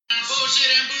Bullshit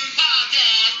and Booze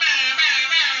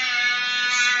Podcast.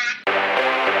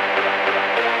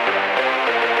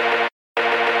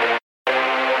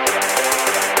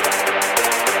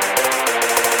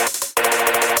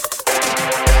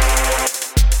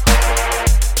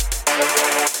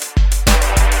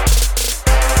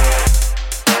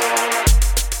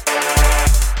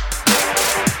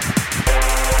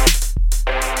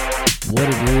 What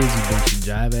it is, you bunch of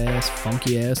jive ass,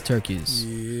 funky ass turkeys.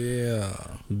 Yeah.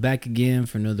 Back again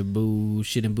for another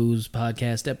Bullshit and Booze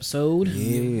podcast episode.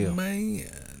 Yeah,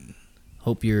 man.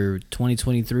 Hope your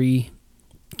 2023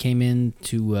 came in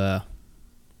to, I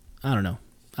don't know.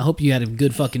 I hope you had a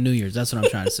good fucking New Year's. That's what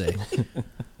I'm trying to say.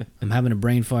 I'm having a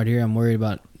brain fart here. I'm worried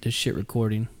about this shit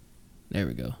recording. There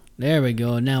we go. There we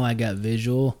go. Now I got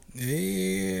visual.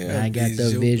 Yeah. I got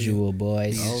the visual,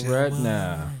 boys. All right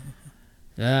now.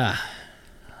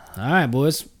 All right,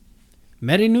 boys.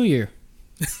 Merry New Year.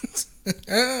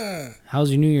 How's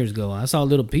your New Year's go? I saw a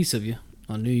little piece of you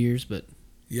on New Year's, but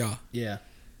Yeah. yeah.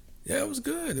 Yeah, it was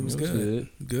good. It was good.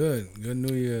 Good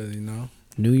New Year, you know.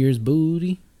 New Year's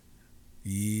booty.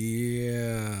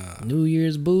 Yeah. New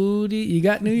Year's booty. You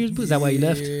got New Year's booty? Is that why you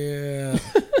left? Yeah.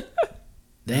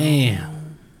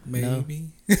 Damn. Maybe.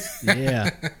 Yeah.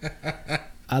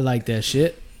 I like that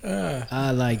shit.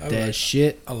 I like that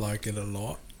shit. I like it a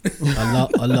lot.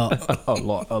 A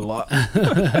lot. A lot.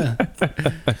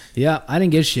 Yeah, I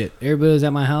didn't get shit. Everybody was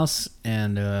at my house,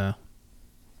 and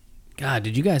God,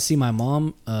 did you guys see my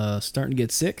mom starting to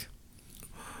get sick?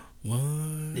 What?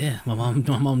 Yeah, my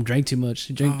mom drank too much.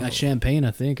 She drank champagne,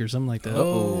 I think, or something like that.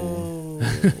 Oh,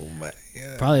 man.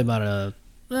 Probably about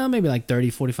maybe like 30,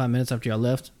 45 minutes after y'all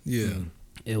left. Yeah.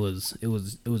 It was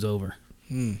over.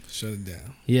 Shut it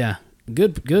down. Yeah,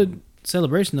 good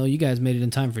celebration though. You guys made it in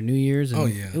time for New Year's. And Oh,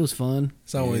 yeah. it was fun.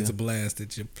 It's always a blast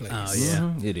at your place. Oh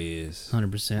yeah, It is.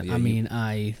 100%. Yeah, I mean,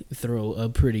 I throw a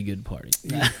pretty good party.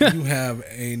 You have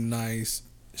a nice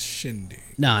shindig.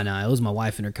 Nah, it was my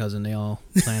wife and her cousin. They all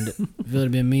planned it. If it would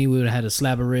have been me, we would have had a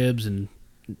slab of ribs and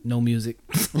no music.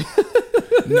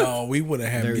 No, we would have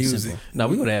had Very music. simple. No,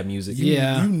 we would have music.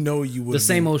 Yeah. You know you would The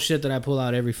same old shit that I pull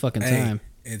out every fucking time.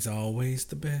 It's always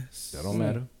the best. That don't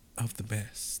matter. Of the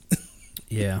best.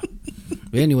 Yeah.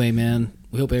 But anyway, man,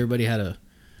 we hope everybody had a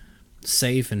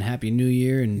safe and happy New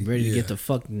Year and ready to Yeah. get to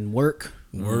fucking work.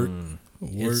 Work.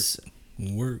 It's-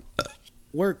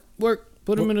 Work.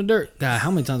 Put them in the dirt. God,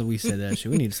 how many times have we said that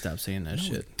shit? We need to stop saying that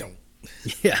shit. Don't.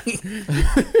 Yeah.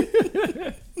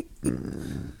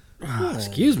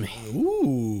 Excuse me.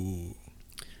 Ooh.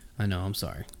 I know, I'm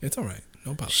sorry. It's all right.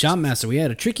 No problem. Shopmaster, we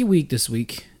had a tricky week this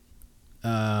week. We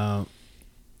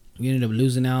ended up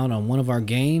losing out on one of our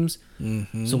games.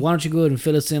 Mm-hmm. So why don't you go ahead and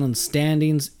fill us in on the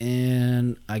standings?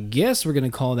 And I guess we're going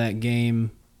to call that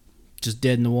game just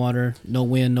dead in the water. No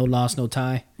win, no loss, no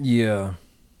tie. Yeah.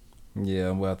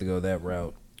 Yeah, we'll have to go that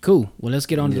route. Cool. Well, let's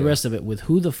get on to the Yeah. rest of it with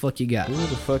who the fuck you got. Who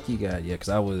the fuck you got? Yeah, because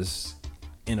I was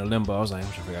in a limbo. I was like,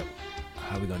 I'm trying to figure out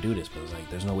how we going to do this. But I was like,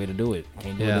 there's no way to do it.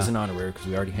 Can't do it Yeah. as an honorary because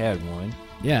we already had one.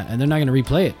 Yeah, and they're not going to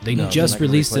replay it. They No, they're just not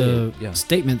gonna released replay a it. Yeah.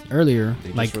 statement earlier,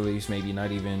 They like just released maybe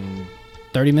not even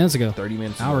 30 minutes ago. 30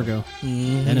 minutes Hour ago.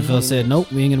 Mm-hmm. NFL said,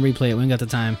 nope, we ain't going to replay it. We ain't got the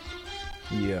time.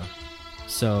 Yeah.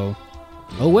 So,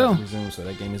 oh well. Resume, so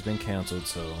that game has been canceled.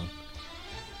 So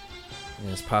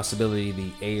there's possibility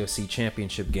the AFC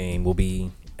Championship game will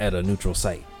be at a neutral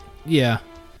site. Yeah.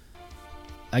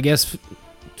 I guess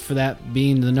for that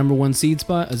being the number one seed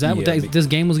spot, is that what Yeah, this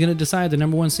game was going to decide, the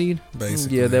number one seed?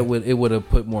 Basically. Yeah, it would have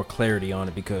put more clarity on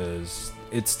it because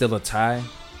it's still a tie,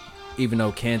 even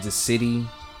though Kansas City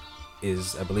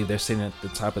is, I believe they're sitting at the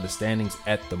top of the standings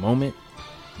at the moment,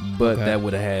 but Okay. that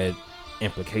would have had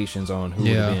implications on who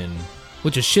would Yeah. have been.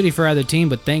 Which is shitty for either team,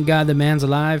 but thank God the man's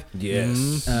alive.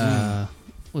 Yes,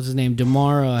 What's his name?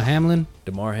 DeMar Hamlin?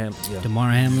 DeMar Hamlin. Yeah.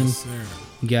 DeMar Hamlin. Yes, sir.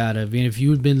 God, if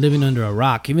you've been living under a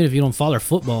rock, even if you don't follow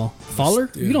football,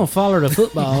 if you don't follow the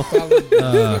football,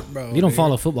 if you don't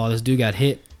follow football, this dude got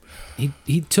hit.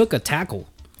 He took a tackle.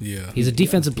 Yeah. He's a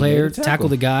defensive player,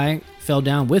 tackled the guy, fell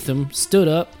down with him, stood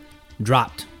up,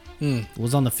 dropped.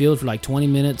 Was on the field for like 20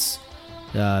 minutes.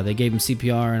 They gave him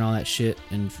CPR and all that shit.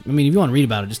 And I mean, if you want to read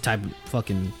about it, just type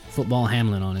fucking football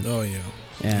Hamlin on it Oh, yeah.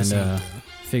 and It's out there.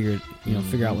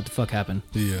 figure out what the fuck happened.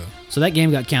 Yeah. So that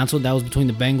game got canceled. That was between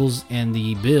the Bengals and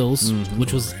the Bills,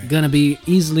 which was Correct. gonna be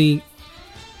easily.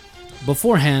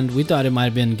 Beforehand, we thought it might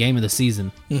have been game of the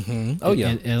season. Mm-hmm. Oh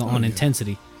yeah. On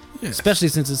intensity, Yeah. especially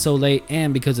since it's so late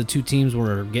and because the two teams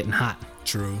were getting hot.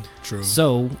 True.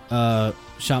 So,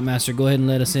 Shopmaster, go ahead and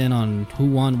let us in on who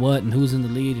won what and who's in the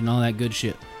lead and all that good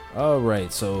shit. All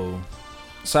right. So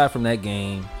aside from that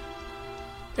game,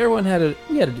 everyone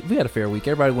we had a fair week.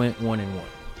 Everybody went 1-1.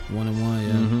 1-1,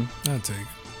 yeah. Mm-hmm. I'll take it.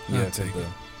 Yeah, I'll take it.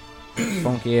 the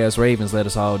funky ass Ravens let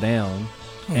us all down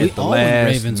We at the all went last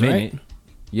Ravens, minute. right?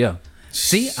 Yeah.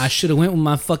 See, I should have went with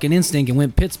my fucking instinct and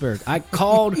went Pittsburgh. I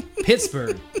called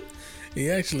Pittsburgh. He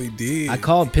actually did. I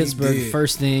called He Pittsburgh did.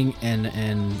 first thing, and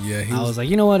Yeah, he I was- was like,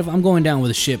 you know what? If I'm going down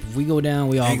with a ship, if we go down,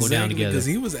 we all go down together. Because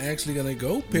he was actually gonna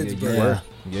go Pittsburgh. you were. Yeah,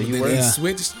 But you then were. He Yeah.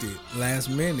 switched it last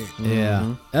minute.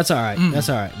 Yeah, that's all right. That's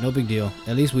all right. No big deal.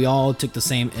 At least we all took the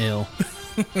same L,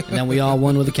 and then we all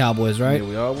won with the Cowboys, right? Yeah,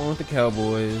 we all won with the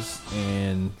Cowboys,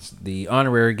 and the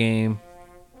honorary game,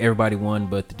 everybody won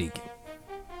but the Deacon.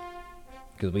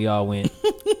 Because we all went,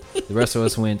 the rest of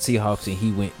us went Seahawks, and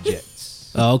he went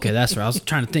Jets. Oh, okay, that's right. I was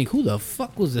trying to think, who the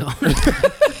fuck was it?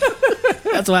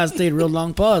 That's why I stayed a real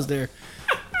long pause there.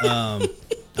 All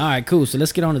right, cool. So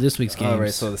let's get on to this week's games. All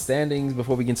right, so the standings,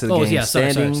 before we get into the oh game yeah,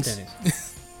 sorry,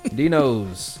 standings,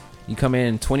 Dino's, you come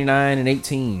in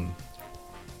 29-18.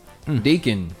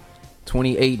 Deacon,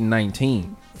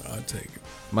 28-19. I'll take it.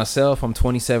 Myself, I'm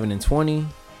 27-20.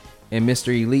 And Mr.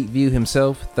 Elite View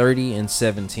himself,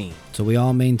 30-17. So we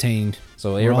all maintained.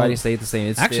 So We're everybody all- stayed the same.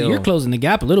 It's Actually, still, you're closing the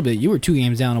gap a little bit. You were 2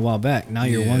 games down a while back. Now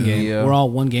you're 1 game. Yeah. We're all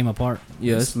 1 game apart.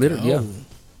 Yeah, it's literally, yeah.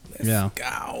 Let's Yeah.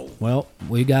 go. Well,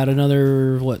 we got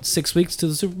another 6 weeks to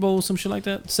the Super Bowl, some shit like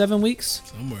that. 7 weeks,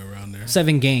 Somewhere around there.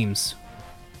 7 games,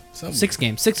 Somewhere. 6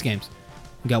 games, 6 games.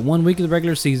 We got 1 week of the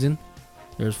regular season.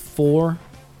 There's 4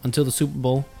 until the Super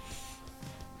Bowl,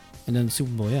 and then the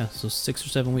Super Bowl. Yeah, so 6 or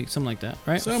 7 weeks, something like that,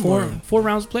 right? Somewhere. 4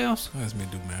 rounds of playoffs. Let's me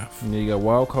do math. And then you got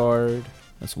wild card,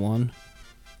 That's 1.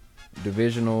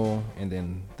 divisional, and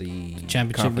then the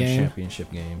Championship conference game.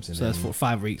 championship games. And So that's then,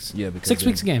 5 weeks. Yeah, because 6 then-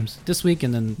 weeks of games this week,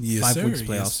 and then Yes, 5 sir. weeks Yes,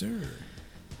 playoffs. sir.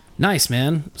 Nice,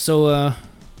 man. So,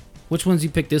 which ones you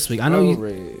picked this week? I know you.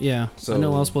 Alright. Yeah, So- I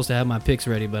know I was supposed to have my picks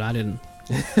ready, but I didn't.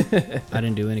 I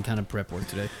didn't do any kind of prep work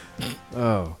today.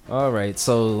 Oh, all right.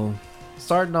 So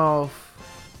starting off,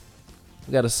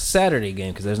 we got a Saturday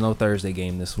game because there's no Thursday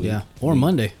game this week. Yeah, or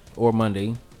Monday. Or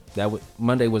Monday.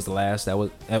 Monday was the last. That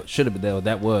should have been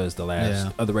that was the last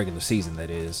Yeah. of the regular season. That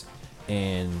is,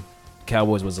 and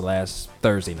Cowboys was the last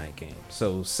Thursday night game.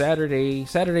 So Saturday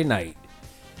night,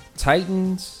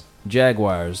 Titans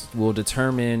Jaguars will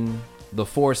determine the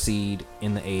 4 seed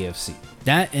in the AFC.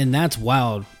 That's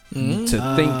wild. To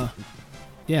think,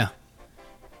 Yeah,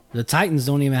 the Titans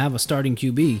don't even have a starting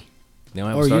QB, they don't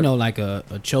have or a start- like a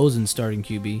chosen starting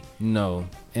QB. no.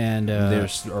 And Their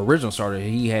original starter,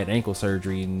 he had ankle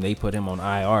surgery, and they put him on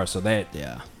IR. So that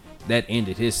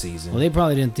ended his season. well, they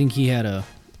probably didn't think he had a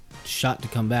shot to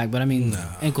come back. But I mean, Nah.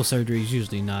 ankle surgery is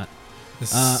usually not.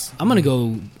 It's- I'm gonna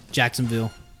go Jacksonville.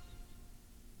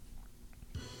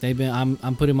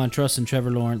 I'm putting my trust in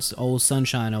Trevor Lawrence, old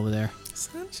sunshine over there.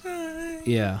 Sunshine.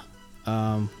 Yeah.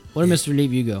 Where did Mr.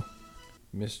 Leave you go?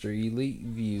 Mr. Elite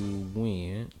View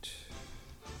went.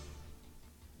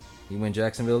 He went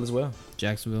Jacksonville as well.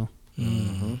 Jacksonville.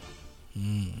 Yes.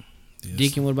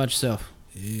 Deacon, what about yourself?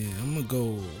 Yeah, I'm gonna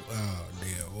go.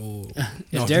 There. Oh,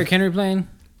 Is no, Derrick Henry playing?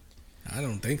 I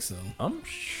don't think so. I'm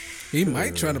He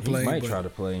might try to play. He might but, try to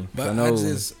play. But I know.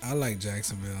 I like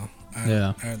Jacksonville.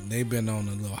 Yeah. They've been on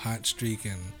a little hot streak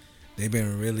and they've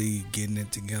been really getting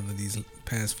it together these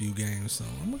past few games. So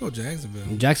I'm gonna go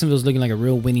Jacksonville. Jacksonville's looking like a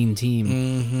real winning team.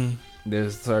 Mm-hmm. They're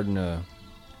starting to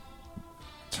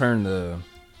turn the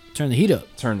Turn the heat up.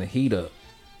 heat up.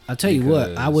 I'll tell you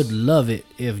what, I would Because- love it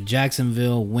if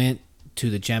Jacksonville went to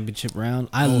the championship round.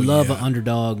 I Oh, love yeah. an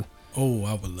underdog. Oh,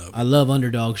 I would love it. I love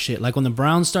underdog shit. Like when the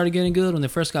Browns started getting good, when they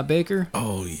first got Baker.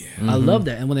 Oh yeah. I love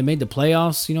that. And when they made the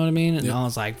playoffs, you know what I mean? And Yep. I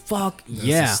was like, fuck, That's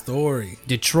yeah. the story.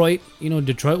 Detroit,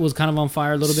 Detroit was kind of on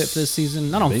fire a little bit for this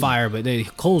season. Not on fire, but the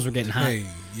coals were getting hot. Hey,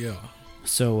 yeah.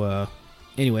 So,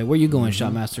 anyway, where you going,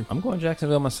 Shotmaster? I'm going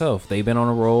Jacksonville myself. They've been on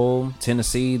a roll.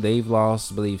 Tennessee, they've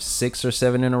lost, I believe, 6 or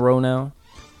 7 in a row now.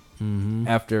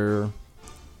 After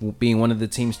being one of the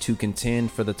teams to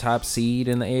contend for the top seed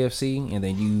in the AFC, and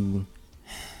then you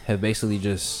have basically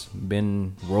just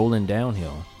been rolling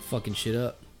downhill. Fucking shit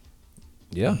up.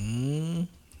 Yeah.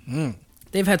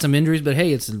 They've had some injuries, but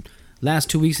hey, it's the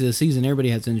last 2 weeks of the season. Everybody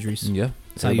has injuries. Yeah.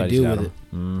 That's how you deal with it.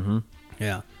 Mm-hmm.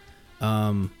 Yeah.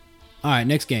 All right,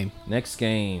 next game. Next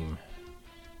game.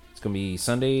 It's going to be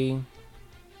Sunday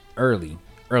early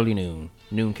noon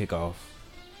kickoff.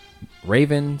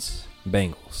 Ravens,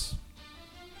 Bengals.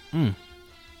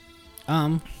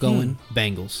 I'm going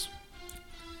Bengals.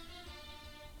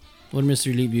 Where did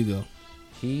Mr. Leap you go?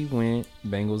 He went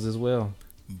Bengals as well.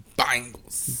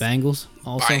 Bengals. Bengals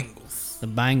also? Bengals. The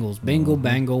Bengals. Bingo,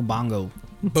 bango, bongo.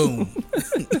 Boom.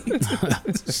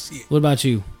 Shit. What about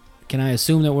you? Can I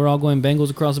assume that we're all going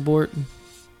Bengals across the board?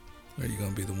 Are you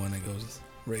gonna be the one that goes?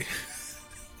 Ray?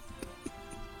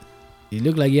 You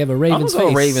look like you have a I'm Ravens going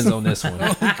face. Ravens on this one.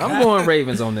 I'm going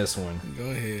Ravens on this one. Go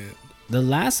ahead. The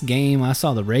last game I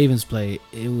saw the Ravens play,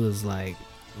 it was like,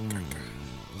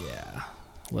 yeah,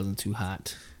 wasn't too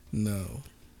hot. No.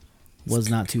 Was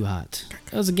not too hot.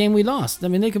 That was a game we lost. I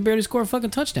mean, they could barely score a fucking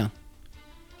touchdown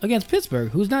against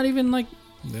Pittsburgh, who's not even like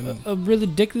a really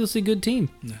ridiculously good team.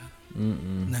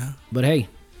 No. But hey,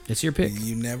 it's your pick.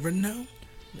 You never know.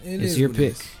 It's your what it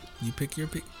pick. is. You pick your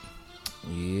pick.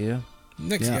 Yeah.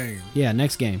 Next Yeah. game. Yeah,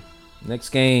 next game. Next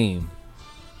game.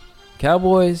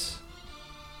 Cowboys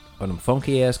or them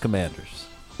funky ass Commanders.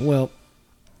 Well,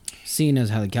 seeing as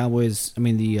how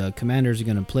the Commanders are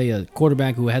going to play a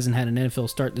quarterback who hasn't had an NFL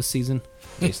start this season.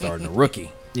 They starting a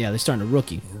rookie Yeah, they're starting a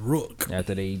rookie. Rook.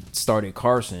 after they started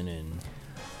Carson and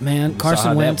Man, We saw how Carson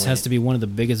that Wentz went. has to be one of the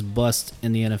biggest busts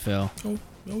in the NFL.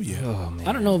 Oh yeah. oh man,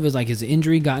 I don't know if it's like his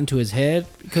injury got into his head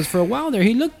because for a while there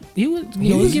he was He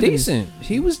was decent.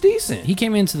 He was decent. He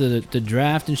came into the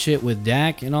draft and shit with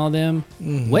Dak and all them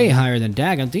way higher than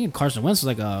Dak. I'm thinking Carson Wentz was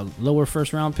like a lower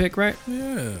first round pick, right?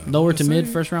 Yeah. Lower to mid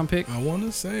first round pick. I want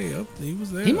to say up. He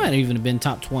was there. He might even have been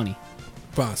top 20.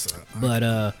 Possibly.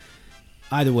 But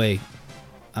either way,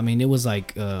 I mean it was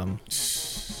like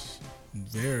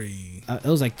Very. it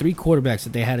was like 3 quarterbacks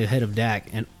that they had ahead of Dak,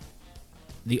 and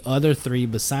the other 3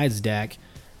 besides Dak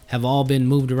have all been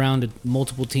moved around to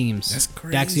multiple teams. That's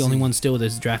Dak's the only crazy. one still with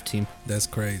his draft team. That's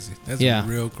crazy. That's Yeah.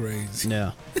 real crazy.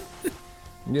 Yeah.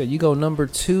 Yeah, you go number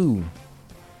 2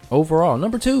 overall.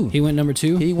 Number 2. He went number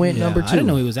 2? He went number I didn't 2.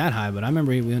 know he was that high, but I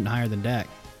remember he went higher than Dak.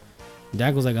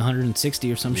 Dak was like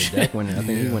 160 or some shit. Dak went. I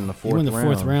think he went in the He fourth went the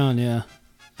round. 4th round,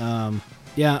 yeah.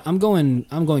 Yeah, I'm going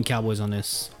Cowboys on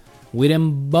this. With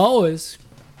them boys.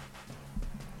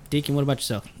 Deacon, what about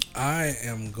yourself? I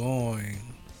am going.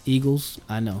 Eagles?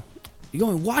 I know. You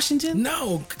going Washington?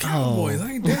 No, Cowboys.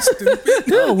 I ain't that stupid.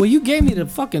 No, well, you gave me the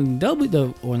fucking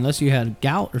W, or unless you had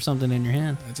gout or something in your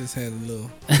hand. I just had a little.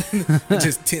 I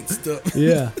just tensed up.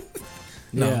 Yeah.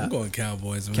 No, Yeah. I'm going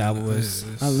Cowboys. Man. Cowboys.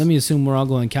 It's- Let me assume we're all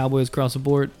going Cowboys across the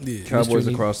board. Yeah. Cowboys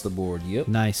Mr. across the board. Yep.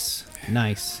 Nice.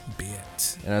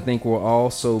 Bet. And I think we'll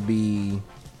also be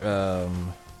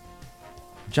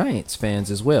Giants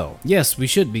fans as well, Yes, we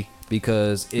should be.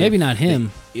 because if Maybe not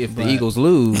him. If but- the Eagles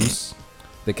lose,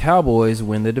 the Cowboys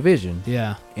win the division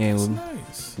Yeah. and That's would,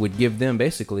 nice. would give them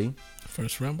basically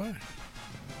First round bye.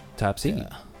 top seed.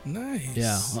 Yeah. Nice.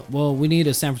 Yeah. Well, we need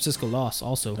a San Francisco loss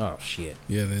also. Oh shit!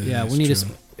 Yeah. Yeah, we need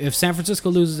if San Francisco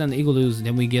loses and the Eagles lose,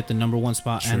 then we get the number 1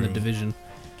 spot and the True. division.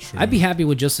 I'd be happy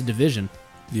with just the division.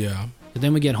 Yeah. But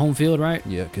then we get home field, right?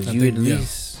 Yeah, because I you think- at yeah.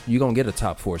 least you're gonna get a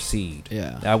top 4 seed.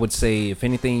 Yeah. I would say if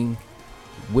anything,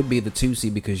 would be the 2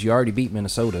 seed because you already beat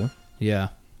Minnesota, Yeah.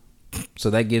 so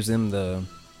that gives them the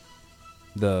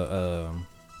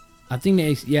I think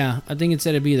I think it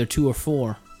said it'd be either 2 or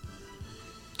 4.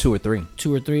 2 or 3.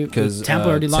 2 or 3. Because Tampa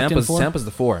already locked in 4. Tampa's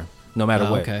the 4. No matter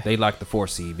Oh, what, okay. they locked the 4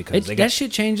 seed because they That got.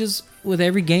 shit changes with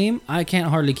every game. I can't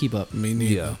hardly keep up. Me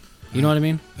neither. Yeah. You know what I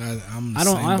mean? I'm. I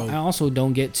don't. Same boat. I also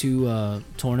don't get too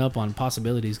torn up on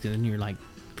possibilities because then you're like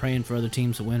praying for other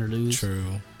teams to win or lose. True.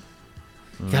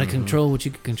 Got to control what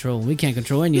you can control. We can't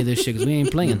control any of this shit because we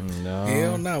ain't playing. No.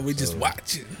 Hell no. We just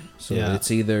watch it. So Yeah.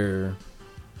 it's either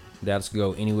Dallas could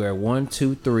go anywhere 1,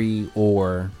 2, 3,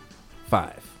 or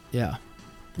 5. Yeah.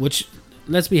 Which,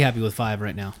 let's be happy with 5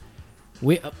 right now.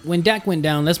 When Dak went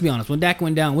down, let's be honest. When Dak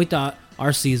went down, we thought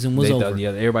our season was They over. thought, yeah,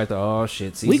 everybody thought, oh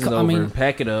shit, We season's ca- I over. mean-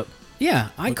 Pack it up. Yeah,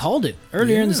 I called it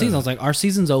earlier in the Yeah. season. I was like, our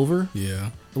season's over. Yeah.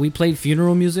 We played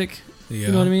funeral music. Yeah.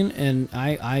 You know what I mean? And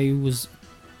I was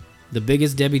the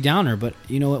biggest Debbie Downer, but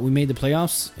you know what? We made the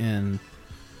playoffs and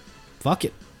fuck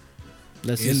it.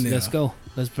 Let's go.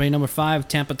 Let's play number 5,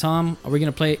 Tampa Tom. Are we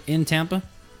gonna play in Tampa?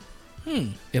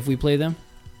 If we play them,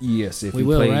 Yes, if we you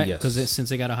will, play, right? yes. Because since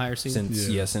they got a higher seed.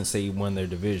 Since they won their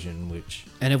division, which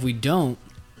And if we don't,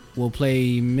 we'll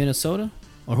play Minnesota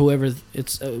or whoever.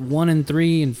 It's 1 and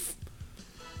 3 and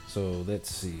so let's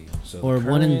see. So or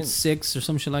the 1 and current- 6 or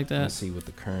some shit like Let's that. see what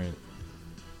the current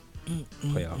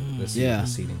playoff. Let's see Yeah. what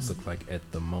the seedings look like at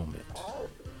the moment.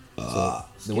 So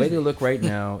the way they look right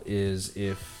now is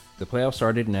if the playoffs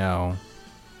started now,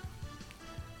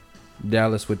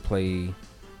 Dallas would play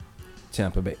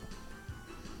Tampa Bay.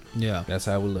 Yeah, That's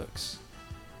how it looks.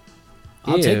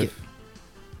 I'll take If- it.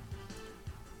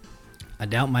 I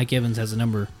doubt Mike Evans has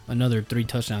another 3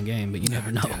 touchdown game, but you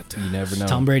never know. You never know.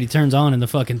 Tom Brady turns on in the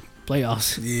fucking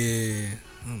playoffs. Yeah.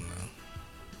 I don't know.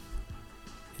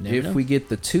 You never If know. we get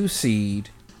the 2 seed,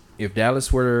 if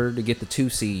Dallas were to get the 2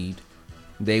 seed,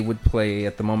 they would play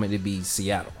at the moment it'd be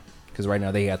Seattle because right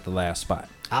now they got the last spot.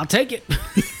 I'll take it.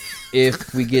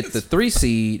 If we get the 3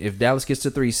 seed, if Dallas gets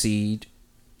the 3 seed,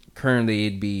 currently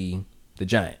it'd be the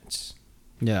Giants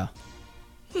Yeah.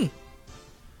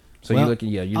 So Well, you're looking.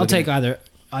 Yeah, I'll take either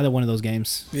one of those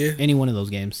games. Yeah. Any one of those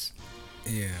games.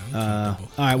 Yeah. All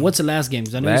right. What's the last game?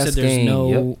 'Cause I know you Last said there's game, no.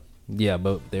 yep. Yeah,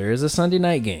 but there is a Sunday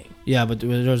night game. Yeah, but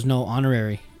there's no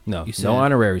honorary. No, You said. no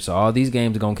honorary. So all these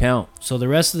games are gonna count. So the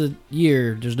rest of the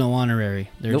year, there's no honorary.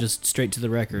 They're Nope. just straight to the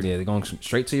record. Yeah, they're going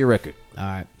straight to your record. All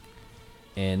right.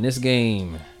 And this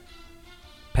game,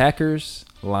 Packers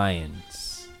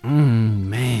Lions.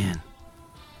 Man,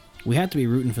 we have to be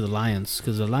rooting for the Lions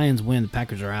because the Lions win, the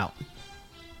Packers are out.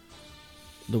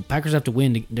 The Packers have to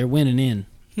win. They're winning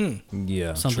in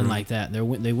Yeah, something like that. They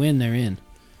win. They're in.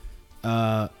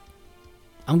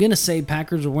 I'm gonna say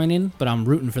Packers are winning, but I'm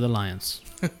rooting for the Lions.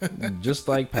 just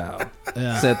like Powell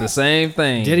Yeah. said the same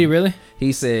thing. Did he really?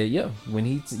 He said, yeah.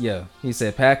 He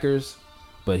said Packers,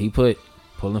 but he put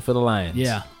pulling for the Lions.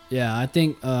 Yeah. I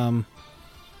think Aaron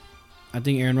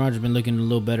Rodgers has been looking a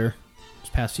little better this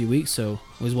past few weeks. So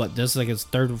it was what? That's like his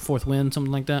third or fourth win,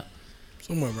 something like that.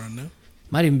 Somewhere around there.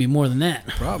 Might even be more than that.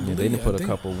 Probably. Yeah, they didn't put I a think.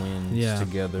 couple wins Yeah,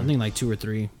 together. I think like 2 or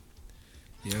 3.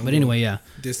 Yeah, But anyway, yeah.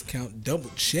 Discount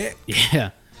double check. Yeah.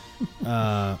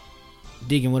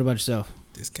 Deacon, what about yourself?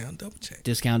 Discount double check.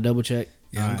 Discount double check.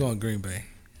 Yeah, All I'm right. going Green Bay.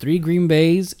 3 Green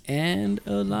Bays and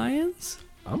a Lions.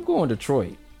 I'm going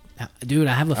Detroit. Dude,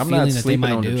 I have a I'm feeling not that they sleeping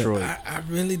might on do Detroit. I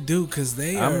really do because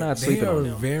they I'm are. not they sleeping are on a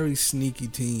them. very sneaky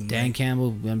team. it. Dan Like,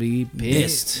 Campbell gonna be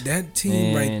pissed. That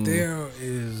team right Man. there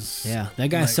is. Yeah, that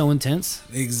guy's like, so intense.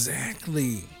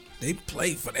 Exactly. They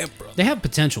play for that, brother. They have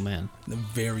potential, man. They're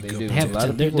very They good. do. They have. A lot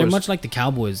of They're people are- much like the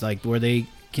Cowboys, like where they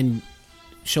can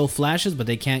show flashes, but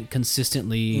they can't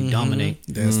consistently dominate.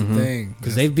 That's the thing.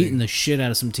 Because they've beaten the shit out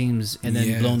of some teams and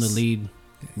then blown the Yes. lead,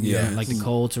 Yeah, like the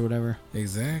Colts or whatever.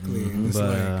 Exactly. It's But,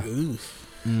 like, oof.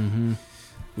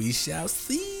 We shall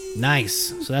see.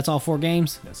 Nice. So that's all 4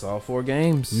 games. That's all 4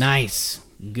 games. Nice.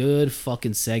 Good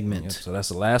fucking Yep, segment so that's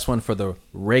the last one for the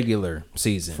regular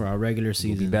season. for our regular We'll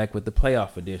season. be back with the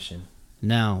playoff edition.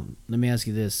 Now, let me ask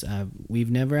you this. We've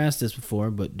never asked this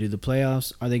before, but do the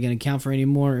playoffs, are they going to count for any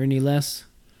more or any less?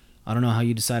 I don't know how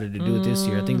you decided to do it this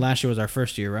year. I think last year was our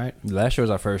first year, right? Last year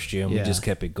was our first year, and Yeah. we just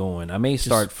kept it going. I may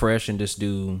start fresh and just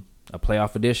do a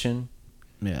playoff edition.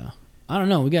 Yeah. I don't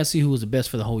know. We got to see who was the best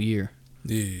for the whole year.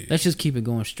 Yeah. Let's just keep it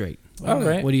going straight. All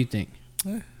right. What do you think?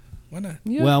 Why not?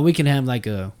 Yeah. Well, we can have like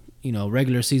a,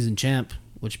 regular season champ,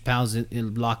 which Powell's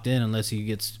locked in unless he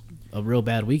gets a real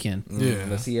bad weekend. Yeah.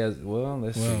 Unless he has,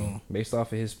 let's see. Based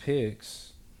off of his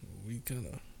picks, We kind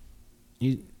of.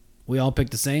 We all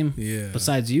picked the same? Yeah.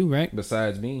 Besides you, right?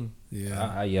 besides me,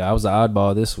 Yeah. I was the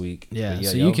oddball this week. Yeah. But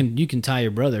So yo, you can tie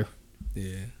your brother.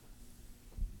 Yeah.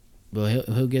 But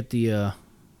he'll get the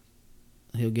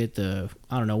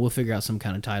I don't know, we'll figure out some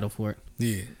kind of title for it.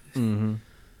 Yeah. Mhm.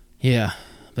 Yeah.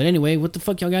 But anyway, what the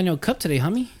fuck y'all got in your cup today,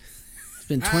 homie? It's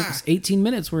been 18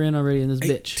 minutes we're in already in this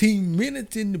bitch. 18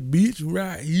 minutes in the bitch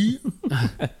right here.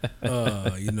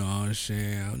 You know what I'm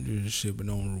saying? I'm just shipping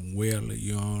on Weller,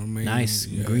 you know what I mean? Nice.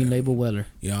 Yeah. Green Label Weller.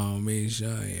 You know what I mean?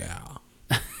 So, yeah.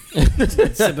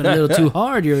 Sipping a little too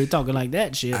hard, you're talking like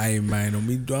that shit. I ain't mind on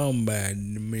me talking about it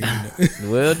in a minute.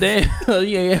 Well, damn,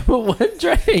 yeah, but one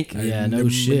drink. Yeah, no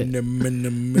shit.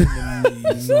 Getting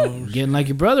Getting like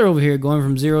your brother over here, going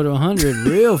from 0 to 100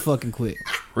 real fucking quick.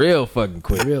 Real fucking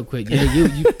quick. Real quick. Yeah,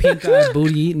 you pink-eyed,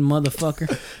 booty-eating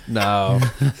motherfucker. No,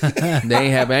 they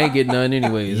ain't have. I ain't getting none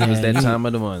anyways. It was Yeah, that time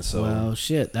of the month. So Well,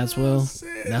 shit. That's what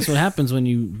happens when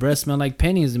you breath smell like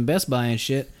pennies in Best Buy and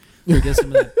shit. You get some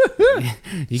of that,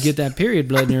 you get that period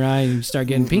blood in your eye and you start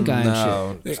getting pink eye no,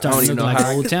 and shit. I Start don't even looking know like how.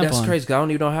 an old tampon. That's crazy. 'Cause I don't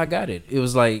even know how I got it. It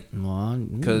was like Well,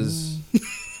 because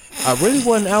I really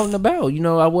wasn't out and about. You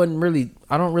know, I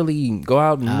don't really go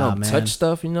out and Man. touch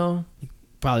stuff. You know.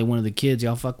 probably one of the kids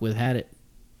y'all fuck with had it.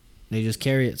 They just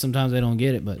carry it. Sometimes they don't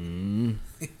get it, but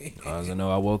Cause I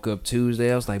know I woke up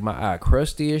Tuesday. I was like, my eye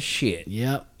crusty as shit.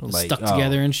 yep, it's Like, stuck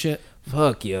together and shit.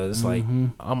 Fuck yeah! It's like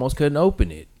I almost couldn't open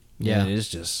it. Yeah. And it's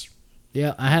just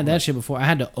Yeah, I had that shit before. I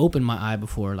had to open my eye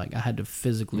before. Like I had to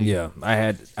physically. I with literally my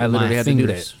had to do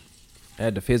fingers. that. I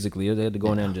had to physically. I had to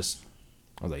go in there and just.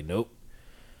 I was like, nope.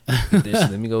 Get this,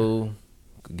 let me go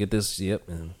get this. Yep.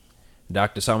 And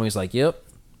doctor saw me. He's like, yep.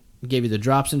 Gave you the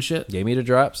drops and shit. Gave me the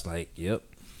drops. Like, yep.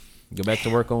 Go back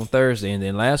to work on Thursday, and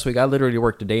then last week I literally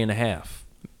worked a day and a half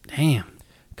Damn.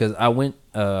 because I went.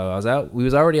 I was out. We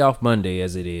was already off Monday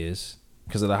as it is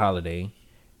because of the holiday,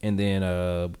 and then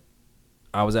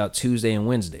I was out Tuesday and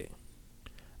Wednesday.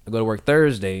 I go to work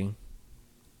Thursday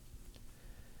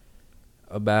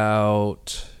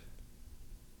about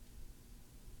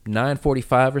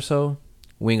 9:45 or so.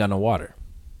 We ain't got no water.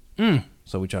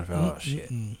 So we try to figure out, oh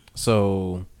shit.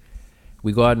 So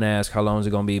we go out and ask how long is it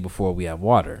gonna be before we have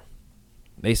water.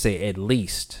 they say at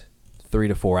least 3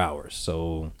 to 4 hours.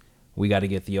 So we got to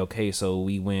get the okay. So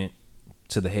we went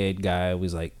to the head guy. We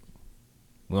was like,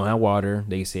 we don't have water.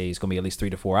 They say it's gonna be at least 3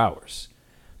 to 4 hours.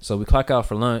 So we clock out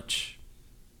for lunch.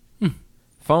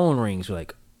 Phone rings. We're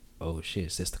like, oh shit,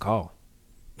 it's just the call.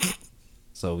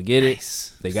 So we get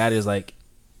Nice. it. The guy is like,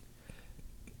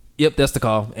 yep, that's the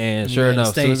call. And sure Yeah, enough,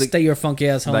 stay, soon as stay your funky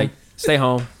ass home. like, stay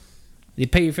home. They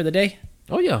pay you for the day?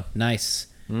 Oh yeah. Nice.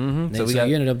 Mm-hmm. So,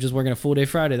 you ended up just working a full day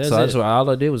Friday. That's so it. that's what all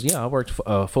I did was I worked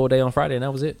a full day on Friday and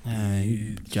that was it.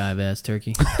 You jive ass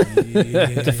turkey.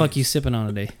 What the fuck you sipping on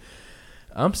today?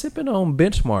 I'm sipping on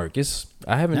Benchmark.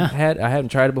 I haven't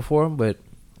tried it before, but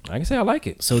I can say I like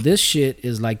it. So this shit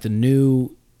is like the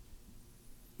new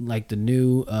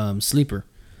sleeper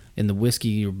in the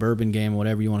whiskey or bourbon game,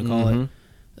 whatever you want to call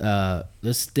it.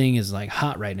 This thing is like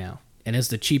hot right now, and it's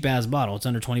the cheap ass bottle. It's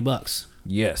under $20,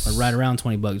 Yes. or right around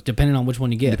 $20, depending on which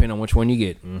one you get. Depending on which one you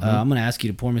get. Mhm. I'm gonna ask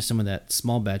you to pour me some of that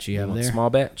small batch you have Want there. small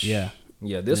batch. Yeah.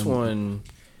 Yeah. This one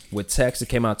with tax, it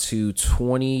came out to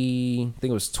 20. I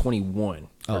think it was 21.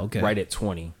 Oh, or okay. Right at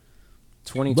 20.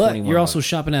 20, But 21 you're also bucks.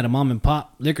 shopping at a mom and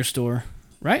pop liquor store,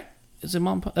 right? Is it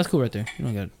mom and pop? That's cool right there. You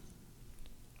don't got it.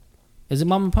 Is it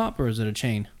mom and pop or is it a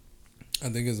chain? I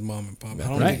think it's mom and pop. I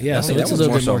don't Right? think- Yeah, I so don't it's a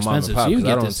think- little bit more mom and expensive, pop, so you can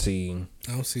 'cause I get don't this. see.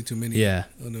 I don't see too many. Yeah.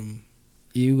 Of them.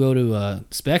 You go to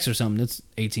Specs or something, it's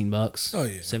 $18. Oh,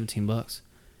 yeah. $17.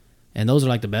 And those are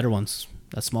like the better ones.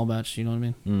 That small batch, you know what I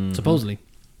mean? Mhm. Supposedly.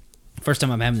 First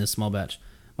time I'm having this small batch.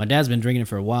 My dad's been drinking it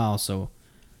for a while, so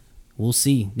we'll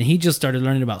see. And he just started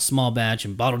learning about small batch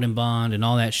and bottled in bond and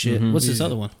all that shit. What's this Yeah.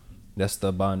 other one? That's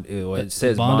the bond. It That's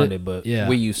says bonded? bonded, but Yeah.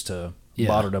 we used to Yeah.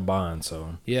 bottle the bond.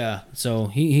 So Yeah. So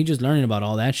he just learning about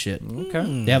all that shit.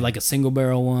 okay. They have like a single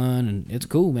barrel one, and it's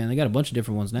cool, man. They got a bunch of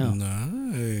different ones now.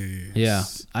 Nice. Yeah.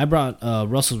 I brought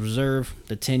Russell's Reserve,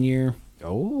 the 10-year.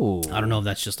 Oh, I don't know if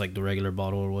that's just like the regular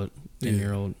bottle or what.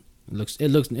 10-year-old. It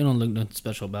don't look nothing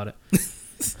special about it.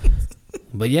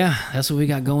 But yeah, that's what we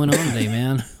got going on today,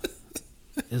 man.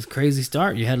 It's a crazy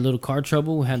start. You had a little car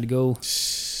trouble. We had to go.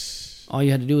 All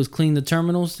you had to do was clean the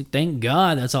terminals. Thank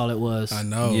God, that's all it was. I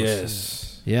know.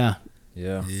 Yes. Yeah.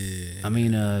 Yeah. Yeah. I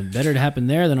mean, better to happen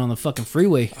there than on the fucking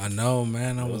freeway. I know,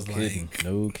 man. I was Kidding. like,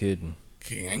 No kidding.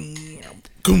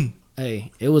 boom.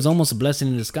 Hey, it was almost a blessing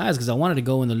in disguise because I wanted to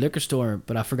go in the liquor store,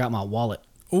 but I forgot my wallet.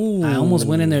 Ooh. I almost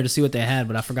went in there to see what they had,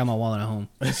 but I forgot my wallet at home.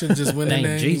 I should just went in Thank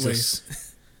there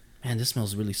Jesus. Man, this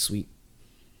smells really sweet.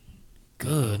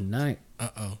 Good night.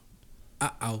 Uh-oh.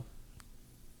 Uh-oh.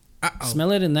 Uh-oh.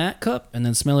 Smell it in that cup and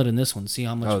then smell it in this one. See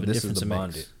how much Oh, of a this is difference the it makes.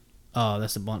 bonded. Oh,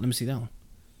 that's the bond. Let me see that one.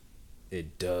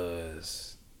 It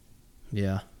does.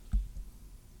 Yeah.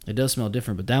 It does smell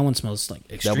different, but that one smells like That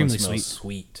one extremely smells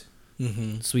sweet. sweet.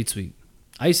 Mm-hmm. Sweet.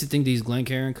 I used to think these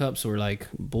Glencairn cups were like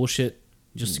bullshit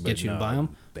just to But get you to no, buy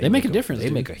them. They make a difference. They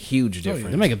dude. make a huge yeah.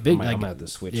 difference. They make a big. I'm like, gonna have to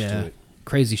switch yeah, to it.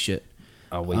 crazy shit.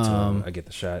 I'll wait till I get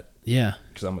the shot Yeah,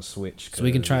 because I'm gonna switch. so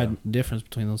we can 'cause, try yeah. the difference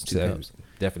between those two cups.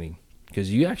 Definitely,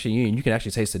 because you can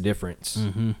actually taste the difference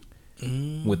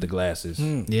Mm-hmm. with the glasses.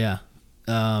 Yeah.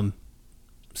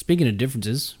 Speaking of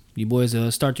differences, you boys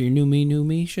start to your new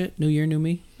me shit. New year, new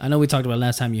me. I know we talked about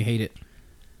last time you hate it,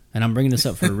 and I'm bringing this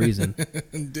up for a reason.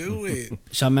 Do it.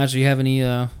 Shop Master, you have any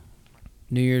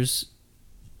New Year's?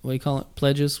 What do you call it?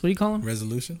 Pledges? What do you call them?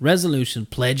 Resolution. Resolution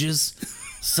pledges.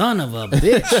 Son of a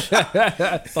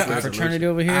bitch. Fucking fraternity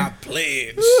over I here.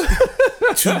 pledge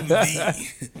to thee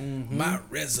my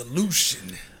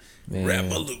resolution. Man.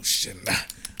 Revolution.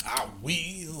 I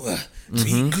will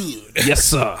be good. Yes,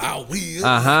 sir. I will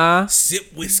Uh-huh.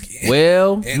 sip whiskey.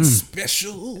 Well, and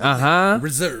special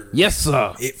reserve. yes,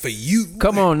 sir. It for you.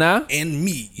 Come on now. And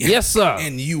me. Yes, sir.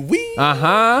 And you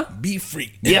will be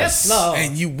free. Yes. Lord.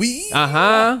 And you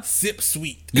will sip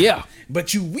sweet. Yeah.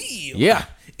 But you will Yeah.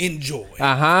 enjoy.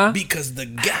 Because the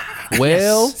guy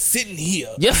Well. sitting here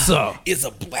Yes, sir. is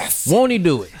a blessing Won't he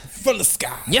do it? from the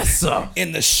sky. Yes, sir.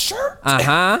 And the shirt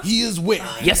he is wearing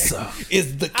Yes, sir.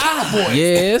 is the cowboy.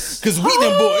 Yes. Because we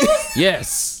them boys.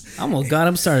 Yes. I almost got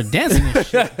him started dancing and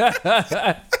shit.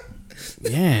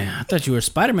 Yeah, I thought you were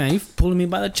Spider-Man. You pulling me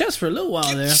by the chest for a little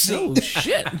while there. Oh,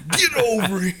 shit. Get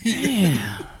over here.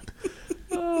 Yeah.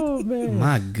 Oh man.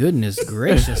 My goodness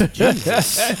gracious.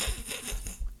 Jesus.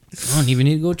 I don't even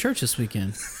need to go to church this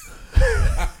weekend.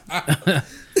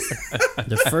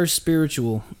 The first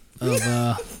spiritual of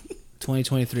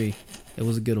 2023. It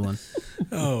was a good one.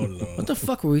 Oh, Lord. What the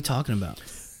fuck were we talking about?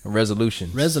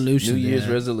 Resolutions. Resolution. New Year's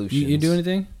yeah. resolutions. You do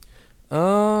anything?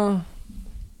 I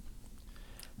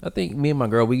think me and my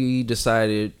girl, we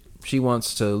decided she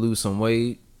wants to lose some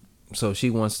weight, so she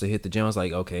wants to hit the gym. I was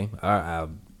like, okay,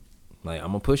 I'm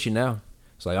gonna push you now.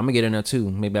 So like, I'm gonna get in there too.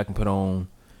 Maybe I can put on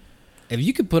If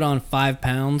you could put on 5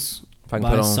 pounds If I can by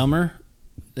put on- summer,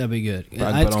 that'd be good. If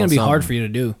I can It's put gonna on be hard something. for you to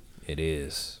do, It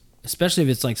is. especially if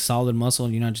it's like solid muscle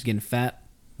and you're not just getting fat.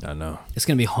 I know. It's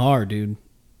gonna be hard, dude.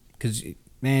 Because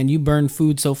man, you burn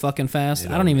food so fucking fast.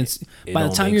 It I don't even. it By the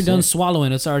don't time make you're done sense.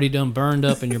 swallowing, it's already done burned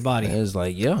up in your body. It's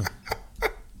like, yeah.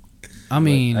 I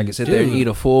mean, I can sit there, eat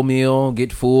a full meal,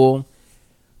 get full.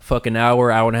 Fucking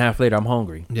hour and a half later, I'm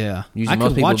hungry. yeah. Usually I most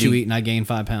could people watch you be- eat and I gain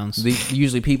 5 pounds.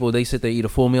 Usually people, they sit there, eat a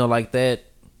full meal like that.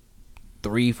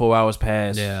 3-4 hours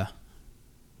pass. Yeah.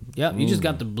 Yep. You just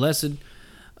got the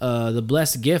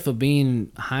blessed gift of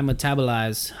being highly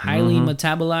metabolized,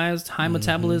 high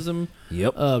metabolism.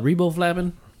 Yep.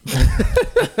 Riboflavin.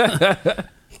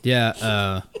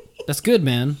 Yeah. That's good,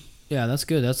 man. Yeah, that's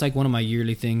good. That's like one of my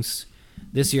yearly things.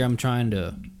 This year, I'm trying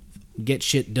to get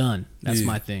shit done. That's Yeah.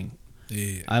 my thing.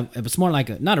 Yeah. It's more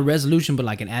like not a resolution, but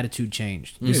like an attitude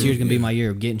change. This year's gonna be my year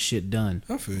of getting shit done.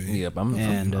 I feel you. Yep. I'm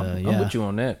yeah. with you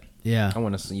on that. Yeah. I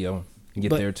want to see get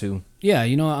But- there too. Yeah,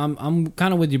 you know, I'm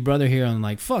kind of with your brother here. I'm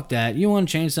like, fuck that. You want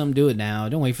to change something, do it now.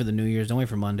 Don't wait for the New Year's. Don't wait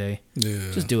for Monday.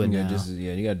 Yeah. Just do it now.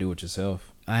 You gotta do it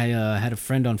yourself. I had a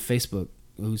friend on Facebook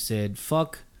who said,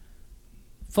 fuck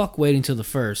waiting till the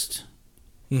 1st.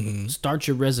 Mm-hmm. Start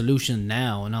your resolution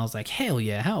now. And I was like, hell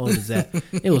yeah. How old is that?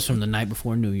 It was from the night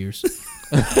before New Year's.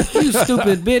 You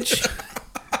stupid bitch.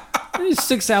 It's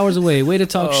 6 hours away. Way to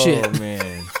talk shit. Oh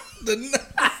man. The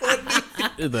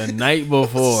The night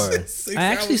before. I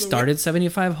actually started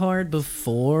 75 hard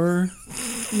before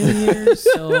New Year's.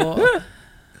 So,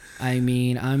 I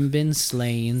mean, I've been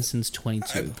slaying since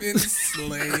 22. I've been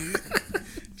slayed.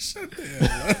 Shut the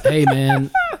hell up. Hey,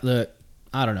 man, look,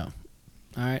 I don't know.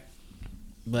 All right.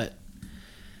 But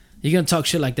you're going to talk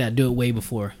shit like that, do it way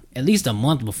before. At least a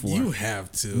month before. You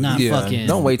have to. Not Yeah. fucking.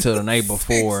 Don't wait till the night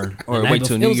before or The night wait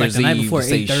till bef- New it was like Year's the night Eve before to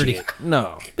say 8:30. shit.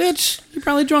 No. Bitch, you're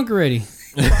probably drunk already.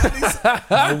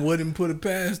 I wouldn't put it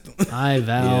past them.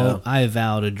 I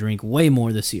vow to drink way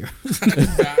more this year.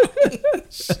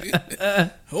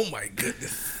 Oh my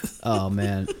goodness. Oh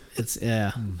man, it's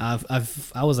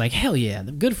I was like, hell yeah,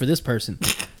 good for this person.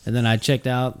 And then I checked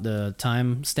out the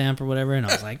time stamp or whatever, and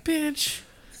I was like, bitch,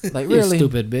 Like you really?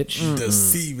 stupid bitch,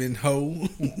 Deceiving hoe.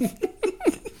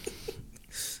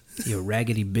 you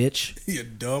raggedy bitch. You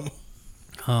dumb.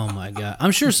 Oh my god,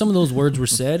 I'm sure some of those words were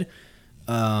said.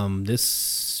 I'm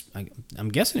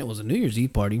guessing it was a New Year's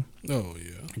Eve party. Oh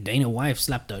yeah. Dana wife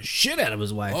slapped the shit out of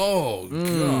his wife. Oh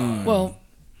god. Well,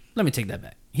 let me take that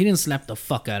back. He didn't slap the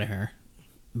fuck out of her,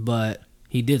 but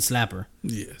he did slap her.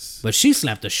 Yes. But she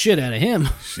slapped the shit out of him.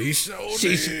 She showed She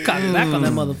it. caught back on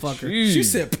that motherfucker. She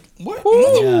said, "What?"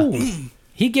 Yeah.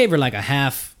 He gave her like a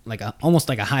half, almost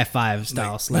like a high five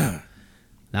style Like, slap.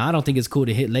 Now I don't think it's cool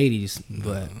to hit ladies,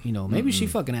 but you know maybe she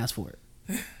fucking asked for it.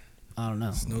 I don't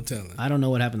know. No telling. I don't know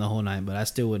what happened the whole night, but I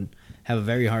still would have a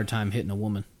very hard time hitting a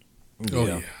woman. Oh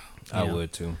yeah. I Yeah.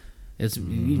 would too. It's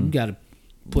you got to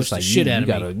push It's the like shit you out of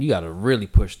gotta, me. You gotta really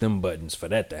push them buttons for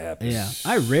that to happen. Yeah,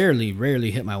 I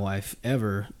rarely hit my wife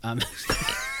ever.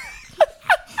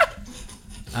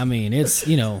 I mean, it's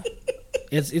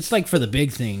it's like for the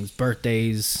big things,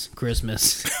 birthdays,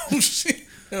 Christmas, Oh shit.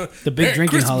 the big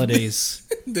drinking holidays.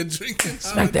 The drinking.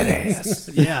 Smack that ass.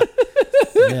 Yeah,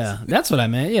 yeah, that's what I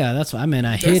meant. Yeah, that's what I meant.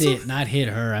 I hit it, not hit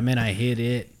her. I meant I hit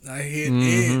it. I hit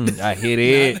it. I hit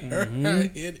it. Her, I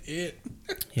hit it.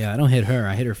 Yeah, I don't hit her.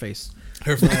 I hit her face.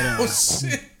 Her. Oh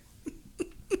shit.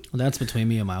 Well, that's between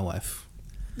me and my wife.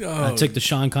 Oh, I took the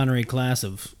Sean Connery class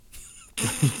of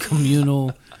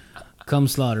communal cum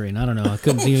slaughtering. I don't know. I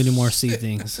couldn't do any more sea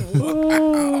things.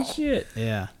 Oh shit.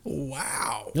 Yeah.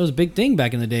 wow. It was a big thing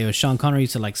back in the day. When Sean Connery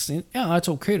used to like say, yeah, it's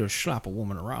okay to slap a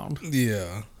woman around.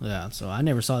 Yeah. Yeah, so I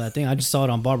never saw that thing. I just saw it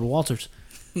on Barbara Walters.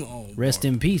 Oh, Rest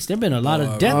in peace. There've been a lot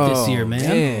of death this year,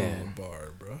 man. Barbara.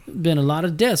 Been a lot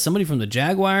of deaths. Somebody from the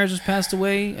Jaguars just passed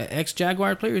away. An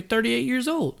ex-Jaguar player, 38 years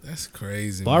old. That's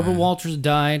crazy. Barbara man. Walters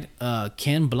died.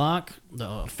 Ken Block,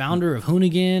 the founder of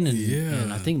Hoonigan and, Yeah.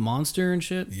 and I think Monster and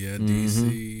shit. Yeah,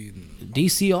 DC.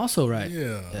 DC also, right?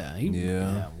 Yeah.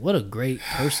 Yeah. What a great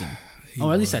person.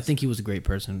 Or at least I think he was a great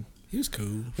person. He was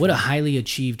cool. What a highly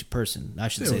achieved person. I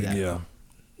should There say we that. Yeah.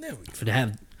 There we go. For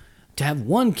to have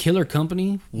one killer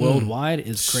company worldwide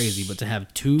is crazy, but to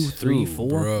have 2, 3, 4,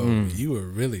 Bro, you were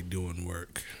really doing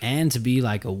work. and to be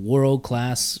like a world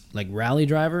class like rally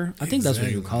driver. I think that's what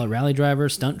you would Exactly. call it, rally driver,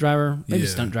 stunt driver. Maybe Yeah.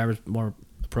 stunt driver is more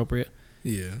appropriate.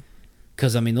 Yeah.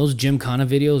 Because I mean, those Gymkhana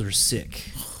videos were sick.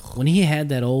 When he had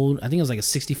that old, I think it was like a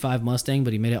 '65 Mustang,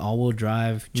 but he made it all-wheel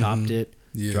drive, chopped it,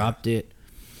 Yeah. dropped it.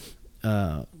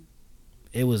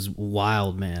 It was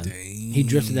wild, man. Dang. He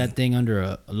drifted that thing under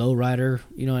a lowrider.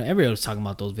 You know, everybody was talking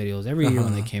about those videos every year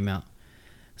when they came out.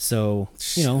 So,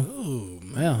 you know, Ooh,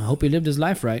 yeah, I hope he lived his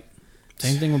life right.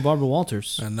 Same thing with Barbara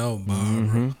Walters. I know,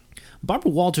 Barbara.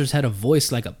 Barbara Walters had a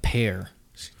voice like a pear.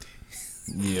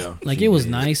 Yeah. Like, it was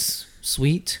nice,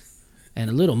 sweet, and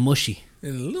a little mushy.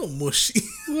 And a little mushy.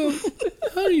 Well,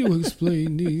 how do you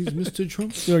explain these, Mr.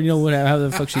 Trump? Or you know what? How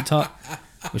the fuck she talked?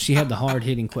 But she had the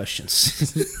hard-hitting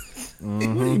questions. What do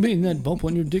you mean that bump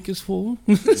on your dick is full?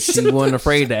 She wasn't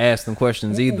afraid to ask them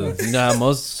questions either. You know how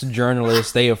most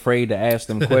journalists, they afraid to ask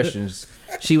them questions.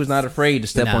 She was not afraid to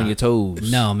step Nah. on your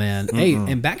toes. No, man. Hey,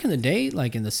 and back in the day,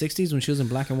 like in the 60s when she was in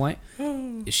black and white,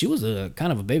 she was a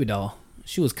kind of a baby doll.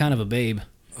 She was kind of a babe.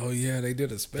 Oh, yeah, they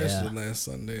did a special last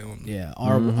Sunday on Yeah,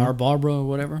 our Barbara or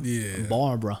whatever. Yeah.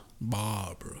 Barbara.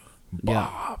 Barbara.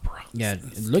 Barbara. Yeah,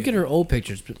 look at her old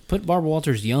pictures. Put Barbara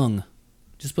Walters young.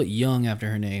 Just put young after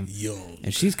her name. Young.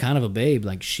 And she's kind of a babe.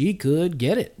 Like, she could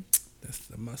get it. That's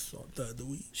the muscle the other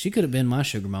week. She could have been my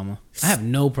sugar mama. I have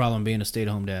no problem being a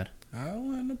stay-at-home dad. I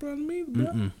don't have no problem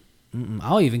either, bro.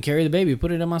 I'll even carry the baby,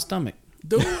 put it in my stomach.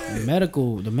 Do The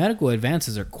it. medical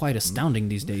advances are quite astounding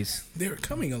these days. They're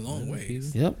coming a long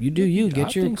ways. Yep, you do you. Get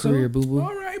I your think so. career, boo-boo.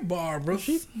 All right, Barbara.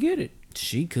 Get it.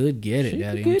 She could get it, She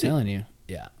Daddy. could I'm get it. telling you.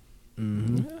 Yeah.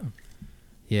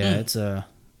 Yeah,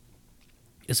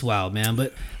 it's wild, man.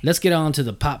 But let's get on to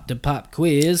the pop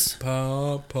quiz.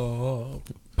 Pop.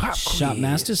 Pop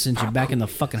Shopmaster, since you're back in the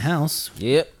fucking house,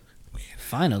 Yep.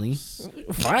 finally.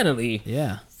 Finally.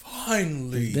 Yeah.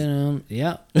 Finally, Been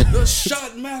yeah. the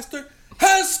shot master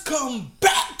has come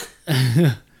back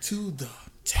to the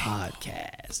table.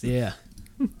 Podcast. Yeah.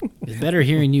 It's better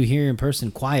hearing you here in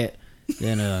person quiet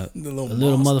than a The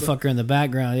little monster. motherfucker in the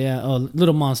background. Yeah. Oh,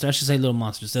 little monster. I should say little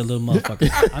monster instead of little motherfucker.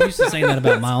 I'm used to saying that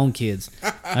about my own kids.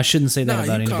 I shouldn't say that Nah,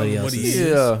 about you call anybody him what he else's.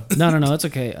 is. Yeah. No, it's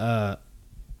okay. I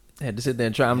had to sit there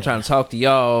and I'm trying to talk to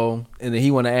y'all, and then he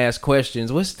want to ask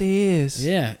questions. What's this?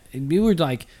 Yeah. We were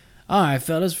like, all right,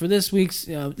 fellas, for this week's...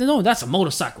 no, that's a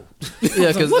motorcycle.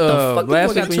 Yeah, because What the fuck?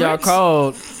 last People week got when y'all tracks?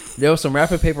 called, there was some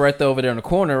wrapping paper right there over there in the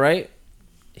corner, right?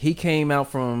 He came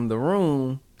out from the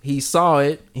room, he saw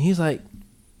it, and he's like,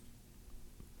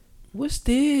 "What's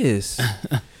this?"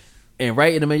 And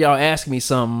right in the middle, y'all asking me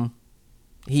something,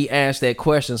 he asked that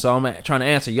question, so I'm trying to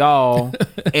answer y'all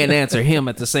and answer him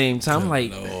at the same time. I'm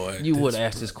like, Lord, you would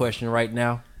ask this question right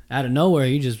now. Out of nowhere,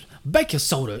 you just... Baking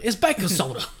soda. It's baking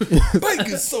soda.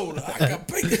 Baking soda. I got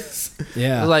baking soda. I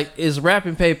Yeah. was like, it's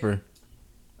wrapping paper.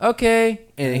 Okay.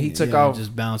 And he took Yeah, off. it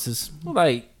just bounces.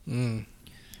 Like,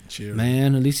 Cheers.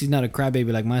 Man, at least he's not a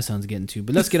crybaby like my son's getting to.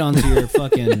 But let's get on to your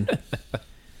fucking...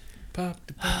 Pop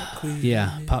the pop quiz.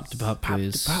 Yeah, pop to pop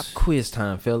quiz. pop quiz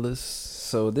time, fellas.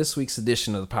 So this week's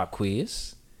edition of the pop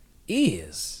quiz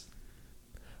is...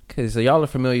 Okay, so y'all are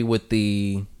familiar with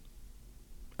the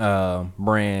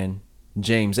brand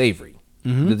James Avery.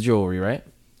 The jewelry, right?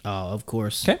 Oh, of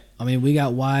course. Okay. I mean, we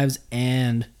got wives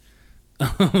and...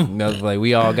 Like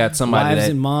we all got somebody wives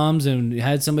that... and moms, and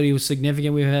had somebody who was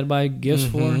significant we had to buy gifts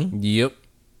for. Yep.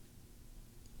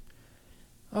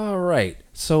 All right.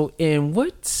 So, in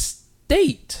what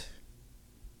state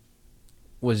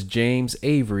was James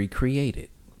Avery created?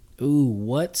 Ooh,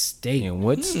 what state? In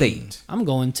what state? I'm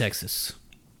going Texas.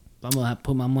 If I'm going to have to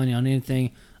put my money on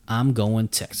anything, I'm going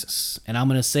Texas. And I'm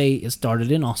going to say it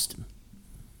started in Austin.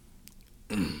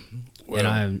 Well,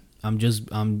 And I'm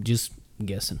just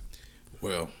guessing.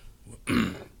 well,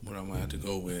 what I'm gonna have to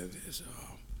go with is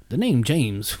The name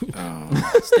James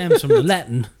stems from the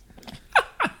Latin.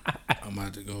 I'm gonna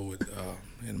have to go with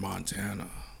in Montana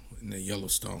in the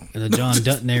Yellowstone. In the John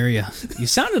Dutton area. You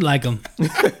sounded like him.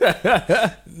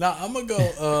 Nah, I'm gonna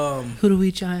go. Who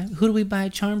do we buy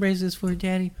charm bracelets for,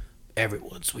 Daddy?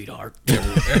 Everyone, sweetheart.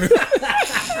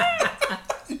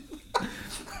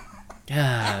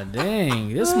 God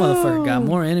dang, this motherfucker got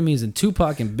more enemies than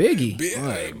Tupac and Biggie.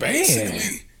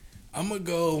 Basically, I'm gonna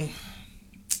go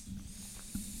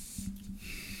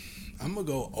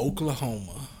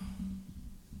Oklahoma.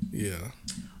 Yeah.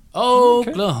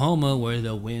 Oklahoma, where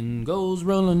the wind goes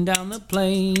rolling down the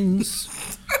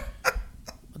plains.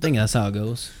 I think that's how it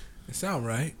goes. It sound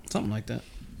right. Something like that.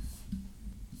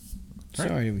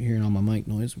 Sorry if you're hearing all my mic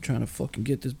noise. I'm trying to fucking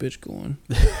get this bitch going.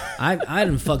 I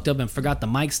done fucked up and forgot the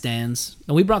mic stands.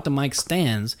 And we brought the mic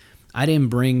stands. I didn't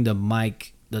bring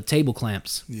the table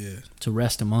clamps Yeah. to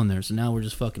rest them on there. So now we're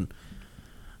just fucking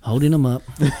holding them up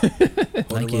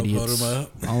like idiots. Hold 'em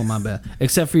up. All of my bad.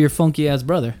 Except for your funky ass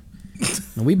brother.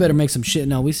 And we better make some shit.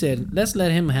 No, we said, let's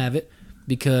let him have it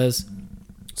because...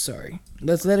 Sorry.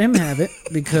 Let's let him have it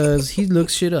because he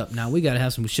looks shit up. Now, we got to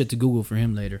have some shit to Google for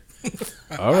him later.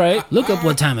 All right. Look up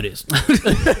what time it is.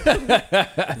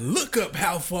 Look up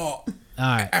how far All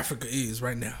right. Africa is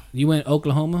right now. You went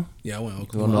Oklahoma? Yeah, I went You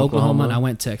Oklahoma. went Oklahoma, and I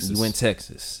went Texas. You went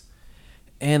Texas.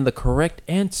 And the correct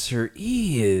answer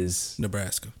is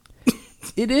Nebraska.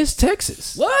 it is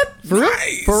Texas. What? For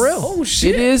nice. For real. Oh,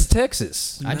 shit. It is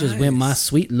Texas. I just went my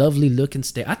sweet, lovely looking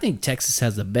state. I think Texas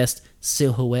has the best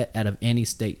silhouette out of any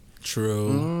state.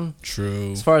 True.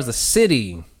 True. As far as the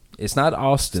city, it's not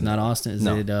Austin. It's not Austin. Is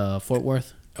No. it Fort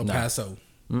Worth? El Paso.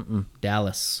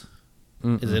 Dallas.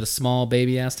 Is it a small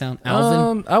baby ass town?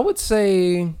 Alvin? I would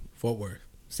say Fort Worth.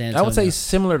 San I would say Antonio?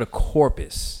 similar to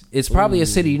Corpus. It's probably a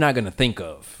city you're not going to think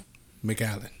of.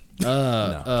 McAllen.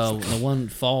 The one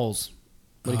Falls.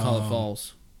 What do you call it?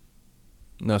 Falls.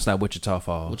 No, it's not Wichita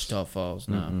Falls. Wichita Falls.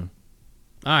 No.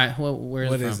 All right. Well, where is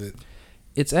What it from? is it?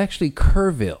 It's actually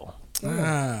Kerrville.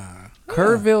 Ah.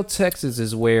 Kerrville, Texas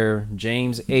is where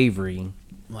James Avery.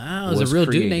 Wow, is was a real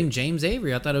dude created. named James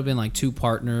Avery. I thought it would have been like two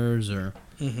partners or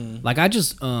like I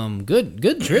just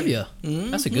good trivia.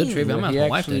 That's a good trivia. I'm Well, gonna have to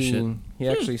wipe that shit. He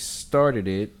actually started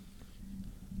it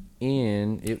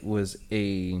it was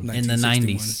In the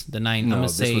 1961. 90s. The 90s. I'm no, gonna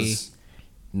this say was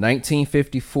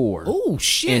 1954. oh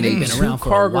shit, in they've a been around for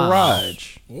two-car a while.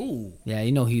 garage. Ooh. Yeah,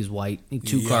 you know he's white.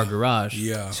 Two-car garage.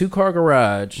 Yeah. Two-car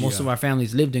garage. Most of our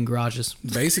families lived in garages.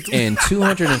 Basically. And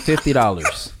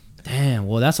 $250. Damn,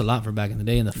 well that's a lot for back in the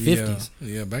day in the 50s.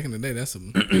 Yeah, back in the day, that's a.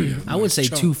 I would say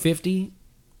 250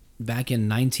 back in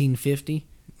 1950.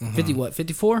 50 what?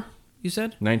 54? You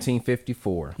said?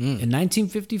 1954. In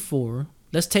 1954,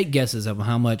 let's take guesses of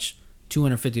how much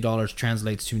 $250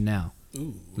 translates to now.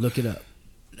 Ooh. Look it up.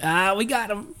 Ah, we got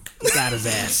him. We got his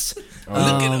ass.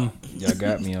 Y'all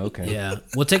got me. Okay. Yeah,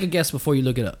 we'll take a guess before you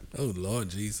look it up. Oh Lord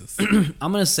Jesus. I'm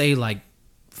gonna say like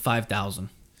 5,000.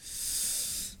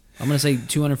 I'm gonna say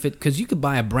 250 because you could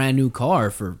buy a brand new car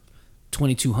for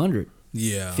 2,200,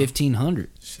 Yeah.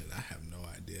 1,500. Shit, I have no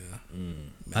idea.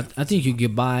 I think you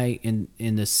could buy in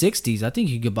the 60s. I think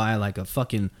you could buy like a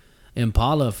fucking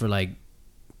Impala for like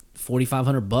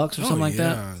 $4,500 or something like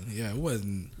that. Yeah, it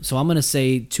wasn't. So I'm gonna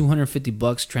say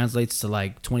 $250 translates to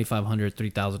like $2,500,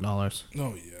 $3,000.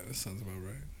 Oh yeah, that sounds about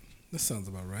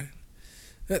right.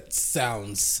 That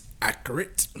sounds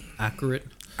accurate. Accurate.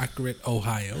 Accurate,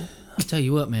 Ohio. I'll tell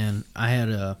you what, man. I had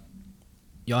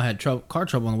y'all had car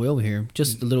trouble on the way over here.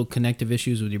 Just a little connective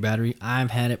issues with your battery.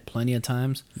 I've had it plenty of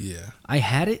times. Yeah. I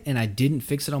had it and I didn't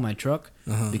fix it on my truck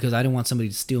because I didn't want somebody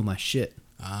to steal my shit.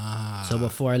 Ah. So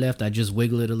before I left, I just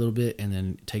wiggle it a little bit and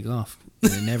then take off.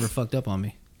 And it never fucked up on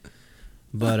me.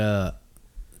 But I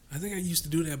think I used to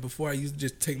do that before. I used to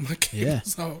just take my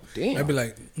cables off. Damn. I'd be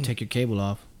like, take your cable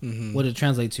off. What did it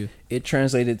translate to? It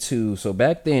translated to, so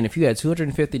back then, if you had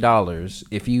 $250,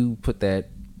 if you put that,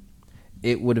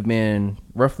 it would have been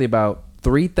roughly about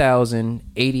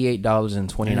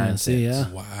 $3,088.29. See, yeah.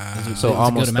 wow. So It's a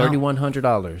almost good amount.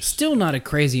 $3,100. Still not a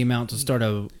crazy amount to start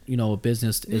a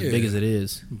business as big Yeah. as it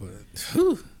is. But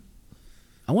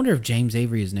I wonder if James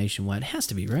Avery is nationwide. It has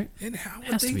to be, right? I would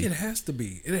Has to think be. it has to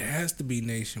be. It has to be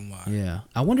nationwide. Yeah.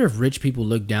 I wonder if rich people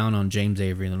look down on James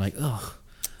Avery and they're like, oh,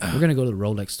 we're going to go to the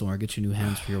Rolex store and get you new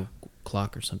hands for your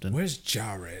clock or something. Where's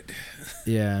Jared?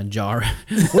 Yeah, Jared.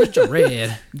 Where's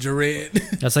Jared? Jared.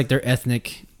 That's like their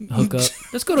ethnic hookup.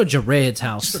 Let's go to Jared's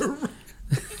house.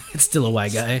 It's still a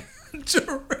white guy.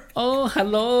 Jared. Oh,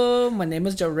 hello. My name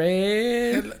is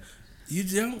Jared. You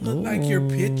don't look like your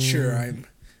picture. I'm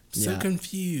so Yeah.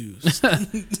 confused.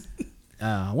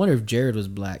 I wonder if Jared was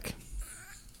black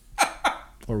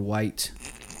or white.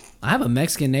 I have a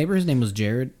Mexican neighbor. His name was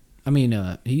Jared. I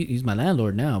mean, he's my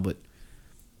landlord now, but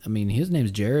I mean, his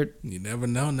name's Jared. You never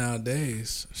know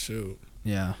nowadays. Shoot.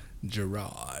 Yeah,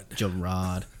 Gerard.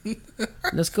 Gerard.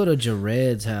 Let's go to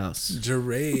Jared's house.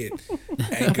 Jared.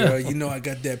 Hey, girl, you know I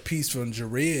got that piece from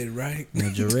Jared, right?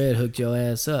 Well, Jared hooked your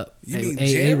ass up. You Hey, mean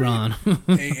hey, Jared? Aaron.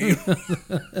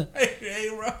 Hey,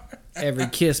 Ron. Every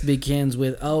kiss begins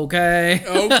with okay.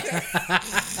 Okay.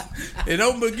 It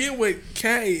don't begin with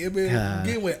K. It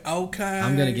begin with okay.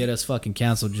 I'm gonna get us fucking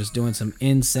canceled just doing some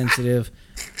insensitive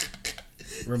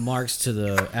remarks to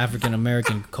the African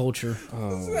American culture.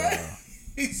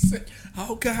 He said,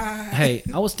 okay. Hey,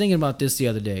 I was thinking about this the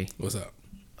other day. What's up?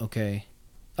 Okay.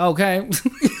 Okay.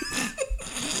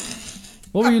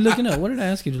 What were you looking up? What did I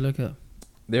ask you to look up?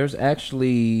 There's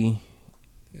actually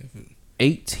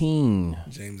 18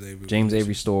 James Avery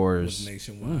Avery stores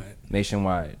nationwide.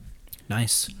 nationwide.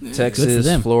 Nice. Good for Texas,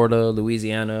 them. Florida,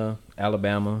 Louisiana,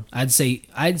 Alabama. I'd say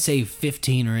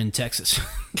 15 are in Texas.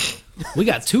 We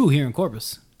got 2 here in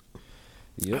Corpus.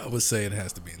 I would say it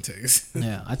has to be in Texas.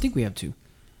 Yeah, I think we have 2.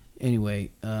 Anyway,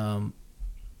 I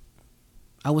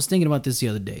was thinking about this the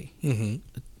other day. Mm-hmm.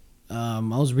 I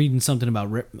was reading something about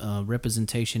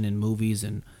representation in movies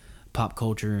and pop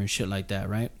culture and shit like that,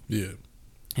 right? Yeah.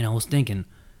 And I was thinking,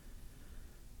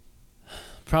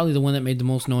 probably the one that made the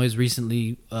most noise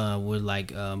recently were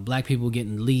like black people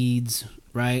getting leads,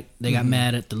 right? They got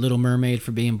mad at the Little Mermaid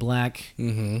for being black.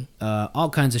 Mm-hmm. All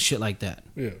kinds of shit like that.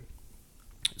 Yeah.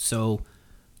 So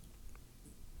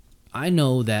I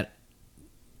know that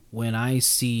when I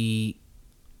see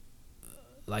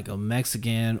like a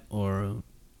Mexican, or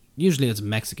usually it's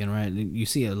Mexican, right? You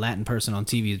see a Latin person on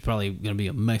TV, it's probably going to be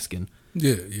a Mexican.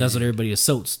 Yeah. That's what everybody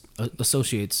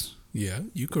associates Yeah,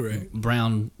 you correct.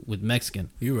 brown with Mexican.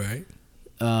 You right.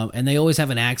 And they always have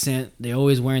an accent. They're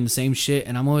always wearing the same shit.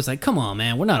 And I'm always like, come on,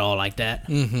 man. We're not all like that.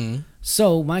 Mm-hmm.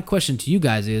 So my question to you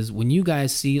guys is, when you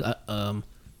guys see a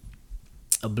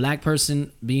black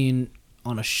person being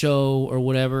on a show or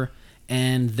whatever,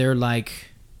 and they're like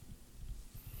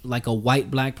a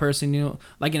white black person, you know,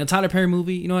 like in a Tyler Perry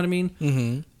movie, you know what I mean?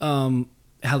 Mm-hmm.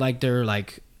 How like they're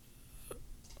like,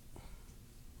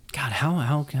 God,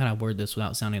 how can I word this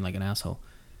without sounding like an asshole?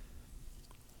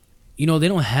 You know, they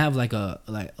don't have like a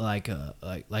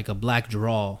black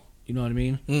drawl. You know what I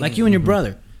mean? Like you and your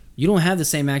brother, you don't have the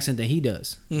same accent that he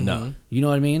does. No. You know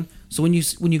what I mean? So when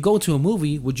you go to a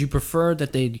movie, would you prefer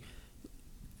that they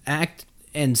act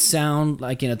and sound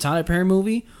like in a Tyler Perry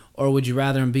movie, or would you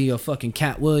rather him be a fucking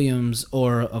Cat Williams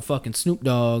or a fucking Snoop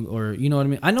Dogg, or you know what I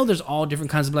mean? I know there's all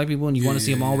different kinds of black people, and you want to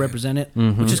see them all represented,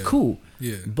 which is cool.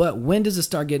 Yeah. But when does it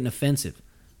start getting offensive?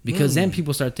 Because then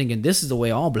people start thinking this is the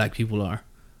way all black people are.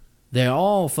 They're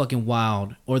all fucking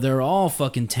wild, or they're all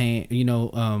fucking tame. You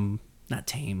know, not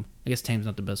tame. I guess tame's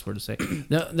not the best word to say.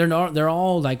 They're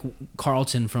all like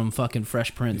Carlton from fucking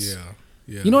Fresh Prince. Yeah.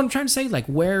 Yeah. You know what I'm trying to say? Like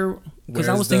where? Because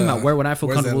I was thinking about where would I feel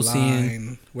comfortable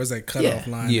seeing. Where's that cutoff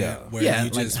line? Yeah. At, where Yeah, you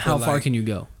like just how feel far like, can you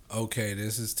go? Okay,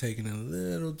 this is taking a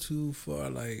little too far.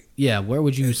 Like, Yeah, where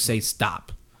would you say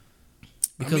stop?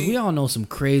 Because mean- we all know some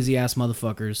crazy ass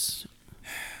motherfuckers.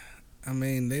 I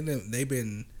mean, they've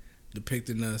been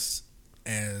depicting us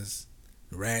as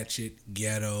ratchet,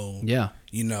 ghetto. Yeah.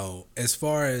 You know, as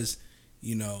far as,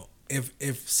 you know, if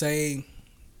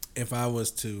I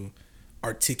was to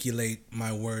articulate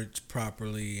my words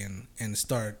properly and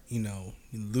start, you know,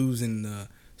 losing the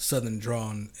southern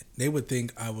drawl, they would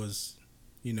think I was,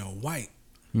 you know, white.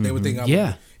 They would think I Yeah.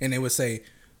 was, and they would say,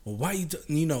 well, why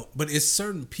you know, but it's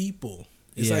certain people.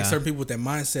 It's Yeah. like certain people with that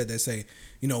mindset that say,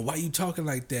 you know, why you talking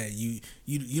like that? You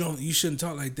shouldn't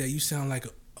talk like that. You sound like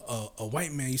a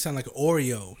white man. You sound like an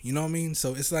Oreo. You know what I mean?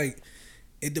 So it's like,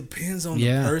 it depends on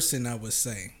Yeah. the person, I would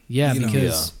say. Yeah, You know?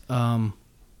 because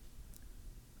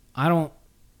I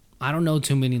don't know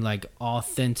too many like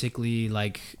authentically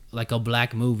like a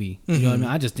black movie. You know what I mean?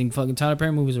 I just think fucking Tyler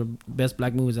Perry movies are best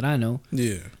black movies that I know.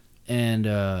 Yeah. And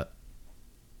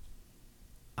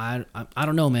I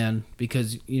don't know, man,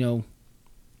 because you know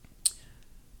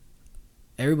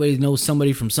everybody knows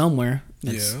somebody from somewhere.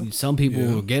 And Yeah. Some people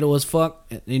Yeah. are ghetto as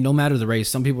fuck. And no matter the race,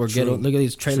 some people are ghetto. True. Look at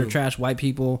these trailer True. trash white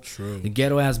people. True. The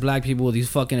ghetto ass black people. These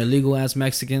fucking illegal ass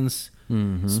Mexicans.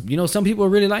 You know, some people are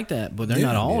really like that, but they're Yeah.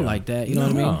 not all Yeah. like that. You know what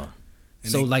I mean? No.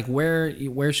 And So they- like,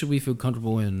 where should we feel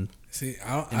comfortable in See,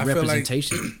 I feel like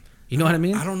representation? You know what I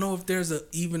mean? I don't know if there's a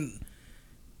even.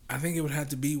 I think it would have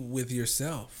to be with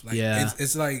yourself. Like, Yeah.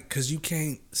 it's like, because you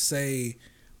can't say,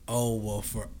 oh well,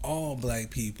 for all black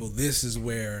people, this is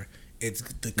where it's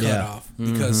the cutoff.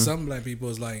 Because some black people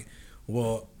is like,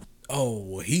 well, oh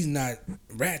well, he's not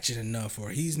ratchet enough,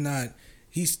 or he's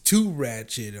too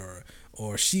ratchet,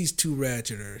 or she's too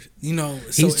ratchet, or you know,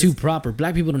 so He's too it's- proper.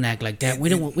 Black people don't act like that. We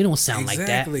don't sound like that.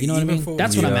 Exactly. You know what I Even mean? for-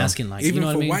 That's what I'm Yeah. asking. Like, Even you know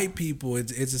what for I mean? white people,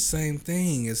 it's the same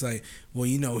thing. It's like, well,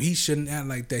 you know, he shouldn't act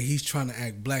like that. He's trying to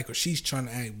act black, or she's trying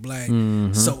to act black.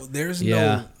 So there's Yeah.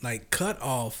 no like cut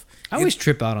off. I always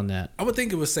trip out on that. I would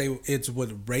think it would say it's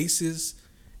with races,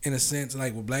 in a sense,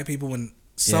 like with black people. When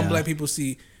some Yeah. black people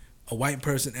see a white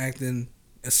person acting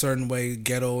a certain way,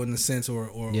 ghetto in a sense,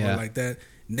 or Yeah. like that,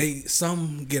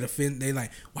 some get offended. They like,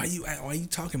 why you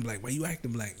talking black? Why you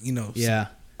acting black? You know? So Yeah.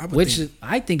 I would Which think-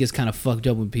 I think is kind of fucked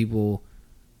up when people,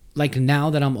 like now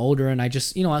that I'm older and I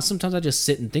just, you know, sometimes I just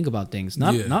sit and think about things.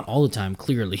 Yeah. Not all the time,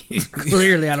 clearly.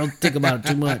 Clearly, I don't think about it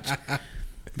too much.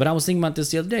 But I was thinking about this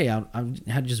the other day. I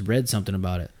had just read something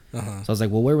about it. So I was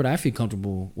like, well, where would I feel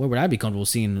comfortable? Where would I be comfortable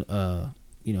seeing,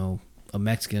 you know, a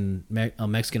Mexican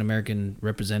American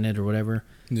represented or whatever?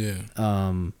 Yeah.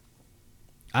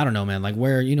 I don't know, man. Like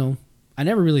where, you know, I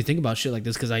never really think about shit like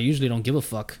this because I usually don't give a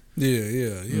fuck.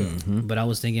 Yeah. But I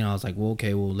was thinking, I was like, well,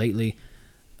 okay, well, lately,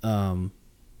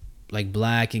 like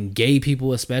black and gay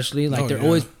people, especially, like Oh, they're yeah.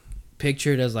 always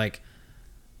pictured as like,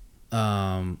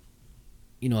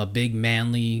 you know, a big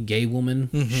manly gay woman,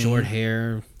 short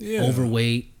hair, Yeah.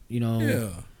 overweight, you know, Yeah.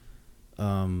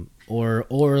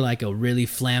 or like a really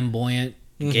flamboyant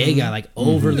gay guy, like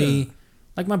overly,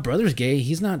 like my brother's gay.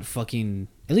 He's not fucking,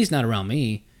 at least not around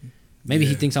me. Maybe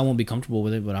he thinks I won't be comfortable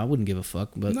with it, but I wouldn't give a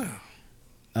fuck. But No.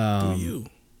 Do you?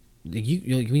 You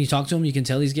when you talk to him, you can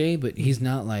tell he's gay, but he's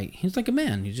not like, he's like a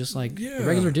man. He's just like Yeah. a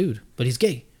regular dude, but he's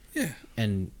gay. Yeah.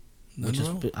 And which Nothing is,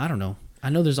 wrong. but I don't know. I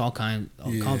know there's all kinds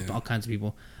Yeah. of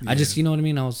people. I just, you know what I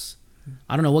mean.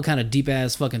 I don't know what kind of deep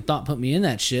ass fucking thought put me in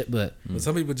that shit, but But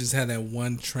some people just have that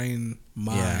one trained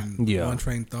mind, Yeah. one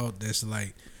trained thought that's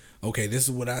like, okay, this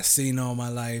is what I've seen all my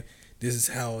life. This is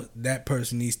how that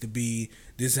person needs to be.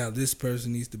 This is how this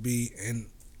person needs to be. And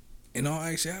in all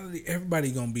actuality,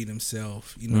 everybody gonna be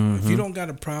themselves. You know, if you don't got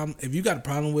a problem, if you got a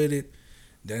problem with it,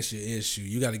 that's your issue.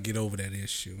 You got to get over that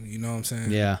issue. You know what I'm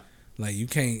saying? yeah. Like you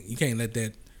can't let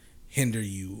that hinder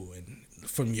you and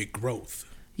from your growth.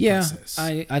 Yeah, process.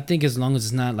 I think as long as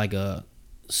it's not like a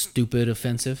stupid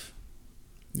offensive,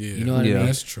 Yeah, You know what I mean?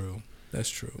 That's true. That's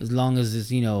true. as long as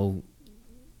it's, ain't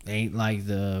like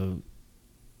I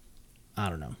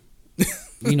don't know.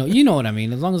 you know what I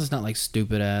mean. As long as it's not like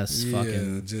stupid ass Yeah,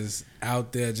 fucking. just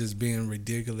out there, just being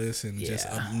ridiculous and just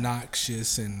Yeah.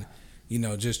 obnoxious, and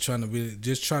just trying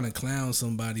to clown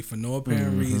somebody for no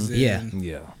apparent reason. Yeah.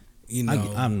 Yeah. you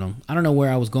I know. I don't know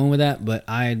where I was going with that, but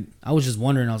I was just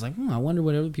wondering. I was like, I wonder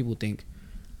what other people think.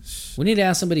 We need to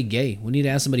ask somebody gay. We need to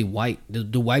ask somebody white.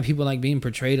 Do white people like being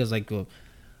portrayed as like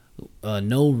a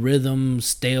no rhythm,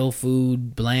 stale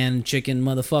food, bland chicken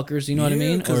motherfuckers? You know what I Yeah,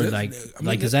 mean? 'cause Or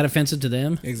it's- is that offensive to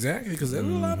them? Exactly, because there's a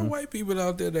lot of white people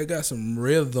out there that got some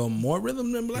rhythm, more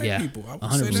rhythm than black Yeah, people. I would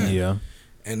 100%. say that. Yeah.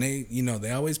 And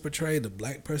they always portray the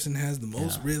black person has the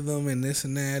most rhythm and this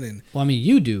and that, and Well, I mean,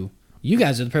 you do. You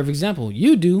guys are the perfect example.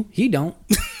 You do. He don't.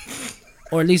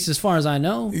 Or at least as far as I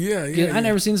know. Yeah, 'Cause yeah, I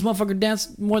never seen this motherfucker dance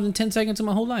more than 10 seconds in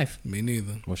my whole life. me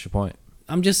neither. What's your point?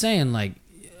 I'm just saying, like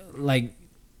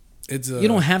It's you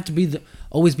don't have to be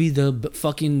always be the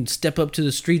fucking step up to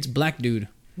the streets black dude.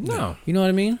 No. You know what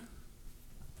I mean?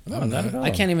 No, not at all. I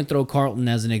can't even throw Carlton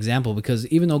as an example because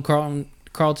even though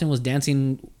Carlton was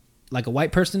dancing like a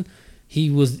white person, he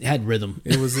had rhythm.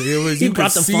 It was He you could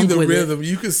brought the see funk the with it. rhythm.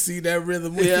 You could see that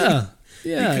rhythm with Yeah. it.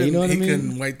 Yeah, He you know what I He mean?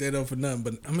 couldn't wipe that up for nothing.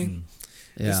 But I mean,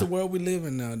 Yeah. it's the world we live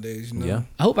in nowadays. You know? Yeah.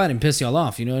 I hope I didn't piss y'all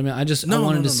off. You know what I mean? I No,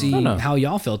 wanted no, to no, see no. how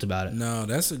y'all felt about it. No,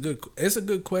 it's a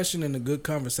good question and a good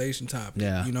conversation topic.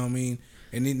 Yeah. You know what I mean?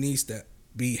 And it needs to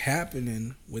be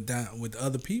happening with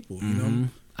other people, you know?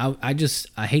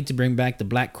 I hate to bring back the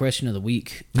black question of the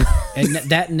week, and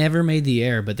that never made the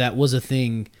air, but that was a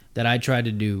thing that I tried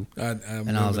to do,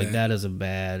 and I was like, that is a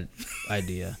bad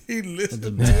idea. He listened.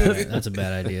 That's a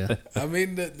bad idea. I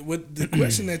mean, the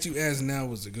question that you asked now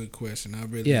was a good question. I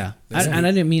really Yeah, that's and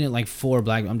I didn't mean it like for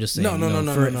black. I'm just saying,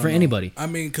 for anybody. I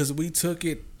mean, because we took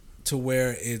it to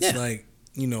where it's Yeah. like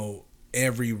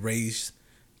every race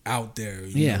out there.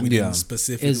 Yeah. We didn't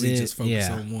specifically Is it- just focus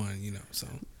yeah. on one. So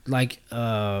Like,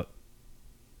 I'm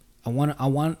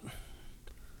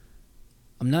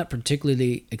not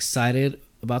particularly excited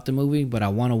about the movie, but I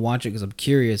want to watch it because I'm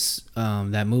curious.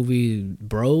 That movie,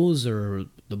 Bros or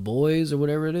The Boys or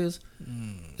whatever it is,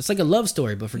 it's like a love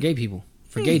story, but for gay people,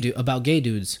 about gay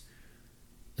dudes.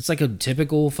 It's like a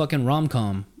typical fucking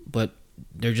rom-com, but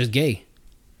they're just gay.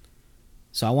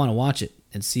 So I want to watch it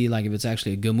and see like if it's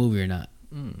actually a good movie or not.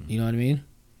 You know what I mean?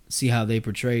 See how they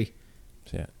portray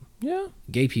Yeah.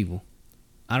 gay people.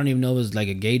 I don't even know if it's like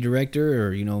a gay director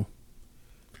or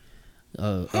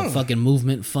a fucking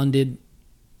movement funded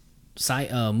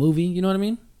movie. You know what I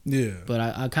mean? yeah, But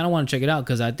I kind of want to check it out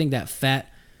because I think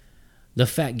the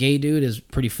fat gay dude is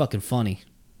pretty fucking funny.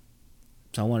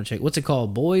 So I want to check. What's it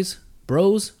called? Bros.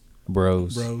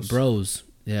 bros.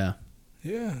 Yeah.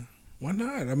 Yeah, why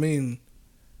not? I mean,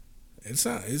 it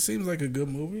seems like a good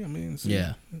movie. I mean,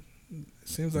 Yeah. it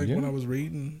seems like Yeah. what I was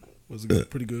reading was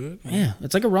pretty good. Yeah.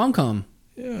 It's like a rom com.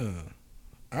 Yeah,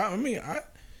 I mean, I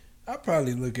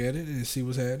probably look at it and see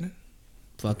what's happening.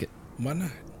 Fuck it. Why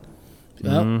not?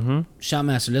 Well, Mm-hmm.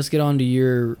 Shotmaster, let's get on to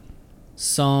your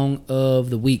song of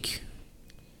the week.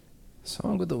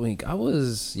 Song of the week. I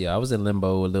was in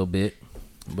limbo a little bit,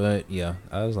 but yeah,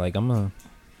 I was like, I'm gonna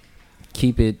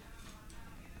keep it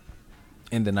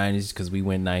in the 90s because we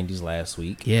went 90s last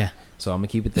week. Yeah. So I'm gonna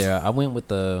keep it there. I went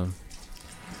with a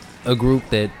group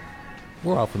that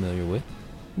we're all familiar with,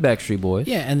 Backstreet Boys.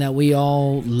 Yeah, and that we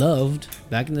all loved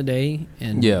back in the day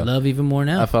and Yeah. love even more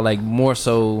now. I felt like more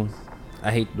so.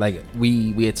 I hate like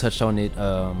we had touched on it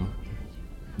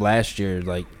last year.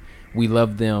 Like we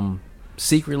loved them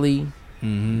secretly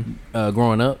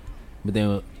growing up, but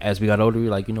then as we got older, we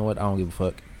were like, you know what? I don't give a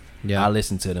fuck. Yeah. I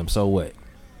listen to them. So what?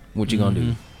 What you gonna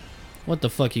do? What the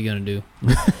fuck you gonna do?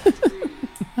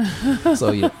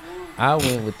 So yeah, I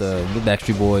went with the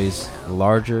Backstreet Boys,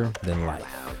 Larger Than Life.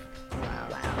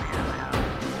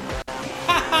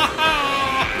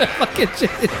 Fucking shit.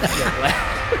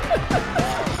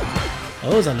 Oh,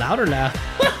 it was a louder laugh.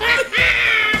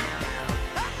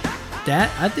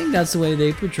 I think that's the way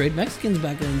they portrayed Mexicans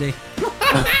back in the day.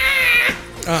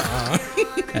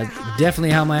 That's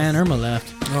definitely how my Aunt Irma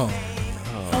laughed. Oh,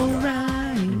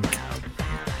 Alright.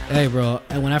 Hey, bro.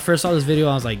 And when I first saw this video,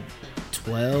 I was like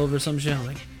 12 or some shit. I was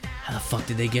like, how the fuck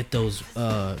did they get those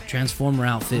Transformer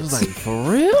outfits? I was like,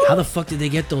 for real? How the fuck did they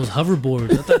get those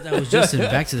hoverboards? I thought that was just in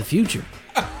Back to the Future.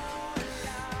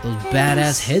 Those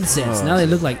badass headsets. Now they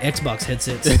look like Xbox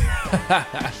headsets. oh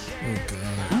God.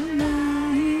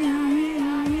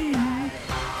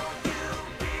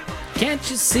 Can't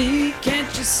you see?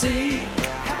 Can't you see?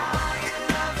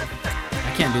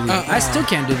 I can't do these. I still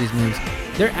can't do these moves.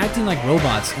 They're acting like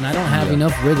robots, and I don't have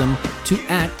enough rhythm to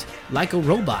act like a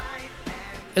robot.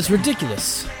 It's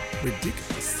ridiculous.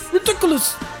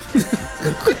 Ridiculous.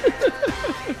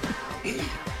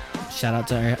 Shout out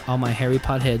to all my Harry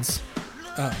Potter heads.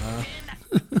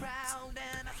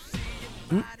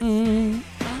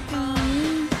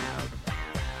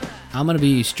 I'm gonna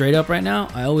be straight up right now.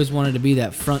 I always wanted to be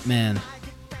that front man,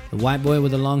 the white boy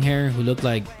with the long hair who looked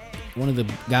like one of the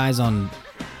guys on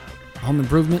Home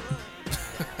Improvement.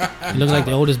 He looked like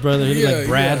the oldest brother. He looked like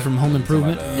Brad from Home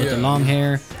Improvement with the long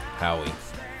hair. Howie.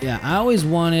 Yeah, I always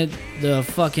wanted the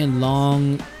fucking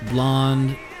long,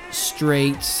 blonde,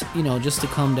 straight, you know, just to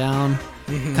come down.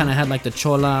 Kind of had like the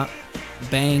chola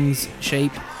bangs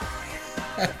shape.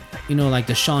 You know, like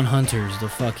the Sean Hunters, the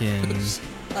fucking...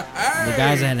 the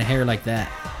guys that had hair like that.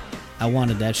 I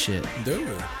wanted that shit. Dude.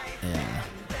 Yeah.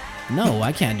 No,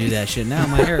 I can't do that shit now.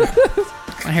 My hair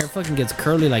fucking gets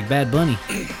curly like Bad Bunny.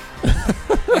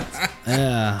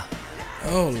 Yeah.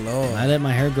 Oh Lord. I let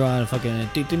my hair grow out and fucking.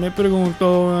 Titi me preguntó,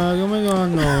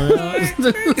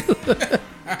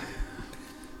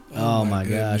 oh my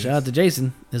gosh! Shout out to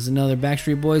Jason. This is another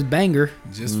Backstreet Boys banger.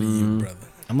 Just for you, brother.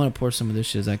 I'm gonna pour some of this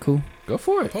shit. Is that cool? Go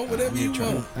for it. Pour whatever you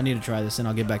want. I need to try this, and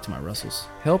I'll get back to my Russells.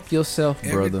 Help yourself,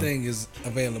 brother. Everything is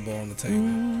available on the table.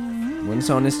 When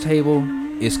it's on this table,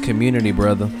 it's community,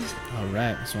 brother. All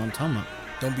right, that's what I'm talking about.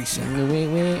 Don't be shy.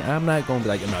 I'm not gonna be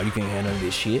like, no, you can't have none of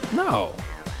this shit. No.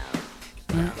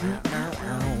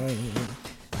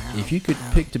 If you could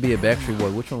pick to be a Backstreet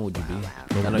Boy, which one would you be?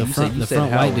 I know The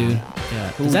front Howie. white dude. Yeah.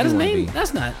 Who Is that would his you wanna name? be?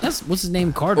 That's not. That's what's his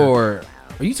name? Carter. Or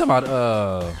are you talking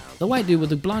about the white dude with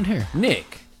the blonde hair.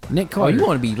 Nick? Nick Oh, Carter. you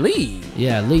want to be lead?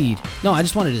 Yeah, lead. No, I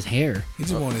just wanted his hair. He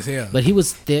just wanted his hair. But he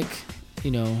was thick.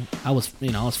 You know, I was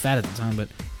fat at the time, but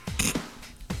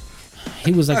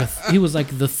he was like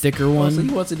the thicker one. So he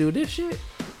wants to do this shit?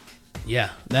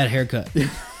 Yeah, that haircut.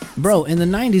 Bro, in the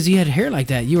 90s, you had hair like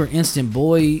that. You were instant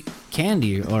boy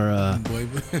candy or Boy,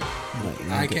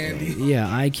 eye candy. yeah,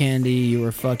 eye candy. You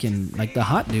were fucking like the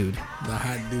hot dude. The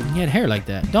hot dude. He had hair like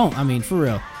that. For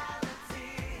real.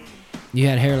 You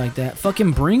had hair like that.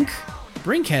 Fucking Brink.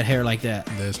 Brink had hair like that.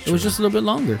 That's It was true. just a little bit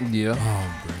longer. Yeah.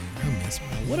 Oh, bro. I miss me.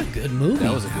 What a good movie.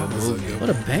 That was a good movie. What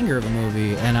a banger of a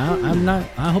movie. And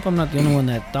I hope I'm not the only one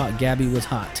that thought Gabby was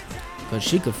hot. But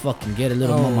she could fucking get a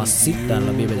little mamacita,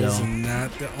 la baby was doll.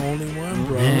 not the only one,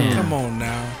 bro. Man. Come on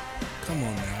now.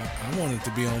 I wanted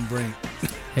to be on Brink.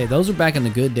 Hey, those were back in the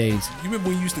good days. You remember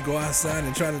when you used to go outside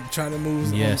and try to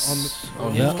move Yes.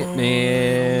 on the Yep.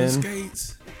 Man.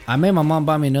 skates? I made my mom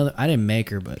buy me another. I didn't make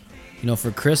her, but you know,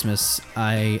 for Christmas,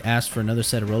 I asked for another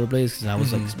set of rollerblades because I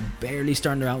was like barely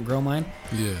starting to outgrow mine.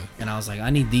 Yeah. And I was like,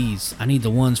 I need these. I need the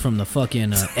ones from the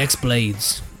fucking X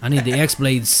Blades. I need the X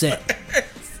Blades set.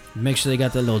 Make sure they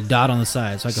got that little dot on the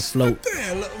side so I could float.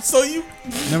 Damn, so you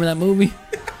Remember that movie?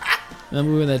 That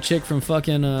movie with that chick from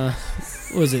fucking what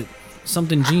was it?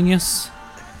 Something Genius?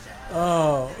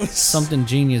 Something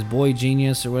Genius, Boy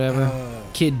Genius or whatever.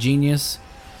 Kid Genius.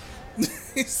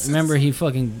 Remember he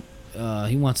fucking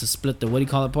he wants to split the what do you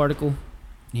call it particle?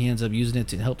 He ends up using it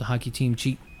to help the hockey team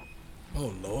cheat.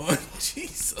 Oh Lord,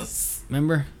 Jesus.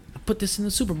 Remember? I put this in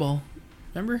the Super Bowl.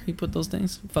 Remember? He put those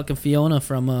things. Fucking Fiona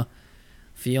from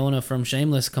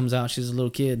Shameless comes out. She's a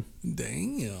little kid.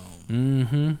 Damn.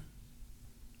 Mm-hmm.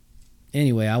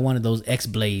 Anyway, I wanted those X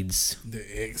Blades. The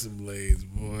X Blades,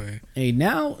 boy. Hey,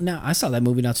 now I saw that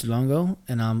movie not too long ago,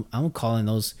 and I'm calling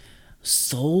those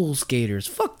soul skaters.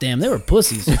 Fuck them. They were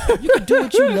pussies. You could do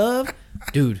what you love.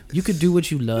 Dude, you could do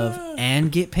what you love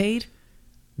and get paid.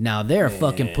 Now they're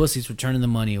fucking pussies for turning the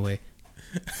money away.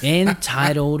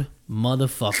 Entitled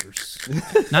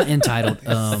motherfuckers. Not entitled.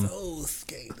 Soul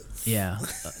skaters. Yeah.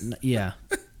 Yeah.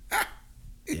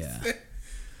 Yeah.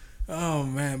 Oh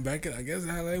man, I guess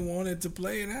how they wanted to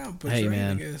play it out. Hey,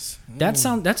 man. I guess. That's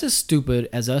as stupid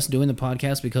as us doing the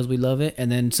podcast because we love it, and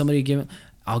then somebody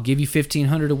I'll give you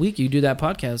 $1,500 a week. You do that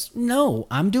podcast. No,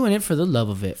 I'm doing it for the love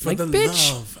of it. For the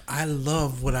bitch. love. I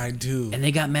love what I do. And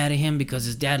they got mad at him because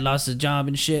his dad lost his job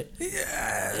and shit.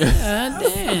 Yeah,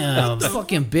 damn,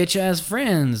 fucking bitch ass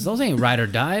friends. Those ain't ride or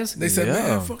dies. They said, Yeah.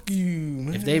 man, fuck you,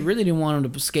 man. If they really didn't want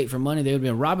him to skate for money, they would have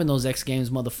been robbing those X Games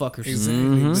motherfuckers,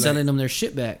 Exactly. selling them their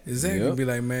shit back. Exactly. Yep. Be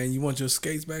like, man, you want your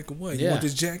skates back or what? You Yeah. want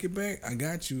this jacket back? I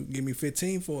got you. Give me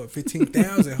 15 for it.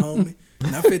 15,000, homie.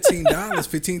 Not $15.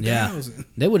 15,000. Yeah,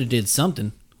 they would have did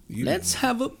something. You- Let's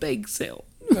have a bake sale.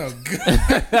 Oh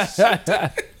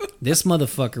God. This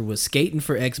motherfucker was skating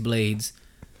for X Blades,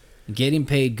 getting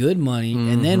paid good money,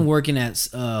 and then working at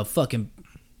fucking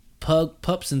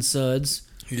Pups and Suds,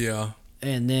 Yeah.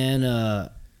 and then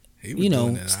He was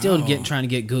doing it still all. trying to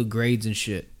get good grades and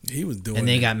shit. He was doing And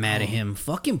they it got mad at all. him.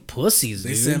 Fucking pussies, They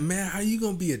dude. said, man, how you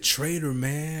gonna be a traitor,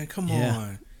 man? Come Yeah.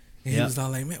 on. And he Yep. was all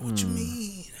like, man, what you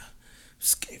mean?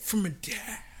 Escape from a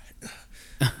dad.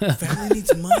 Family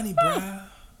needs money, bruh.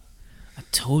 I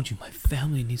told you my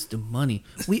family needs the money.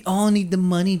 We all need the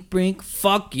money, Brink.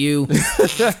 Fuck you.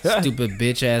 Stupid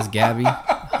bitch ass Gabby.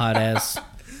 Hot ass.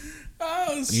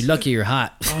 Oh, You're lucky you're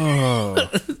hot. Oh,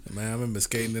 man, I remember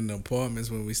skating in the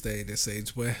apartments when we stayed at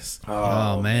Sage West.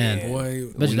 Oh, man. Boy,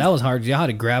 But that was hard. Y'all had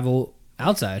to gravel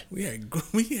outside. we had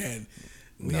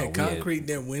No, we concrete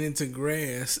that went into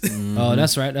grass. Oh,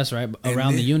 that's right. That's right.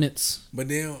 Around the then- units. But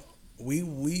then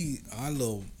our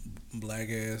little black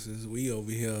asses, we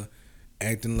over here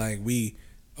acting like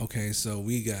so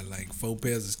we got like 4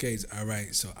 pairs of skates. All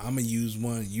right, so I'm gonna use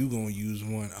one, you gonna use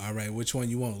one. All right, which one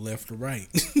you want, left or right?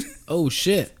 Oh,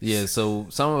 shit. yeah. So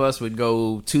some of us would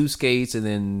go 2 skates, and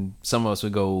then some of us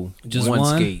would go Just one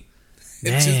one? skate.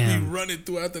 And just be Damn. running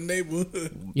throughout the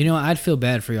neighborhood. You know, I'd feel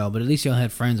bad for y'all, but at least y'all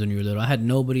had friends when you were little. I had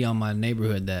nobody on my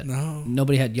neighborhood that. No.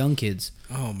 Nobody had young kids.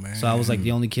 Oh man. So I was like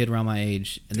the only kid around my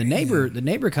age. And the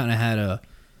neighbor kind of had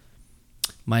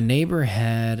my neighbor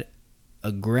had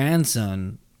a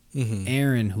grandson,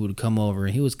 Aaron, who would come over,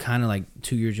 and he was kind of like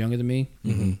 2 years younger than me.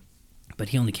 Mm-hmm. But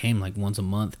he only came like once a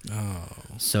month. Oh.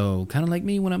 So kind of like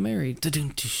me when I'm married.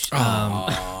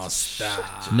 Oh,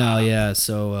 stop. No, yeah.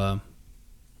 So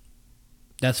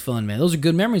that's fun, man. Those are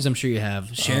good memories I'm sure you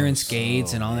have. Sharing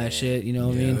skates and all that shit. You know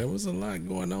what I Yeah, mean? there was a lot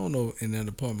going on in that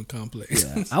apartment complex.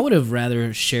 I would have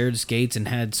rather shared skates and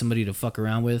had somebody to fuck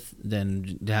around with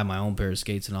than to have my own pair of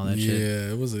skates and all that shit.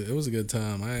 Yeah, it was a good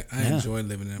time. I Yeah. enjoyed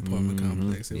living in that apartment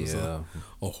complex. It was Yeah,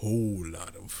 a whole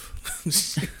lot of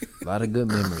a lot of good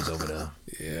memories over there.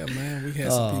 yeah, man. We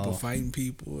had some people Oh. fighting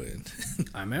people, and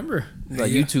I remember.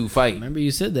 Like you two fight. Remember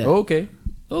you said that. Okay.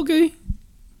 Okay.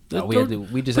 No,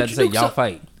 we just put had to your say dukes y'all up.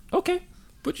 fight. Okay.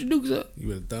 Put your dukes up. you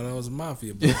would have thought I was a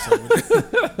mafia boss over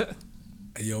there.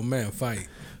 Hey, yo, man, fight.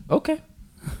 Okay.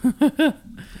 Hey,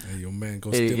 yo, man, go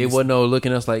steal It me wasn't no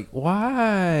looking at us like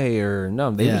why or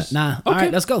no. They Yeah. just Nah. Okay. All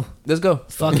right, let's go. Let's go.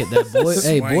 Fuck it. That boy.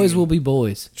 Hey, boys Swinging. will be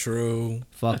boys. True.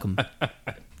 Fuck them.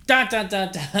 Da da da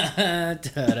da da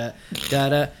da da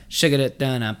da. Shake it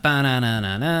da na ba na na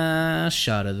na na.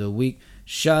 Shot of the week.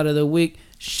 Shot of the week.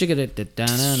 Shake it da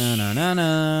na na na na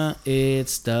na.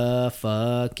 It's the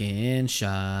fucking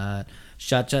shot.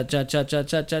 Shot shot shot shot shot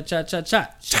shot shot shot shot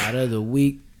shot. Shot of the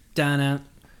week. Da na.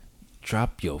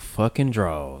 Drop your fucking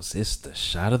draws. It's the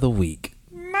shot of the week.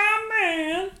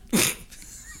 My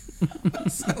man.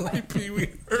 Sound like Pee Wee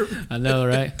Herman. I know,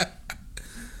 right?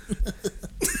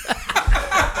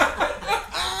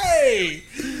 Hey!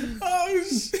 Oh,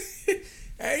 shit.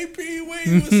 Hey, Pee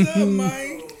Wee, what's up,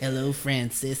 man? Hello,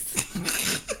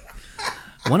 Francis.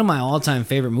 One of my all-time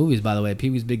favorite movies, by the way,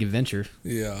 Pee-wee's Big Adventure.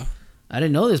 Yeah. I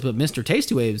didn't know this, but Mr.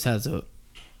 Tasty Waves has a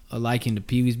liking to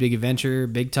Pee-wee's Big Adventure,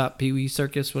 Big Top Pee-wee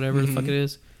Circus, whatever the fuck it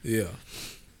is. Yeah.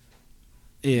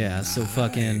 Yeah, so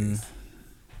fucking.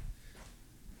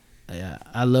 Yeah,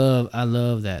 I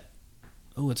love that.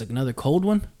 Oh, it's like another cold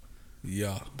one.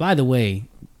 Yeah. By the way,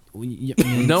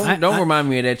 Don't remind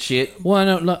me of that shit. Well,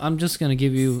 no, look, I'm just gonna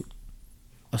give you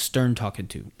a stern talking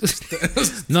to.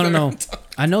 No.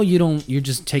 I know you don't. You're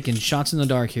just taking shots in the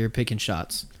dark here, picking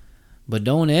shots, but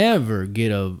don't ever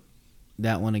get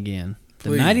that one again. The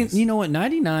Please. 90, you know what?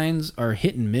 99s are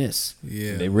hit and miss.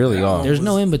 Yeah. They really That are. one There's was-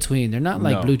 no in between. They're not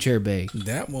like No. Blue Chair Bay.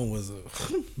 That one was a.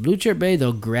 Blue Chair Bay,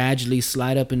 they'll gradually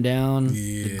slide up and down the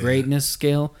Yeah. greatness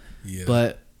scale. Yeah.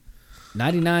 But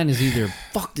 99 is either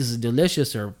fuck this is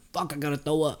delicious or fuck I gotta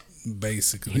throw up.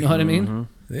 Basically. You know what I mean?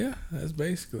 Yeah, that's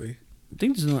basically. I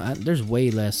think there's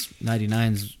way less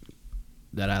 99s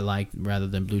that I like rather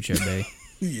than Blue Chair Bay.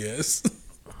 Yes.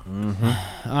 All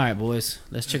right, boys,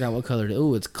 let's check out what color it is.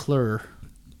 Ooh, it's Clur.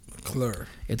 clear.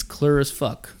 It's clear as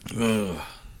fuck. Ugh.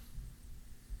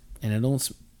 And it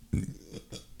don't.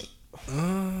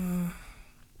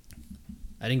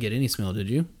 I didn't get any smell, did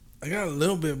you? I got a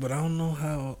little bit, but I don't know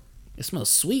how. It smells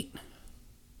sweet.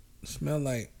 It smells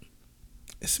like.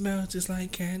 It smells just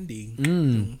like candy.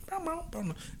 Mm.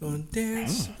 Gonna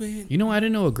dance with. You know, I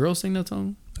didn't know a girl sang that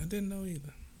song. I didn't know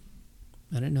either.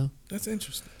 I didn't know. That's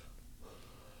interesting.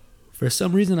 For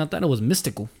some reason, I thought it was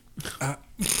mystical. I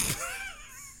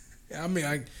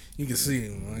mean, you can see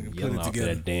it. I can Yelling put it off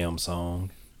together. that damn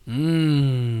song.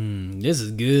 This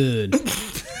is good.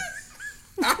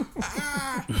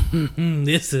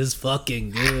 This is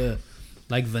fucking good.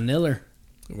 Like vanilla.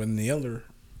 Vanilla.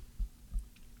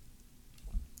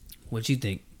 What you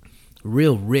think?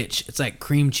 Real rich. It's like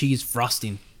cream cheese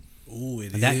frosting. Ooh,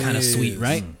 it That kind of sweet,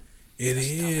 right? It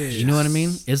is. You know what I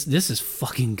mean? This is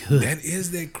fucking good. That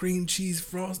is that cream cheese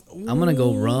frost. Ooh. I'm gonna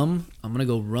go rum.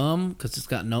 Because it's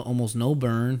got almost no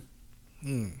burn.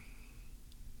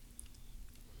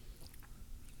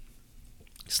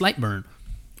 Slight burn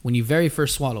when you very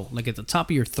first swallow, like at the top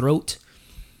of your throat,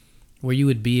 where you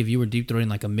would be if you were deep throating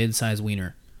like a mid-sized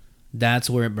wiener. That's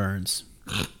where it burns.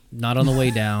 Not on the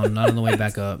way down, not on the way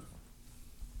back up.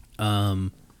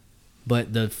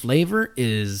 But the flavor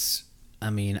is,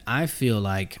 I mean, I feel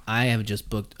like I have just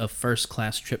booked a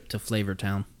first-class trip to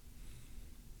Flavortown.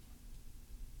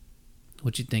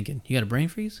 What you thinking? You got a brain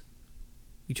freeze?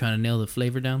 You trying to nail the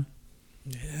flavor down?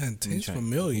 Yeah, it tastes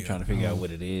familiar. I'm trying to figure out what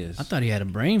it is. I thought he had a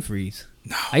brain freeze.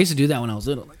 No. I used to do that when I was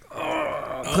little. Like,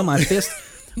 put my fist,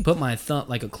 put my thumb,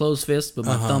 like a closed fist, put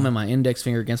my thumb and my index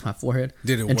finger against my forehead.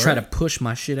 Did it and try to work? push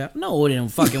my shit out. No, it didn't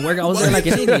fucking work. I was there like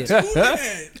an idiot.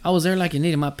 I was there like an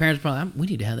idiot. My parents probably, we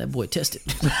need to have that boy tested.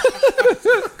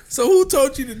 So who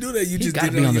told you to do that? You He's just got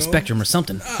did to it be on on the your spectrum or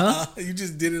something. own? Huh? You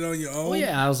just did it on your own. Well,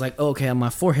 yeah, I was like, okay, my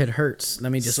forehead hurts.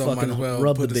 Let me just So might fucking as well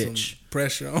rub the put some bitch.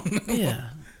 pressure on. them. Yeah.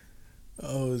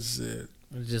 Oh shit.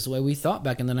 It's just the way we thought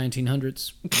back in the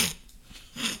 1900s.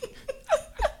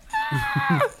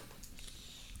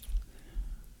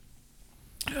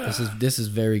 This is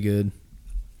very good.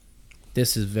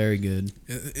 This is very good.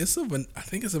 I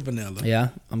think it's a vanilla. Yeah,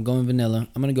 I'm going vanilla.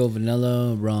 I'm gonna go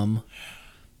vanilla rum,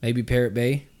 maybe Parrot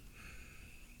Bay.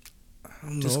 I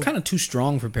don't It's know. kind of too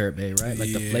strong for Parrot Bay, right?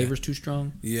 Like the Yeah. flavor's too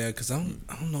strong. Yeah, because I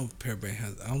don't know if Parrot Bay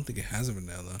has. I don't think it has a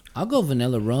vanilla. I'll go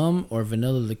vanilla rum or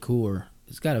vanilla liqueur.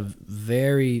 It's got a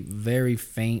very, very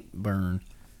faint burn.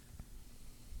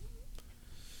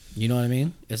 You know what I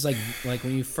mean? It's like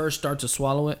when you first start to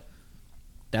swallow it,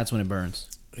 that's when it burns.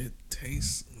 It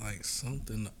tastes like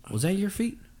something. Was that your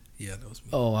feet? Yeah, that was me.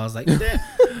 Oh, I was like, damn.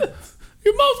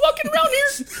 Your mom's walking around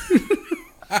here.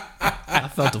 I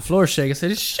felt the floor shake. I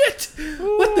said, shit.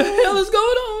 What the hell is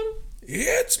going on?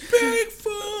 It's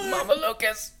Bigfoot. Mama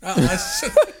Lucas. I'm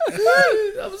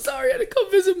sorry. I had to come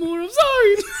visit more. I'm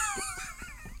sorry.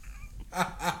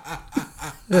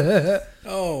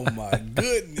 Oh my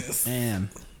goodness. Man.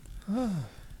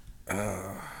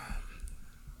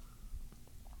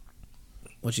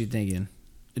 What you thinking?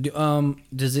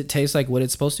 Does it taste like what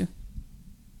it's supposed to?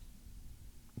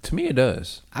 To me, it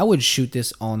does. I would shoot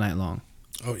this all night long.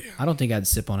 Oh yeah. I don't think I'd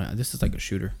sip on it. This is like a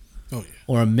shooter. Oh yeah.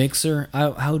 Or a mixer.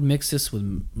 I would mix this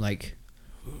with like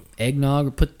eggnog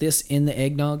or put this in the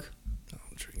eggnog. I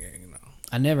don't drink eggnog.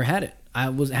 I never had it. I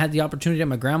had the opportunity at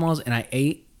my grandma's and I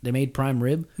ate. They made prime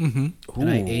rib. Mm-hmm. And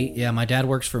I ate. Yeah, my dad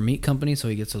works for a meat company, so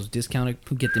he gets those discounted.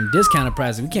 We get them discounted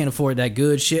prices. We can't afford that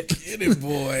good shit. Get it,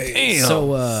 boy. Damn.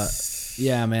 So,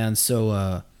 yeah, man.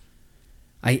 So,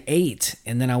 I ate,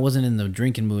 and then I wasn't in the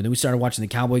drinking mood. Then we started watching the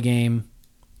Cowboy game,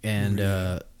 and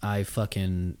I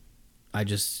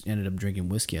just ended up drinking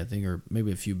whiskey, I think, or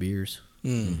maybe a few beers.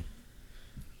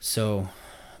 So,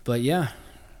 but yeah,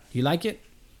 you like it?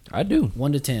 I do.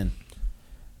 1 to 10.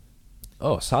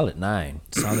 Oh, solid 9.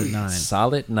 Solid 9.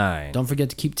 Solid 9. Don't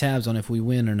forget to keep tabs on if we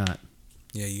win or not.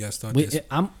 Yeah, you gotta start this.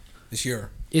 This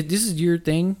year. This is your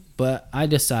thing, but I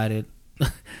decided,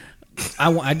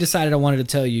 I decided I wanted to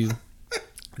tell you,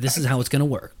 this is how it's gonna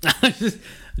work.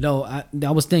 No, I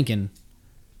was thinking,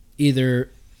 either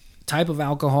type of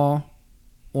alcohol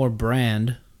or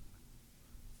brand.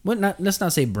 Let's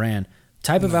not say brand.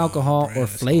 Type of alcohol brand or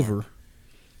is flavor. hard.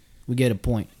 We get a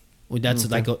point. Well, that's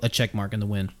like a check mark in the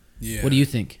win. Yeah. What do you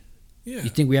think? Yeah. You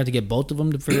think we have to get both of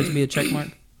them for it to be a check mark?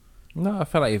 No, I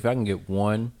feel like if I can get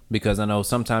one, because I know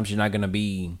sometimes you're not going to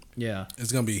be, Yeah.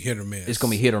 It's gonna be hit or miss. it's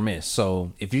going to be hit or miss.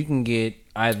 So if you can get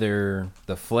either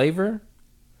the flavor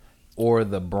or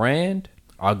the brand,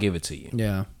 I'll give it to you.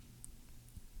 Yeah.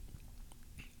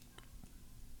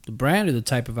 The brand or the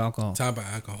type of alcohol? type of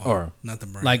alcohol, Or- not the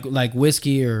brand. Like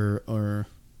whiskey or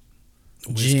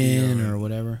Whiskey gin or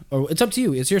whatever. Or it's up to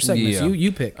you. It's your segment. So Yeah.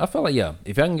 you pick. I feel like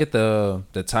if I can get the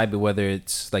type of, whether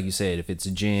it's like you said, if it's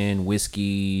gin,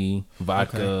 whiskey,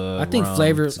 vodka, I think rum,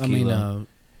 flavor. tequila.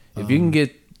 If you can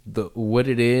get what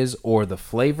it is or the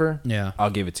flavor, Yeah.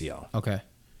 I'll give it to y'all. Okay.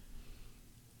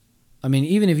 I mean,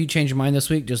 even if you change your mind this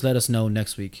week, just let us know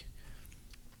next week.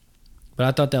 But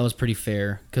I thought that was pretty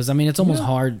fair because I mean it's almost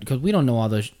hard because we don't know all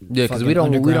the Because we don't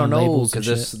know labels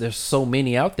because there's so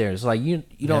many out there. It's like you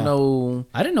don't Yeah. know.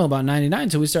 I didn't know about 99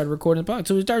 until we started recording the podcast.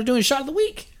 Until we started doing shot of the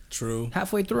week True.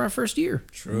 halfway through our first year.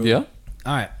 True. Yeah.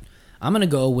 All right, I'm gonna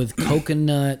go with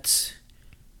coconut.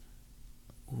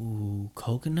 Ooh,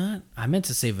 coconut. I meant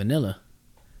to say vanilla,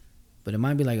 but it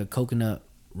might be like a coconut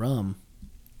rum.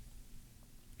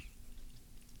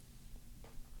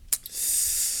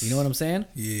 You know what I'm saying?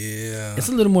 Yeah. It's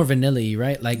a little more vanilla-y,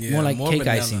 right? Like Yeah, more like cake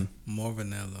vanilla. icing. More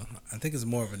vanilla. I think it's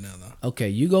more vanilla. Okay,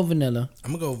 you go vanilla.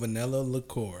 I'm gonna go vanilla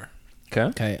liqueur. Okay.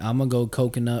 Okay, I'm gonna go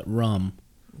coconut rum.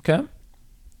 Okay.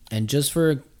 And just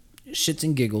for shits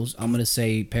and giggles, I'm gonna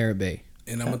say Parrot Bay.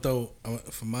 And I'm gonna throw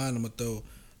for mine. I'm gonna throw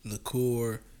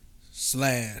liqueur /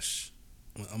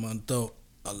 I'm gonna throw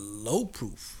a low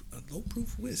proof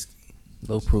whiskey.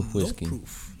 Low proof whiskey. Low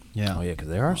proof. Yeah. Oh yeah, because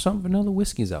there are some vanilla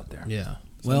whiskeys out there. Yeah.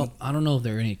 Well, I don't know if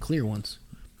there are any clear ones.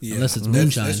 Yeah, Unless it's that's-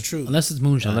 moonshine. That's true. Unless it's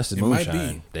moonshine. Unless it's It might be,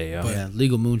 moonshine. Damn. but- yeah,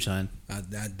 legal moonshine. I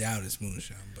doubt it's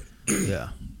moonshine, but Yeah.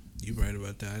 you right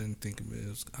about that. I didn't think of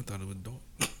it. I thought it was dope.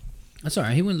 That's all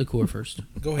right. He went liqueur first.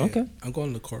 Go ahead. Okay. I'm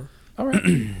going liqueur. All right.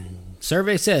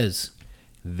 Survey says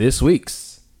This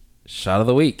week's shot of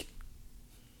the week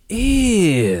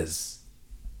is,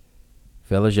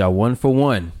 fellas, y'all 1 for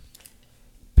 1.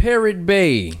 Parrot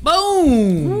Bay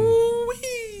boom.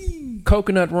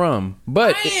 coconut rum,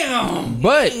 but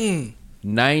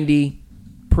 90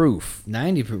 proof.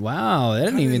 90 proof. Wow, that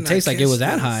didn't How did even I taste like it catch was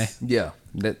that this? high. Yeah,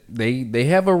 that they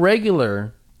have a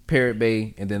regular Parrot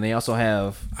Bay, and then they also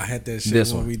have I had that shit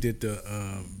This when one. we did the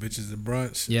bitches of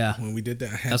brunch. Yeah. When we did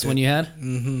that, I had That's that. when you had?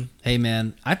 Mm-hmm. Hey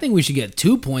man, I think we should get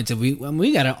 2 points if we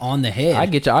got it on the head. I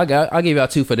get you. I'll give y'all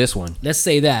 2 for this one. Let's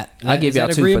say that. I give Is y'all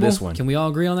that 2 for agreeable? this one. Can we all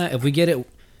agree on that? If we get it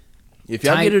If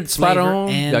y'all type, get it spot flavor, on,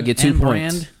 and- y'all get 2 and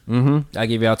points. I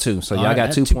give y'all 2. So all y'all right, got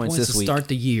that's 2 2 points this to week. start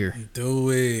the year. Do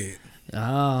it.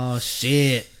 Oh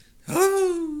shit.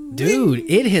 Oh, Dude,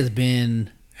 it has been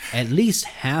at least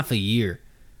half a year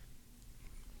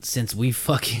since we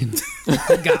fucking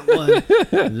got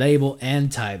one label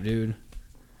and type, dude.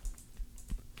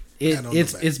 I don't know, man.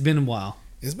 It's been a while.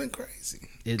 it's been crazy.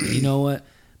 You know what?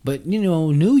 But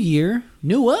new year,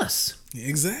 new us.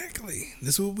 Exactly.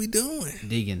 This is what we doing.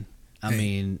 Digging. I Hey,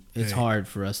 mean, it's hey. hard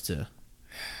for us to.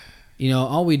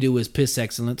 All we do is piss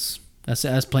excellence.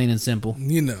 That's plain and simple.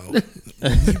 You know,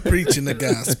 you preaching the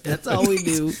gospel. That's all we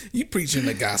do. You preaching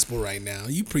the gospel right now.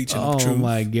 You preaching the Oh truth.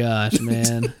 my gosh,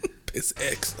 man. It's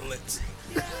excellence.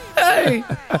 Hey.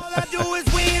 All I do is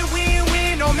win, win,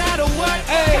 win, no matter what.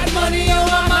 Hey. Got money on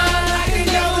my mind, I can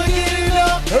never get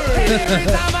enough. And every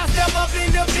time I step up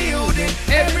in the building,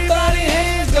 everybody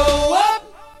hands go up.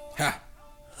 Ha.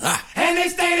 And they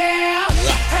stay there.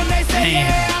 And they stay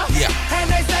there. Yeah. And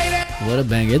they stay there. What a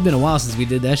banger. It's been a while since we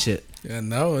did that shit. Yeah,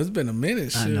 no, it's been a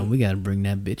minute. I Shit. know, we gotta bring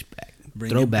that bitch back. Bring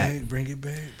Throwback. it back. Bring it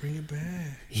back. Bring it back.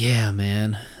 Yeah,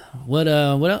 man. What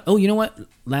else? Oh, you know what?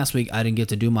 Last week I didn't get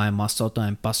to do my masota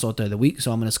and pasota of the week,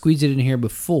 so I'm gonna squeeze it in here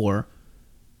before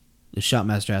the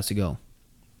Shotmaster has to go.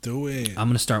 Do it. I'm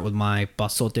gonna start with my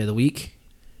pasota of the week.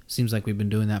 Seems like we've been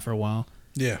doing that for a while.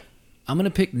 Yeah. I'm gonna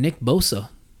pick Nick Bosa.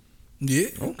 Yeah.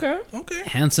 Okay. Okay.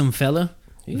 Handsome fella.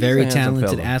 He's Very a handsome talented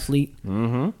fella. athlete.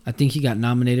 Mm-hmm. I think he got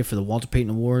nominated for the Walter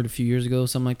Payton Award a few years ago,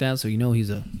 something like that. So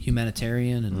he's a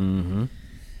humanitarian and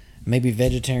maybe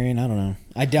vegetarian. I don't know.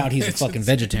 I doubt he's a fucking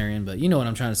vegetarian, but you know what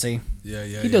I'm trying to say. Yeah.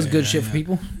 Yeah. He does yeah, good yeah, shit yeah. for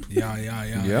people.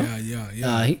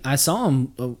 Yeah. I saw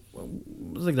him. It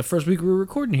was like the first week we were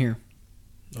recording here.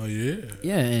 Oh yeah.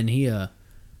 Yeah, and he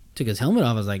took his helmet off.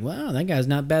 I was like, wow, that guy's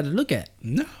not bad to look at.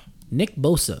 No. Nick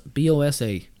Bosa,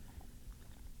 Bosa.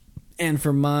 And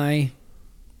for my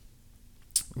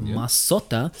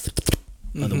masota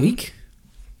of the week,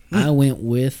 I went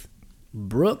with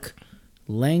Brooke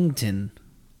Langton,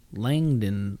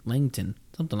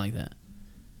 something like that.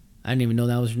 I didn't even know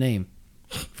that was her name.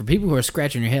 For people who are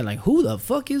scratching your head like, who the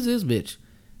fuck is this bitch?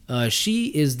 She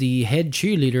is the head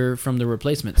cheerleader from The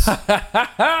Replacements.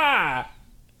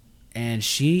 And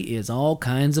she is all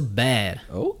kinds of bad.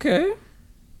 Okay.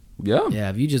 Yeah. Yeah,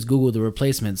 if you just Google The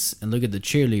Replacements and look at the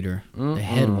cheerleader, the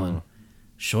head one.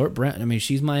 Short brown, I mean,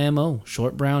 she's my MO.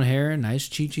 Short brown hair, nice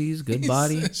chi-chis, good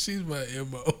body. She's my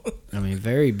MO. I mean,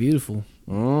 very beautiful.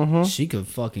 Mm-hmm. She could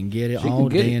fucking get it She all can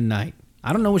get day it. and night.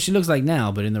 I don't know what she looks like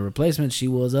now, but in the replacement, she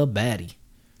was a baddie.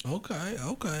 Okay.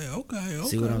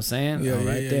 See what I'm saying? Yeah, Oh,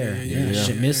 right yeah, there. yeah, Yeah, yeah,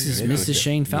 shit, yeah, Mrs. yeah, Mrs.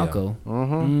 Shane Falco.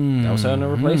 That was her in the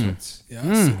replacements. Yeah,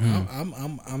 I see.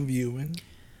 I'm viewing.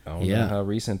 I don't Yeah. know how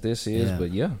recent this is, Yeah.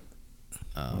 but yeah,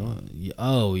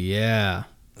 Oh yeah.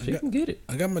 she can get it.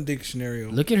 I got my dictionary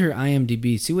open. Look at her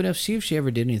IMDb. See if she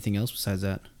ever did anything else besides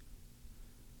that.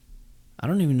 I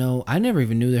don't even know. I never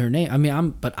even knew her name. I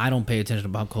mean, but I don't pay attention to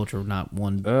pop culture not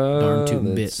one darn tootin'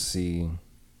 Let's bit. see.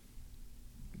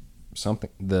 Something.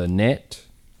 The Net.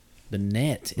 The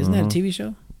Net. Isn't that a TV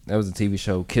show? That was a TV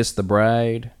show. Kiss the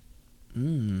Bride.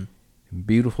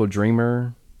 Beautiful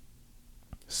Dreamer.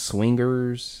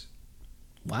 Swingers.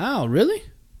 Wow, really?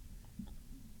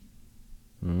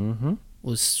 Mm-hmm.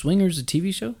 Was Swingers a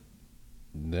TV show?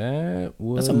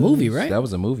 That's a movie, right? That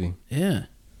was a movie. Yeah.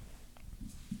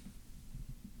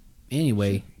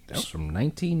 Anyway, That was from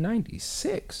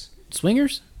 1996.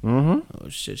 Swingers? Mm-hmm. Oh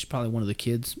shit, she's probably one of the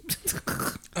kids.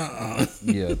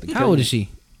 Yeah. How old is she?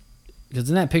 Because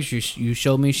in that picture you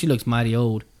showed me, she looks mighty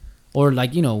old, or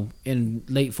like in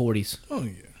late 40s. Oh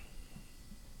yeah.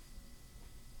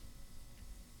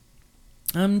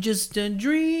 I'm just a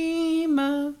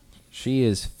dreamer. She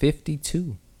is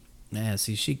 52. Yeah,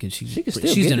 see, she can still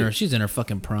still she's get in her it. she's in her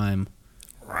fucking prime.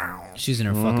 She's in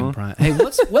her fucking prime. Hey,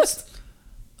 what's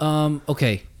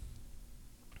okay.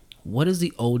 What is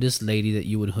the oldest lady that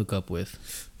you would hook up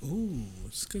with? Ooh,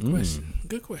 it's a good question.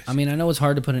 Good question. I mean, I know it's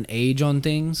hard to put an age on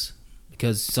things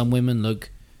because some women look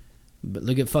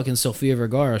at fucking Sofia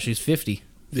Vergara. She's 50,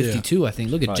 52, I think.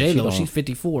 Look at Right, J Lo. she don't- She's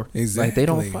 54. exactly. Like, they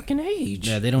don't fucking age.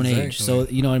 Yeah, they don't age. Exactly. So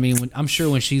you know what I mean. I'm sure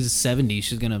when she's 70,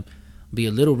 she's gonna be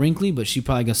a little wrinkly, but she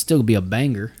probably gonna still be a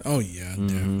banger. Oh yeah,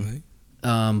 definitely.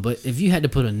 But if you had to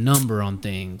put a number on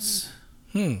things,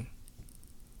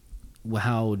 well,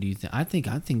 how old do you think? I think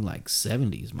like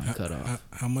 70 is my cutoff.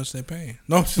 How much they paying?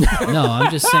 No, No, I'm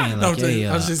just saying, No, like, I'm hey,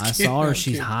 just- I was just I kidding, saw her, I'm she's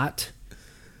kidding. hot,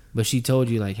 but she told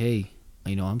you, like, hey,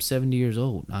 I'm 70 years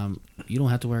old. You don't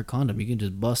have to wear a condom. You can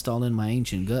just bust all in my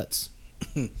ancient guts.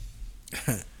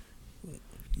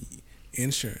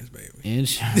 insurance, baby.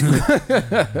 Insurance.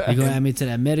 You gonna add me to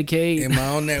that Medicaid? Am I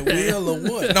on that wheel or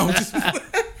what? No, I'm just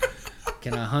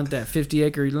Can I hunt that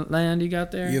 50-acre land you got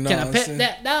there? You know Can what I I'm pet saying?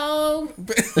 that dog?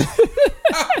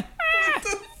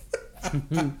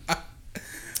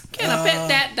 Can I pet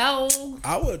that dog?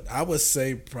 I would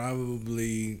say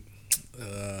probably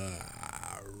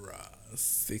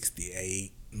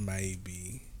 68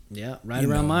 maybe. Yeah, right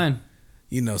You around know.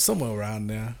 mine. Somewhere around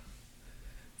there.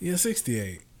 Yeah,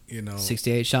 68.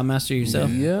 68 Shotmaster yourself.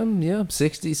 Yeah,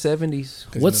 60s,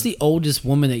 70s. What's the oldest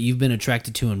woman that you've been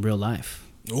attracted to in real life?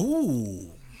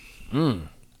 Ooh,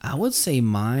 I would say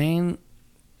mine.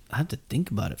 I have to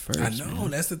think about it first. I know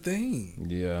man. that's the thing.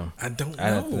 Yeah. I don't know. I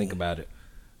have to think about it.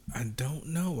 I don't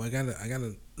know. I gotta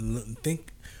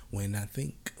think. When I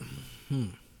think,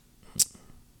 and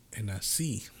I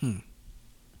see,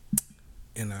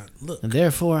 and I look. And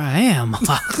therefore, I am.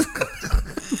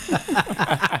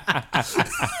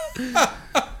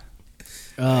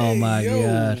 Oh my Yo.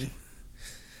 god!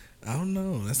 I don't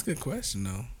know. That's a good question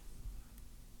though.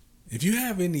 If you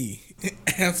have any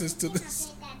answers to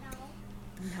this,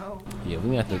 No. Yeah,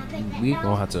 we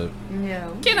gonna have to.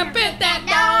 No. Can I pet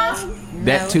that dog?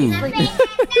 That too.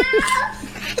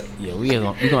 Yeah, we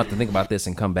gonna have to think about this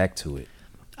and come back to it.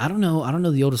 I don't know. I don't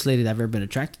know the oldest lady that I've ever been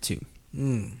attracted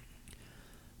to.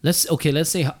 Let's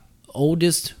say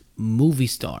oldest movie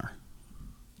star.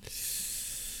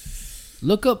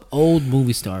 Look up old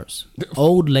movie stars.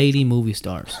 Old lady movie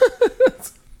stars.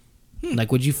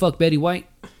 Like, would you fuck Betty White?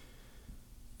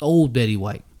 Old Betty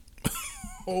White.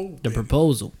 The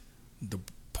Proposal. the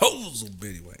proposal,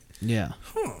 Betty White. Yeah.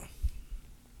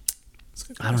 That's a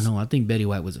good I don't know. I think Betty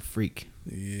White was a freak.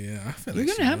 Yeah, I feel You're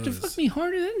like gonna she have to was. fuck me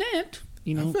harder than that.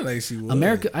 You know, I feel like she was.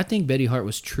 America. I think Betty Hart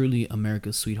was truly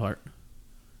America's sweetheart.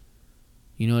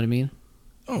 You know what I mean?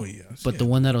 Oh yeah, But the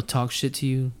one that'll talk shit to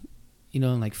you,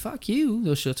 like fuck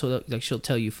you. She'll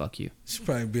tell you fuck you. she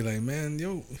probably be like, man,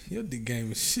 your dick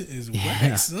game shit is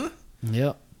wax, huh?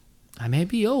 Yep. I may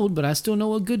be old, but I still know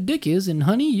what good dick is, and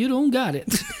honey, you don't got it.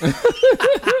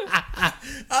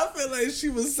 I feel like she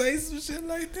would say some shit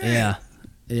like that.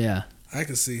 Yeah. I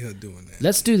could see her doing that.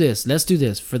 Let's do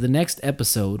this. For the next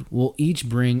episode, we'll each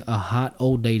bring a hot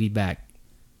old lady back.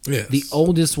 Yes. The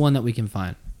oldest one that we can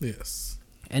find. Yes.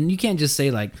 And you can't just say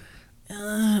like,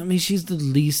 she's the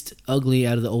least ugly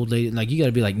out of the old lady. Like, you got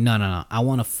to be like, no. I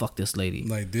want to fuck this lady.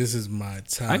 Like, this is my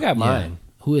time. I got mine.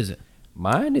 Who is it?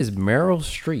 Mine is Meryl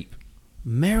Streep.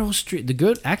 Meryl Streep. The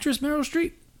good actress Meryl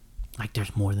Streep? Like,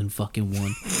 there's more than fucking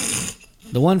one.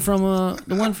 The one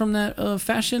from that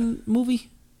fashion movie?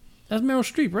 That's Meryl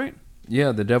Streep, right?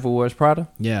 Yeah, The Devil Wears Prada.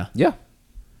 Yeah. Yeah.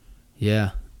 Yeah.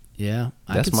 Yeah.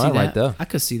 That's could see mine right that. there. I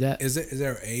could see that. Is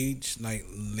there an age like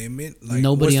limit? Like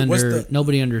Nobody what's under the-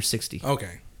 nobody under 60.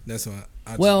 Okay, that's what.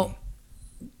 I Well,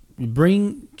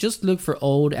 just look for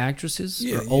old actresses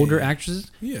Yeah, or yeah, older yeah. actresses,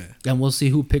 yeah. and we'll see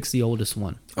who picks the oldest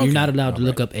one. Okay. You're not allowed to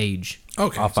look up age.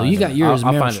 Okay. I'll So find you got it. yours,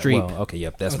 I'll Meryl find it. Streep. Well, okay,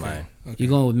 yep, that's mine. You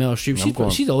going with Meryl Streep? I'm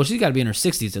going- She's old. She's got to be in her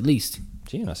 60s at least.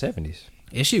 She in her 70s.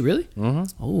 Is she really?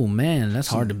 Mm-hmm. Oh man, that's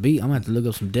hard to beat. I'm gonna have to look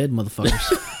up some dead motherfuckers.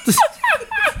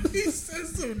 He said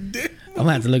some dick. I'm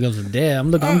gonna have to look up some dead.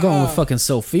 I'm going with fucking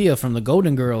Sophia from the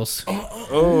Golden Girls.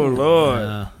 Oh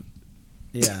Lord.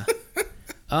 Yeah.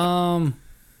 I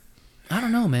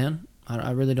don't know, man.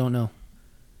 I really don't know.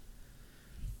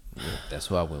 That's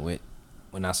who I went with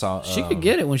when I saw. She could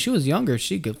get it when she was younger.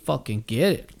 She could fucking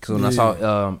get it. Because when I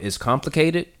saw It's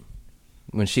Complicated,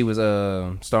 when she was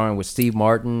starring with Steve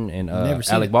Martin and Never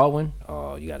seen Alec it. Baldwin.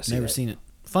 Oh, you gotta see Never that. seen it.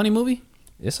 Funny movie.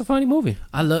 It's a funny movie.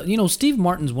 I love. Steve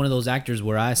Martin's one of those actors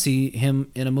where I see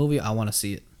him in a movie, I want to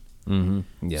see it.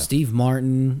 Mm-hmm. Yeah. Steve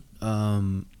Martin,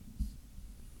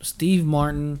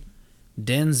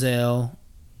 Denzel,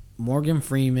 Morgan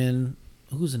Freeman.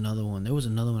 Who's another one? There was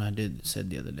another one I said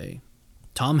the other day.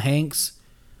 Tom Hanks.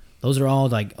 Those are all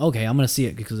like, okay, I'm gonna see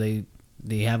it because they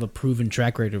have a proven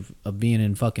track record of being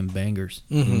in fucking bangers.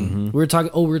 Mm-hmm. We were talking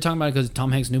about it because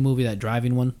Tom Hanks' new movie, that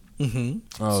driving one.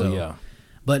 Mm-hmm. Oh So- yeah.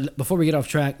 But before we get off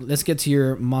track, let's get to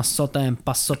your masota and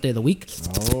pasote of the week.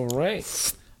 All right.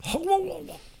 For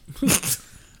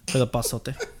the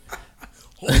pasote.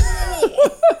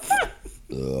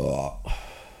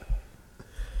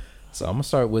 So I'm gonna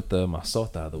start with the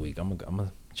masota of the week. I'm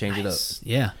gonna change it up.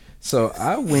 Yeah. So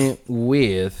I went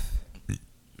with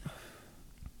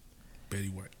Betty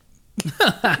White.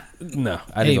 no.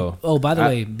 I Hey, didn't go. oh, by the I-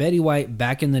 way, Betty White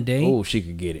back in the day. Oh, she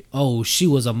could get it. Oh, she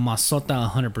was a masota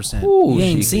 100%. Ooh, You she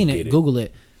ain't could seen get it. it. Google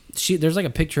it. There's like a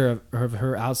picture of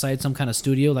her outside some kind of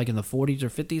studio, like in the 40s or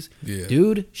 50s. Yeah.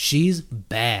 Dude, she's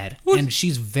bad. And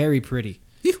she's very pretty.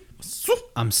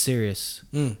 I'm serious.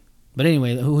 Mm. But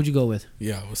anyway, who'd you go with?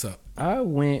 Yeah, what's up? I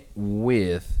went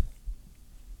with.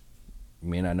 You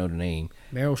may not know the name.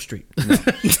 Meryl Streep.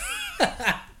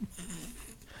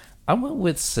 I went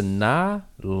with Sanaa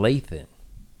Lathan.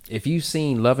 If you've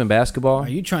seen Love and Basketball, Are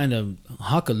you trying to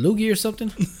huck a loogie or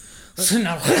something?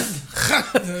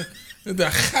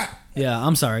 Yeah,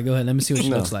 I'm sorry. Go ahead. Let me see what she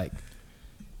No. looks like.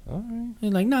 all right.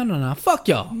 You're like, no. Fuck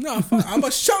y'all. No, I'm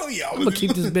gonna show y'all. I'm going to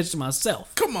keep this bitch to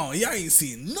myself. Come on, y'all ain't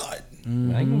seen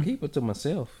nothing. I ain't gonna keep it to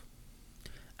myself.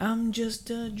 I'm just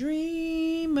a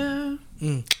dreamer.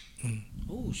 Mm.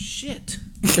 Oh, shit.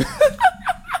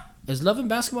 Is Love and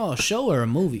Basketball a show or a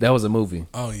movie? That was a movie.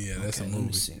 Oh yeah, that's Okay, a let me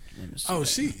movie. see. Oh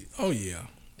oh yeah,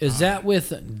 Is that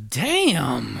with...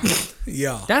 Damn.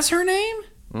 yeah. That's her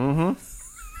name?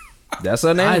 That's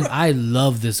her name. I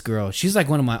love this girl. She's like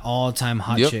one of my all-time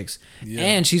hot Yep. chicks. Yeah.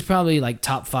 And she's probably like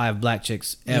top 5 black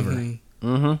chicks ever.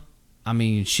 Mm-hmm. I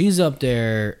mean, she's up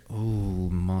there. Ooh,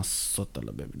 masota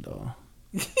la baby doll.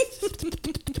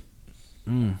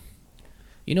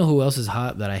 You know who else is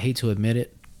hot that I hate to admit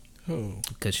it? Who?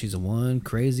 Because she's a one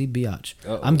crazy biatch.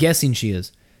 Uh-oh. I'm guessing she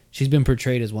is. She's been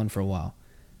portrayed as one for a while.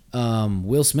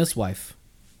 Will Smith's wife,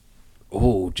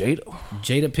 Oh, Jada.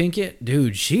 Jada Pinkett.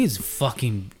 Dude, she's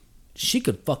fucking... She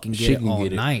could fucking get She it can all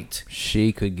get it. night.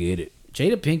 She could get it.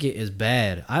 Jada Pinkett is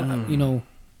bad. I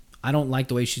don't like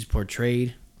the way she's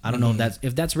portrayed. I don't know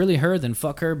if that's really her, then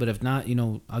fuck her. But if not,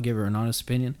 I'll give her an honest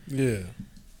opinion. Yeah.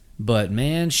 But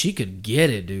man, she could get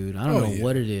it, dude. I don't Oh, know yeah.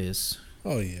 what it is.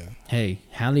 Oh yeah. Hey,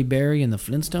 Halle Berry and the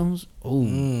Flintstones. Oh,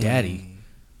 daddy.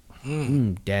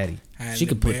 Daddy. She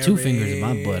could put 2 fingers in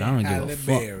my butt. I don't give a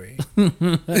fuck.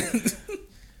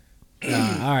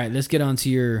 All right, let's get on to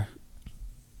your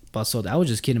basota. I was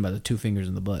just kidding about the 2 fingers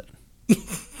in the butt. I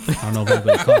don't know if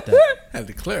anybody caught that. Had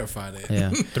to clarify that. Yeah,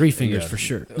 3 fingers for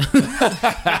sure.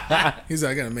 He's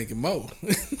like, I gotta make it more.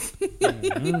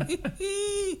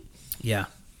 Yeah.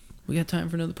 We got time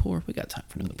for another pour. We got time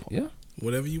for another pour. Yeah.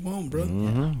 Whatever you want, bro.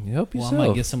 Mm-hmm. Help Well, I yourself.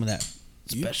 might get some of that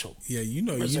special. Yeah, you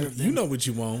know Reserve you know what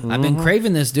you want. I've been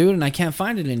craving this, dude, and I can't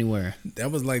find it anywhere.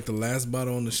 That was like the last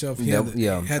bottle on the shelf. He Yeah, had the,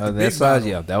 yeah. had the That big size, bottle.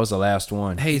 yeah. That was the last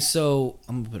one. Hey, so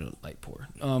I'm gonna put a light pour.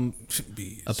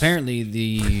 Be- Apparently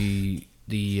the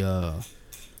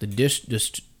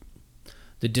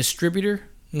distributor,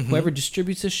 whoever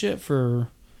distributes this shit for,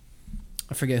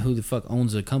 I forget who the fuck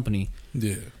owns the company,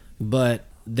 Yeah. but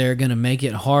they're gonna make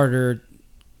it harder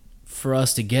for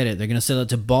us to get it. They're gonna sell it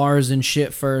to bars and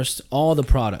shit first. All the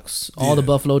products, all the Yeah.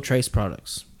 Buffalo Trace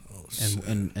products, Oh, shit.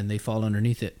 and they fall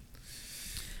underneath it.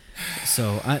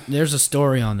 So there's a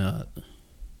story on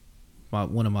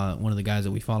one of the guys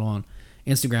that we follow on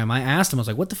Instagram. I asked him, I was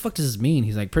like, "What the fuck does this mean?"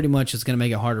 He's like, "Pretty much, it's gonna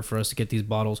make it harder for us to get these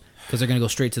bottles because they're gonna go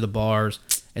straight to the bars,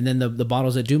 and then the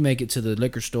bottles that do make it to the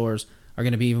liquor stores are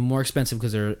gonna be even more expensive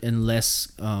because they're in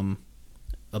less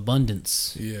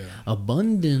abundance." Yeah.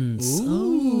 Abundance.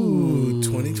 Ooh,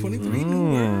 2023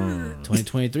 new word.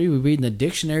 2023. We're reading the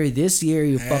dictionary this year.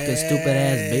 You fucking stupid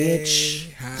ass bitch.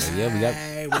 Yeah, we got.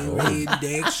 We read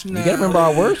dictionary. You gotta remember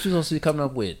our words you're gonna see coming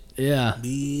up with. Yeah.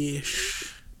 Bitch.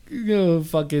 You're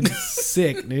fucking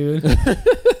sick, dude. I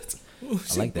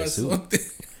like that suit. I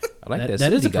like that. That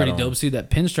suit is he a pretty got dope on. suit. That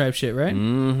pinstripe shit, right?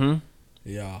 Mm-hmm.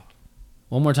 Yeah.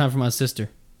 One more time for my sister.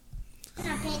 Can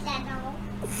I pet that dog?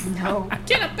 No.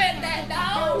 Can I pet that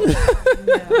dog? No.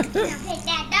 Can I pet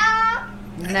that dog?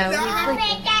 No. Can I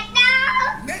pet that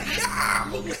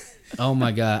dog? Oh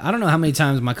my god. I don't know how many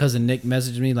times my cousin Nick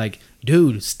messaged me like,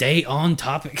 "Dude, stay on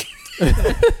topic."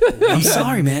 I'm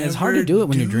sorry, man. It's hard to do it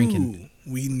when you're drinking.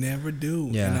 We never do.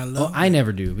 Yeah. And I love I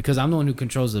never do because I'm the one who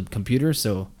controls the computer.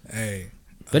 So, Hey.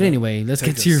 but anyway, let's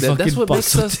Take get to your us. fucking That's what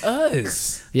box. makes us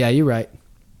us. Yeah, you're right.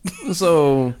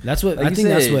 So That's what Like I you think.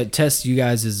 That's said. what tests you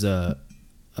guys is. That's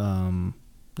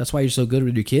why you're so good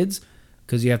with your kids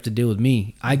because you have to deal with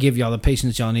me. I give y'all the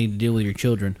patience y'all need to deal with your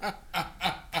children.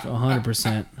 So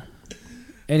 100%.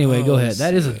 Anyway, go ahead.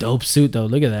 That is a dope suit though.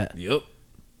 Look at that. Yep.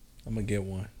 I'm going to get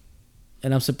one.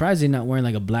 And I'm surprised he's not wearing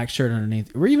like a black shirt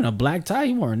underneath, or even a black tie.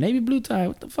 He wore a navy blue tie.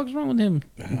 What the fuck's wrong with him?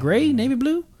 Gray, navy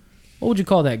blue. What would you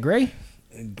call that? Gray.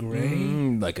 Gray.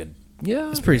 Like a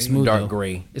It's pretty smooth. dark though.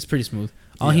 gray. It's pretty smooth.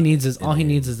 All he needs is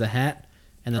the hat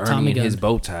and the Ernie Tommy and gun. his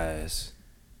bow ties.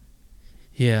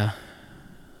 Yeah.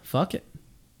 Fuck it.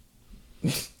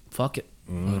 Fuck it.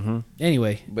 Mm-hmm.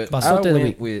 Anyway, But Pasote of the went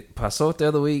week. with Pasote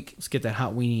of the week. Let's get that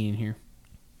hot weenie in here.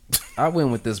 I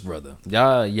went with this brother.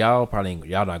 Y'all probably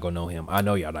y'all not gonna know him. I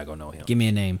know y'all not gonna know him. Give me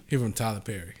a name. He from Tyler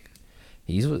Perry.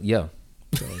 He's yeah.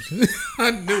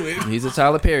 I knew it. He's a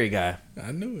Tyler Perry guy.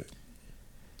 I knew it.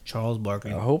 Charles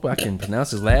Barkley. I hope I can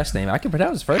pronounce his last name. I can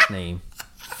pronounce his first name.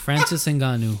 Francis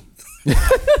Ngannou.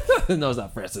 No, it's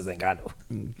not Francis Ngannou.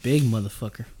 Big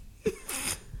motherfucker.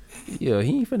 Yeah,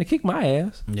 he ain't finna kick my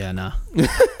ass. Yeah, nah.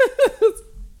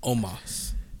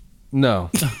 Omos. No,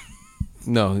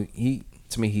 no. He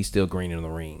to me he's still green in the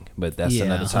ring, but that's yeah,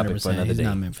 another topic 100%. for another He's day.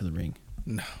 not meant for the ring.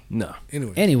 No. No,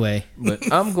 Anyway. Anyway,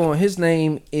 but I'm going. His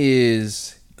name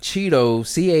is Cheeto.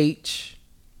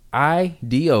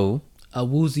 CHIDO.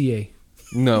 Awuzie.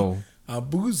 No,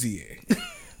 Abuzier.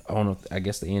 I don't know. I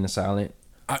guess the N is silent.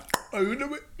 I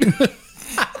knew it.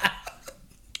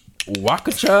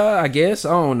 Wakacha, I guess.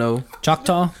 I don't know.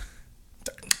 Choctaw.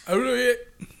 I knew it.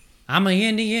 I'm an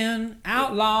Indian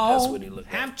outlaw. That's what he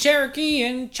looked like. Half Cherokee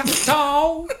and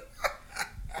Choctaw.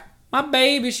 My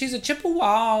baby, she's a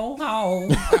Chippewa.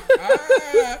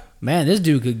 Oh. Man, this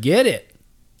dude could get it.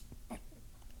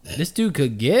 This dude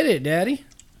could get it, Daddy.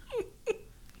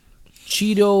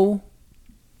 Cheeto.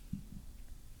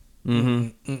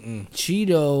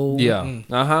 Cheeto. Yeah.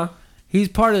 Uh huh. He's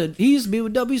part of. He used to be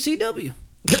with WCW.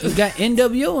 He's got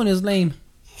NWO in his name.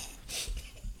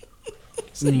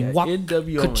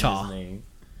 Wakacha.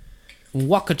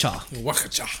 Wakacha.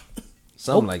 Wakacha.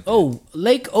 Something like that. Oh,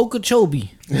 Lake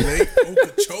Okeechobee. Lake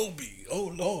Okeechobee.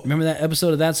 Oh, Lord. Remember that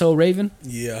episode of That's So Raven?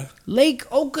 Yeah. Lake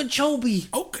Okeechobee.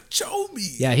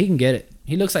 Okeechobee. Yeah, he can get it.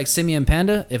 He looks like Simeon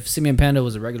Panda if Simeon Panda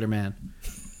was a regular man.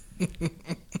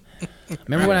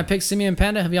 Remember when I picked Simeon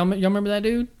Panda? Y'all remember that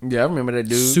dude? Yeah, I remember that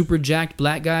dude. Super jacked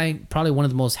black guy, probably one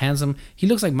of the most handsome. He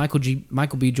looks like Michael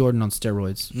B. Jordan on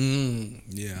steroids.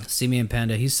 Yeah. Simeon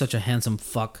Panda, he's such a handsome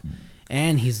fuck,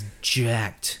 and he's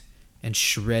jacked and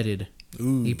shredded.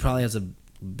 Ooh. He probably has a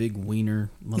big wiener,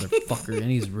 motherfucker, and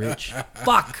he's rich.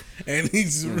 Fuck. And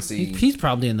he's Let's see. He's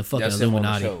probably in the fucking That's him on the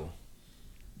Illuminati. show.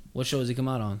 What show does he come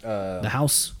out on? The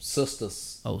House.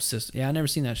 Sisters. Oh, sister. Yeah, I never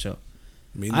seen that show.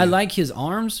 Me I like his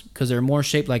arms because they're more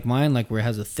shaped like mine, like where it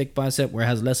has a thick bicep, where it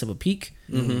has less of a peak,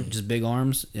 just big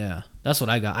arms. Yeah, that's what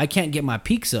I got. I can't get my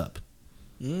peaks up.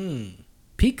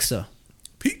 Pizza.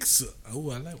 pizza.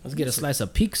 Oh, I like. Let's get a slice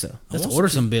of pizza. Let's want order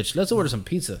some some bitch. Let's order some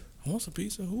pizza. I want some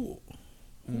pizza. Who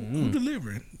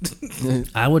delivering?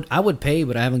 I would pay,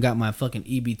 but I haven't got my fucking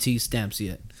EBT stamps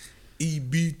yet.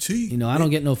 EBT. You know, I don't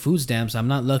get no food stamps. I'm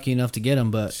not lucky enough to get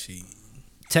them, but Shit.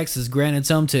 Texas granted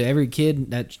some to every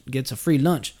kid that gets a free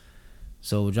lunch.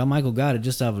 So John Michael got it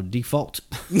just out of default.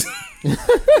 We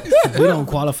don't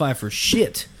qualify for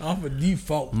shit. Off a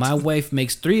default. My wife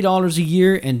makes $3 a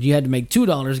year, and you had to make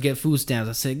 $2 to get food stamps.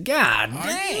 I said, God Are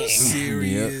dang. you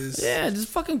serious? Yeah, it's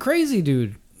fucking crazy,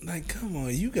 dude. Like, come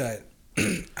on, you got.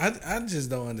 I just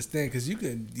don't understand because you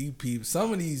people.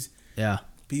 Some of these Yeah.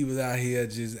 people out here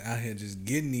just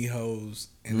getting these hoes,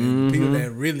 and then the people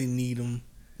that really need them,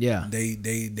 Yeah. they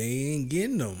ain't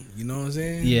getting them. You know what I'm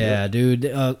saying? Yeah, dude.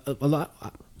 A lot.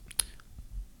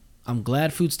 I'm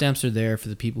glad food stamps are there for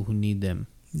the people who need them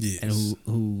Yes. and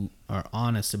who are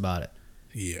honest about it.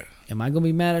 Yeah. Am I gonna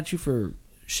be mad at you for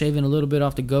shaving a little bit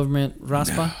off the government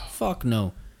raspa? No. Fuck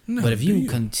no. No, But if do you you?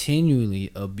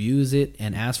 continually abuse it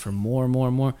and ask for more and more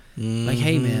and more, like,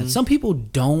 hey man, some people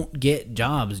don't get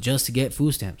jobs just to get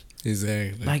food stamps.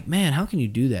 Exactly. Like, man, how can you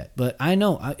do that? But I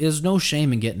know there's no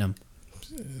shame in getting them.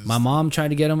 My mom tried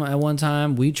to get them at one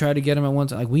time. We tried to get them at one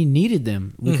time. Like, we needed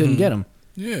them. We couldn't get them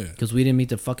yeah. because we didn't meet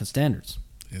the fucking standards.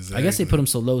 Exactly. I guess they put them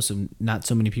so low so not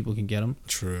so many people can get them.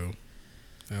 True.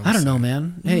 I don't know,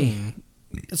 man. Hey,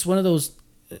 it's one of those.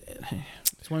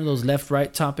 It's one of those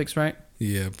left-right topics, right?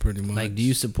 Yeah, pretty much. Like, do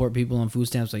you support people on food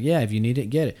stamps? Like, yeah, if you need it,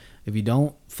 get it. If you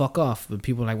don't, fuck off. But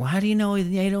people are like, well, how do you know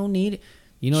they don't need it?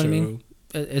 You know what I mean?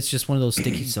 It's just one of those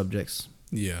sticky subjects.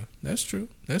 Yeah, that's true.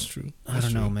 That's true. I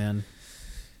don't know, man.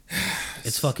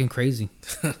 It's fucking crazy.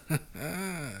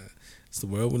 It's the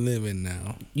world we live in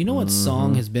now. You know what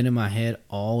song has been in my head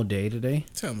all day today?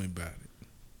 Tell me about it.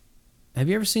 Have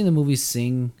you ever seen the movie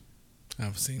Sing?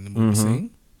 I've seen the movie Sing.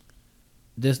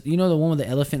 This, you know the one where the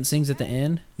elephant sings at the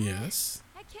end? Yes.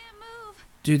 I can't move.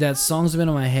 Dude, that song's been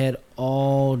in my head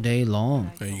all day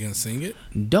long. Are you gonna sing it?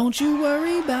 Don't you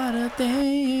worry about a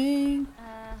thing.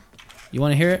 You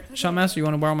want to hear it, Shotmaster? You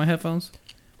want to borrow my headphones?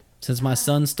 Since my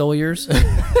son stole yours,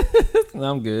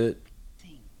 I'm good.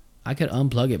 I could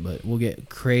unplug it, but we'll get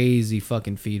crazy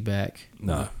fucking feedback.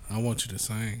 Nah. I want you to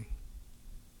sing.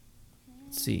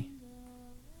 Let's see.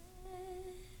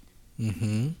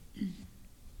 Mm-hmm.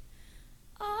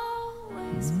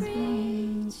 Always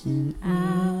reaching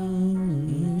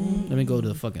out. Let me go to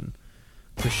the fucking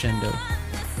crescendo. On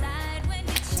the side when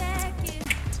you check it.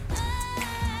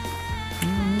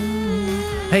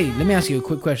 Hey, let me ask you a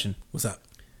quick question. What's up?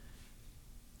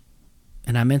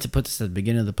 And I meant to put this at the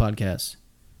beginning of the podcast.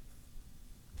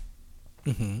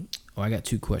 Mm-hmm. Oh, I got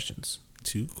two questions.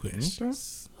 2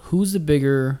 questions. Who's the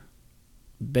bigger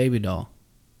baby doll?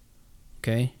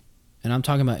 Okay? And I'm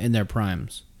talking about in their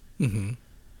primes. Mm-hmm.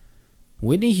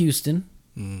 Whitney Houston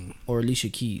or Alicia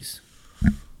Keys?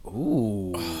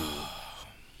 Ooh.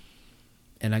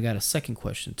 And I got a second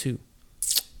question too.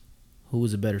 Who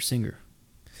was a better singer?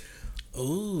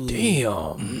 Ooh.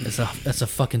 Damn. That's a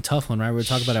fucking tough one, right? We were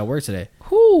talking about it at work today.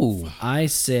 Who? I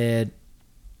was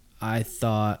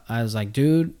like,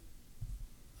 dude,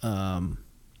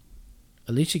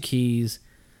 Alicia Keys,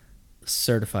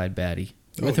 certified baddie.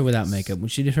 With or without makeup. When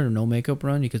she did her no makeup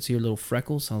run, you could see her little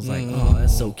freckles. I was like, oh,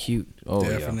 that's so cute. Oh,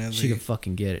 Definitely. She could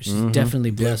fucking get it. She's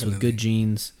definitely blessed with Definitely. good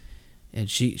genes. And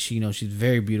she you know, she's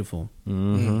very beautiful. yeah.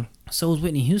 Mm-hmm. So was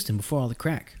Whitney Houston before all the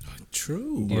crack.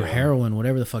 True. Or heroin,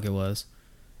 whatever the fuck it was.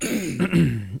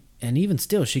 And even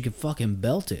still, she could fucking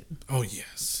belt it. Oh,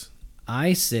 yes.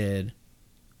 I said,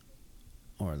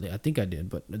 or I think I did,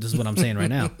 but this is what I'm saying right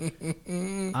now.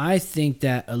 I think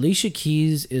that Alicia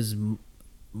Keys is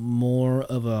more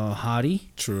of a hottie.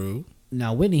 True.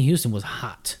 Now, Whitney Houston was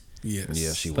hot. Yes.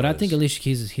 Yeah, she But I was. think Alicia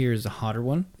Keys is here is a hotter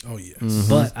one. Oh, yes.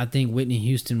 But I think Whitney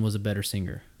Houston was a better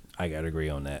singer. I gotta agree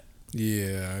on that.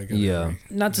 Yeah, I got Yeah.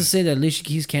 Not to say that Alicia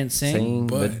Keys can't sing, Sing,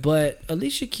 but- but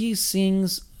Alicia Keys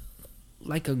sings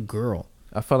like a girl.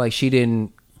 I felt like she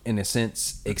didn't, in a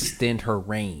sense, extend her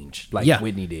range like Yeah.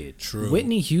 Whitney did. True.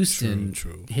 Whitney Houston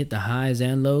True. hit the highs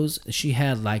and lows. She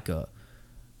had like a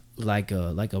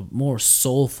more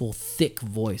soulful, thick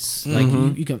voice. Like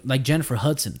you can like Jennifer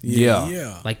Hudson, Yeah.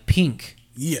 Yeah. like Pink.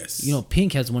 Yes. You know,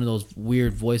 Pink has one of those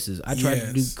weird voices. I tried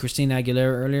to do Yes. Christina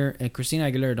Aguilera earlier, and Christina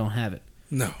Aguilera don't have it.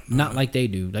 No. Not like they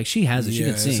do. Like she has it. She Yeah,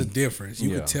 can it's a sing. difference.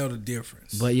 You Yeah. can tell the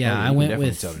difference. But yeah, Oh, you I can went definitely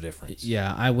with tell the difference.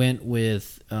 Yeah, I went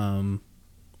with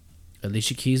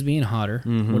Alicia Keys being hotter.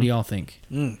 What do y'all think?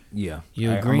 Yeah. You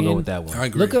I'm gonna agreeing? go with that one. I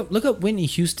agree. Look up Whitney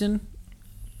Houston.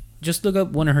 Just look up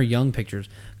one of her young pictures,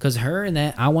 cause her in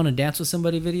that "I Want to Dance with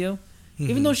Somebody" video,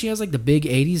 even though she has like the big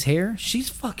 '80s hair, she's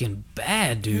fucking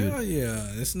bad, dude. Yeah,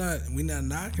 yeah. It's not. We're not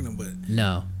knocking them, but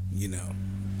No, you know,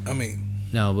 I mean,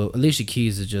 no, but Alicia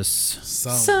Keys is just.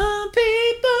 some.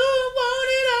 people want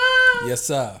it all, Yes,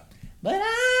 sir. but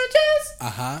I just Uh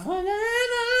huh. want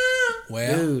it all.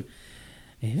 Well, Dude,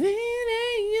 if it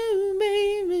ain't you,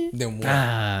 baby. Then what?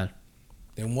 God,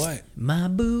 Then what? my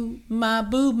boo, my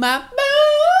boo, my boo.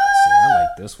 See, I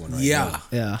like this one right Yeah. here.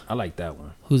 Yeah, I like that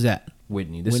one. who's that?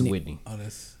 Whitney. This Whitney. is Whitney. Oh,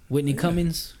 that's. Whitney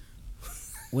Cummings,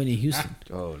 Whitney Houston.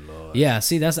 Oh, Lord. Yeah,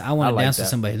 see, that's I want I to like dance with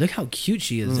that. somebody. Look how cute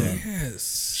she is there.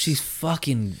 Yes. She's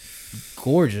fucking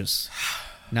gorgeous.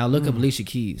 Now look up Alicia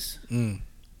Keys.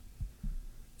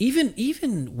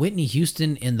 Even Whitney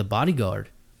Houston in The Bodyguard.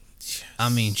 I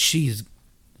mean, she's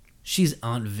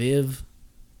Aunt Viv,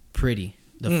 pretty.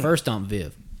 The first Aunt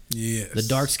Viv, Yes. the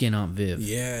dark skinned Aunt Viv.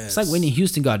 Yes. It's like Whitney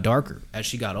Houston got darker as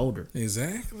she got older.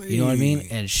 Exactly. You know what I mean?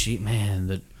 And she,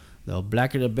 man, the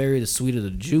blacker the berry, the sweeter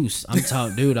the juice. I'm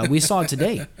telling, dude, we saw it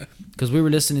today because we were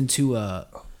listening to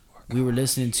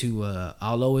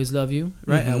I'll Always Love You,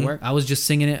 right, at work. I was just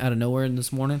singing it out of nowhere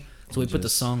this morning, so we put the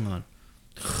song on.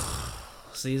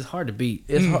 See, it's hard to beat.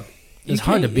 It's hard. It's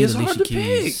hard to beat It's Alicia hard to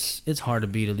Keys. It's hard to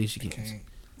beat Alicia Keys. Can't.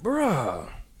 Bruh.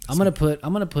 I'm gonna put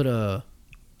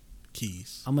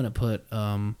Keys.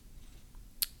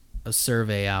 a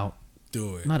survey out.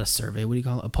 Do it. Not a survey. What do you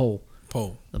call it? A poll.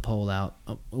 Poll. The poll out.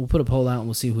 We'll put a poll out and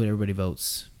we'll see who everybody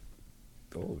votes.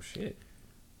 Oh shit.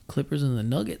 Clippers and the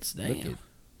Nuggets. Look Damn. at-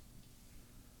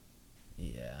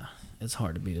 Yeah, it's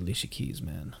hard to beat Alicia Keys,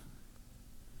 man.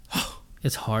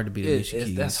 It's hard to beat Alicia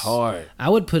Keys. That's hard. I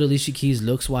would put Alicia Keys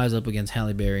looks wise up against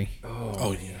Halle Berry.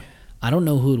 Oh yeah. I don't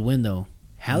know who would win though.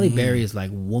 Halle Berry is like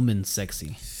woman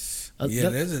sexy. Yeah,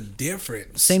 there's a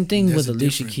difference. Same thing There's with a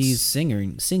Alicia difference. Keys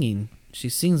singing. She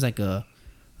sings like a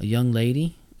young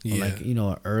lady, or Yeah. like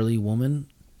an early woman.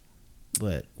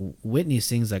 But Whitney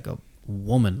sings like a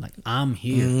woman. Like I'm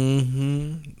here.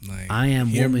 Mm-hmm. Like, I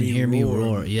am woman. Hear me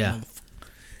roar. Yeah.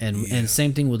 And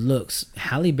same thing with looks.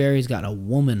 Halle Berry's got a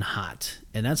woman hot,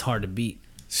 and that's hard to beat.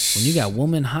 When you got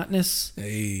woman hotness,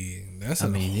 Hey, that's I a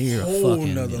mean, you're a whole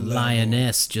fucking nother level.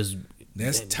 lioness, just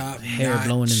That's top hair notch.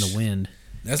 blowing in the wind.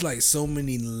 That's like so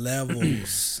many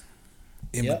levels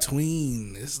in Yep.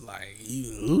 between. It's like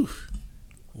you.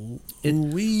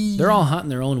 They're all hot in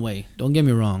their own way. Don't get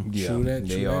me wrong. Yeah, True that.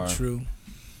 they True are. that. True.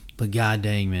 But god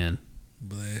dang, man,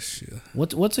 Bless you.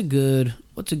 what's a good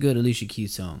Alicia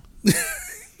Keys song?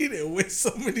 He didn't went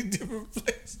so many different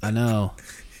places. I know.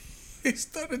 He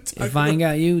started talking. If I Ain't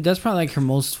Got You, that's probably like her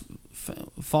most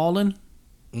fallen.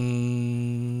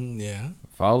 Yeah.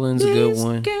 Fallen's a good This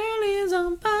one. Girl is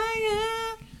on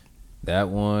fire. That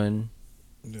one.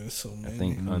 There's so many. I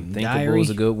think Unthinkable Diary. is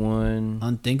a good one.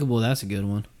 Unthinkable, that's a good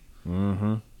one.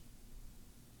 Mm-hmm.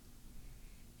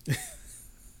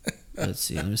 Let's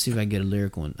see. Let me see if I can get a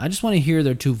lyric one. I just want to hear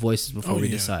their two voices before we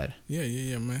yeah. decide.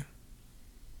 Yeah, man.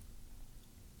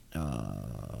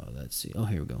 Let's see. Oh,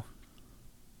 here we go.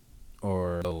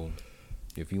 Or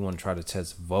if you want to try to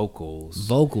test vocals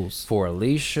Vocals. for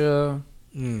Alicia,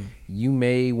 Mm. you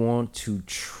may want to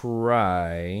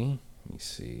try. Let me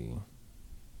see.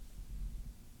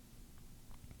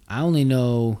 I only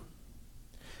know.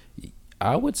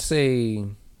 I would say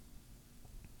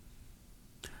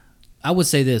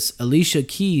this. Alicia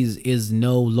Keys is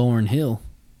no Lauryn Hill.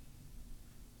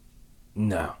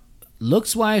 no.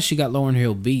 Looks wise, she got Lauryn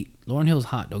Hill beat. Lauryn Hill's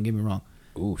hot. Don't get me wrong.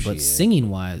 Ooh, But shit. singing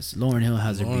wise, Lauryn Hill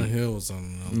has her Lauryn beat. Hill was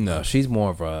on. No, she's more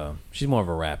of a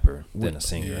rapper than a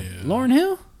singer. Yeah. Lauryn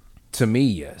Hill? To me,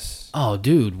 yes. Oh,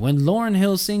 dude, when Lauryn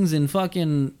Hill sings in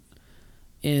fucking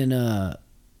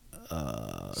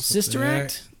Sister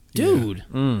Act, dude,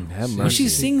 Have when mercy. she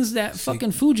sings that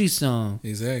fucking Fuji song,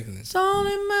 Exactly. it's all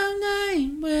in my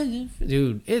name,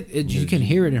 dude. You can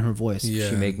hear it in her voice. Yeah.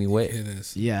 She make me wet. It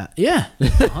is. Yeah,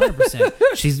 100%.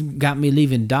 She's got me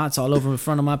leaving dots all over the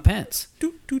front of my pants.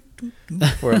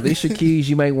 For Alicia Keys,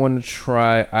 you might want to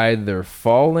try either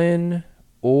Fallen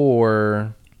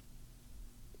or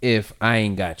If I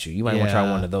Ain't Got You. You might want to try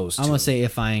one of those two. I'm gonna say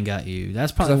If I Ain't Got You.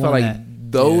 That's 'Cause probably I feel one like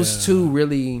that. those Yeah. two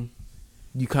really,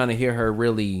 you kind of hear her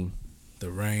really.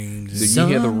 The range. You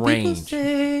hear the Some people range.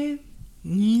 say-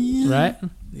 Yeah. right?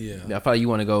 Yeah. I feel like you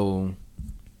want to go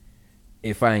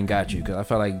If I Ain't Got You, because I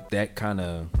feel like that kind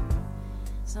of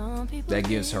that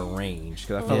gives her range.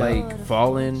 Because I feel like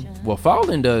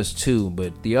Fallen does too,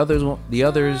 but the others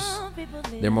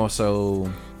they're more so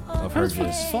of her Where's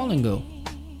just. Fall and Go?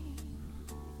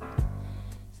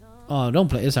 Oh, don't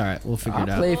play. It's all right. We'll figure I'll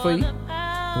it out. play it for you.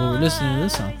 Well, we're listening to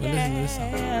this song.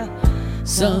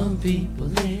 Some people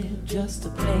live just to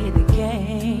play the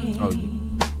game. Oh,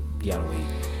 you gotta wait.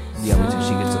 You gotta wait till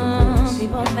she gets to the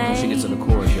chorus. When she gets to the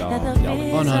chorus, y'all.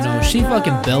 Oh no, she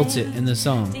fucking belts it in the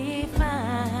song.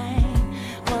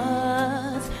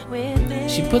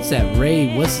 She puts that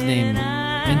Ray, what's his name,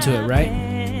 into it, right?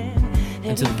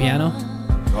 Into the piano.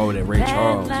 Oh, that Ray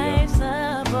Charles,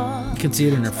 yeah. You can see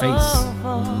it in her face.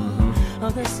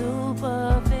 Of the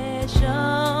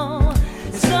superficial.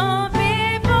 Some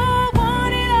people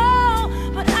want it all,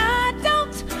 but I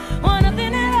don't want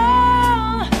nothing at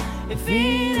all. If it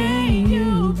ain't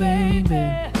you, baby.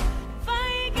 If I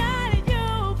ain't got it,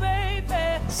 you,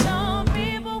 baby. Some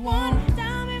people want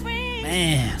diamond rings.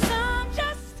 Man. Some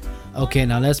just Okay,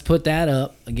 now let's put that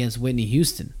up against Whitney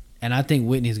Houston, and I think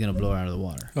Whitney's gonna blow her out of the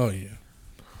water. Oh yeah.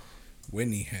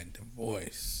 Whitney had the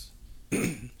voice.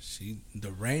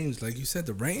 The range, like you said,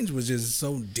 the range was just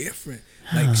so different.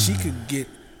 Like she could get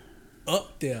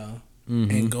up there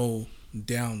and go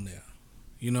down there.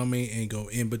 You know what I mean? And go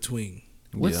in between.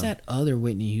 What's that other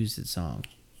Whitney Houston song?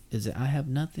 Is it I Have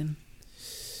Nothing?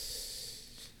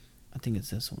 I think it's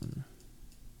this one.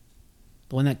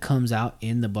 The one that comes out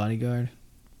in The Bodyguard.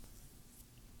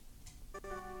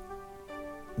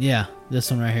 Yeah,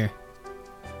 this one right here.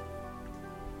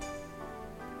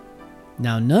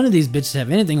 Now, none of these bitches have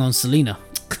anything on Selena.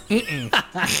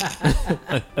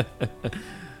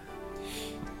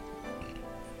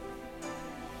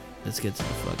 Let's get to the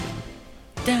fucking...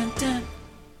 Dun, dun.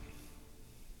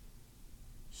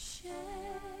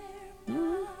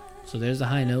 So there's the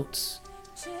high notes.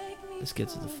 Let's get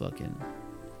to the fucking...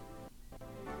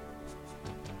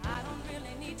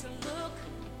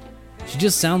 She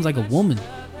just sounds like a woman,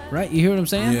 right? You hear what I'm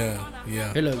saying? Yeah,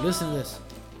 yeah. Here, look, listen to this.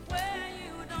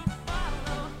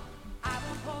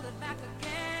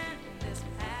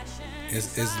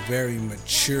 It's very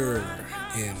mature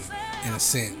in a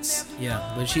sense.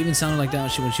 Yeah, but she even sounded like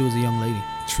that when she was a young lady.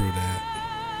 True that.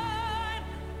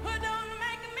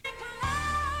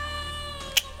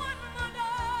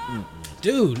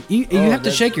 Dude, you have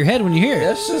to shake your head when you hear it.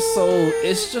 That's just so.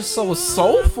 It's just so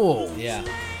soulful. Yeah.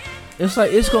 It's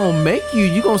like it's gonna make you.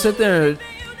 You gonna sit there.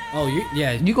 Oh,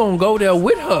 yeah. You gonna go there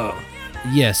with her.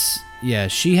 Yes. Yeah,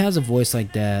 she has a voice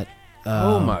like that.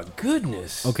 Oh my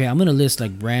goodness. Okay, I'm gonna list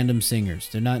like random singers.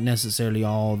 They're not necessarily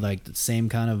all like the same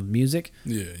kind of music.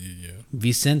 Yeah.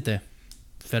 Vicente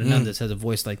Fernandez has a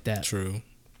voice like that. True.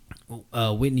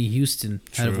 Whitney Houston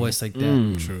had a voice like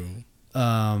that. True.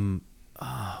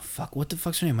 Fuck, what the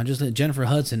fuck's her name? Jennifer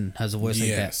Hudson has a voice like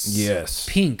that. Yes.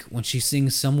 Pink, when she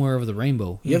sings Somewhere Over the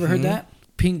Rainbow. You ever heard that?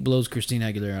 Pink blows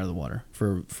Christina Aguilera out of the water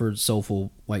for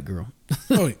soulful white girl.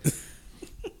 Oh.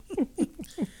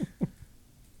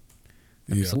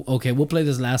 Yeah. So, okay, we'll play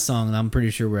this last song, and I'm pretty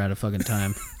sure we're out of fucking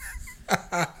time.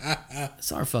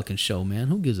 It's our fucking show, man.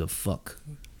 Who gives a fuck?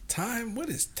 Time? What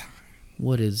is time?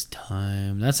 What is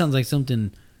time? That sounds like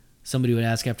something somebody would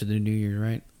ask after the New Year,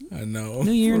 right? I know.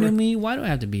 New Year to me? Why do I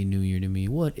have to be New Year to me?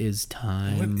 What is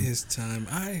time? What is time?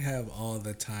 I have all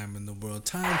the time in the world.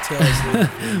 Time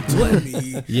tells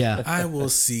me. Yeah. I will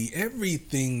see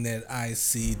everything that I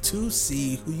see to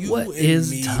see who you What and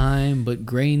is me. time but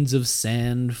grains of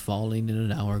sand falling in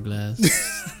an hourglass?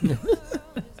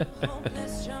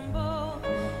 Hopeless jumble,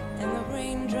 and the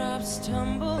raindrops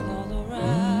tumble all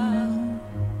around.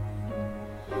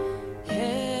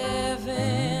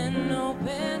 Heaven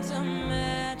opens a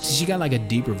magic. She got like a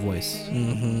deeper voice.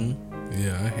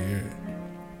 Yeah, I hear it.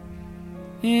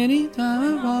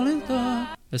 Anytime I fall in love.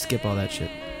 Let's skip all that shit.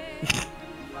 To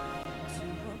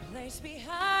a place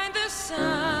behind the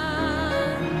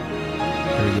sun.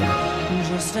 Here we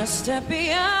go. Just a step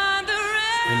beyond the rain.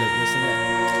 Hey, look, listen to that.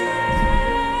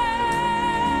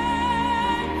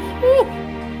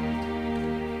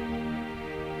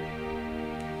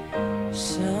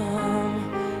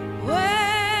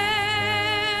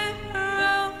 Somewhere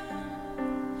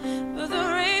over the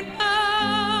rainbow.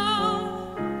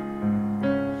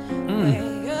 You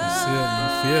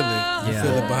feel it. You Yeah.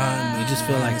 feel it behind. You just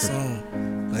feel like the her-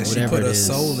 song. Like she whatever put it her is.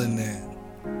 soul in that.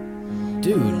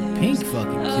 Dude, Pink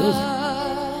fucking kills it.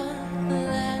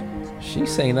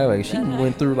 She's saying that like she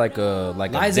went through like a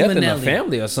Liza death in Minnelli. her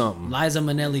family or something. Liza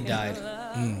Minnelli died.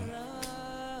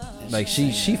 Like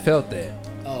she felt that.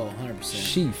 Oh, 100%.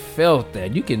 She felt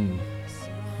that. You can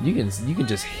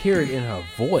just hear it in her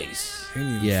voice.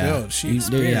 And you Yeah. felt she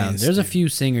experienced There's a it. few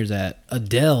singers that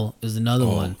Adele is another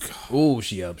one. Oh,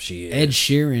 she is. Ed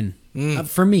Sheeran.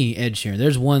 For me, Ed Sheeran.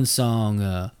 There's one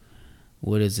song,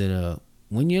 what is it?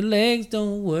 When your legs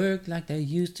don't work like they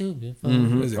used to before.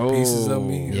 Is it Pieces of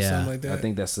Me or Yeah. something like that? I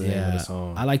think that's the name of the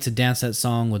song. I like to dance that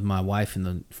song with my wife in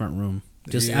the front room.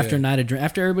 Just Yeah. after a night of drink,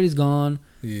 after everybody's gone,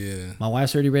 Yeah. my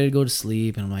wife's already ready to go to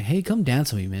sleep, and I'm like, "Hey, come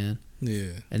dance with me, man."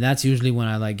 Yeah. And that's usually when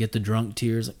I like get the drunk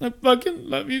tears. Like, I fucking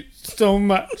love you so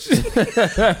much.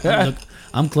 Look,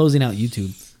 I'm closing out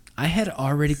YouTube. I had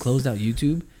already closed out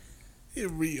YouTube, It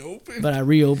reopened. but I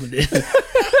reopened it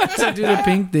to do the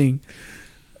Pink thing.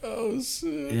 Oh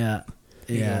shit. Yeah.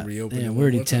 Yeah. gonna reopen it Yeah, one we're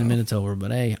already more 10 time. minutes over, but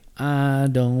hey, I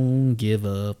don't give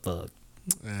a fuck.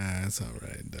 That's all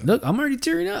right though. Look, I'm already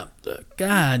tearing up. Look,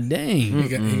 God dang. He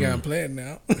got to play it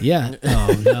now. Yeah.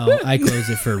 Oh, no. I closed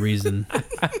it for a reason.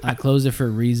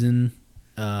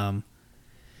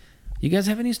 You guys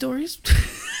have any stories?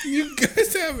 You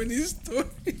guys have any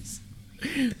stories?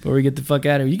 Before we get the fuck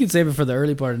out of here. You can save it for the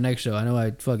early part of the next show. I know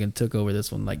I fucking took over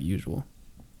this one like usual.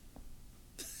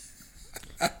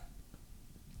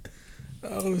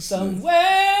 Oh shit.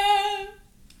 Somewhere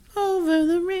over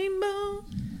the rainbow.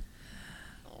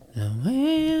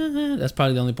 That's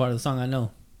probably the only part of the song I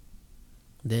know.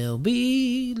 There'll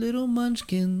be little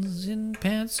munchkins in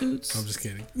pantsuits. I'm just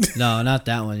kidding. No, not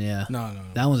that one. Yeah, No.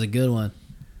 that one's a good one.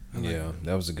 Yeah,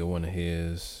 that was a good one of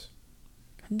his.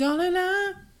 Darling,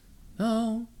 I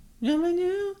never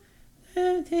knew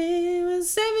that he was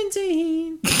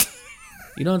 17.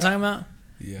 You know what I'm talking about?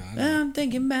 Yeah, I know. I'm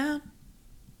thinking about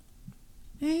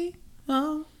hey,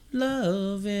 oh,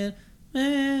 loving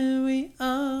where we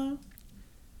are.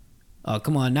 Oh,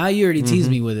 come on. Now you already teased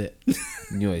me with it.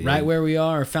 Yeah. Right where we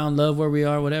are, or found love where we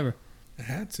are, whatever. I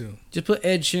had to. Just put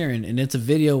Ed Sheeran, and it's a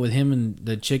video with him and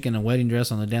the chick in a wedding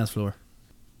dress on the dance floor.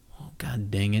 Oh, God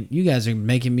dang it. You guys are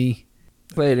making me...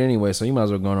 Play it anyway, so you might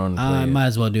as well go on and play I it. might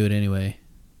as well do it anyway.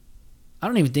 I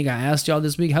don't even think I asked y'all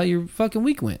this week how your fucking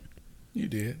week went. You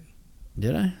did.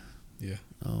 Did I? Yeah.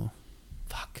 Oh,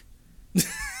 fuck.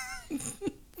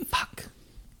 Fuck.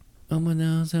 Someone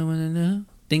know.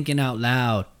 Thinking Out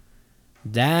Loud.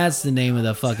 That's the name of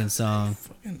the fucking song.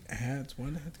 Fucking ads. Why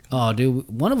did I have to come? Oh, dude,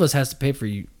 one of us has to pay for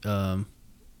YouTube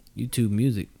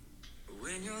Music.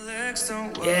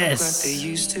 Yes.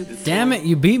 Damn it,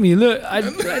 you beat me. Look, I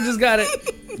just got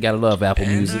it. Gotta love Apple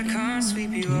Music.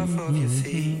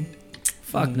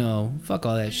 Fuck no. Fuck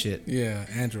all that shit. Yeah,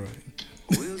 Android.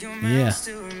 Yeah.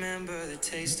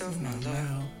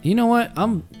 You know what?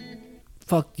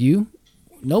 Fuck you.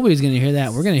 Nobody's gonna hear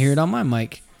that. We're gonna hear it on my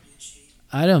mic.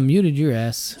 I done muted your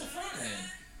ass.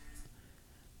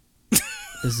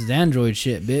 This is Android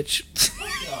shit, bitch.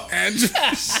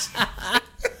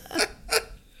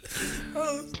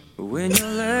 When your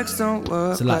legs don't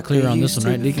work, It's a lot clearer on this one,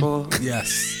 right, Deacon?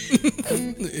 Yes.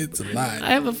 It's a lot.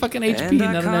 I have a fucking HP,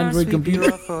 not an Android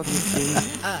computer.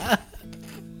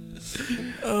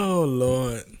 Oh,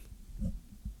 Lord.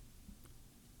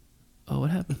 Oh, what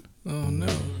happened? Oh, no.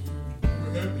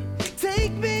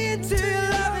 Take me into your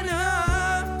loving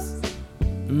arms.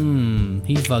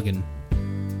 He fucking.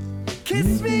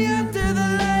 Kiss me under the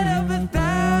light of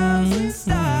 1,000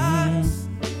 stars.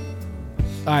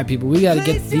 All right, people, we gotta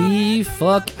get the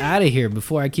fuck out of here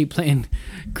before I keep playing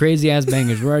crazy ass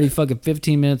bangers. We're already fucking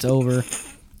 15 minutes over.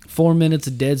 4 minutes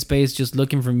of dead space just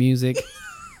looking for music.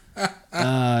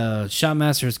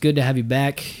 Shotmaster, it's good to have you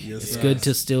back. Yes, It's sir. good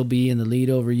to still be in the lead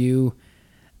over you.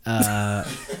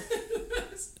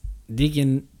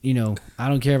 Deacon, you know, I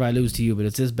don't care if I lose to you, but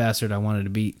it's this bastard I wanted to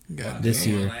beat God this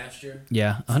damn. year.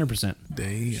 Yeah, 100%.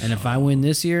 Damn. And if I win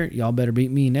this year, y'all better beat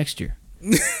me next year.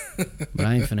 But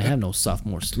I ain't finna have no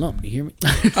sophomore slump. You hear me?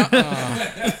 All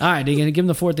right, Deacon, give them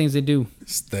the 4 things they do.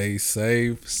 Stay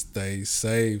safe. Stay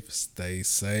safe. Stay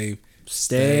safe.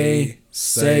 Stay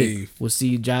safe. We'll see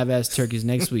you jive ass turkeys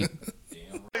next week.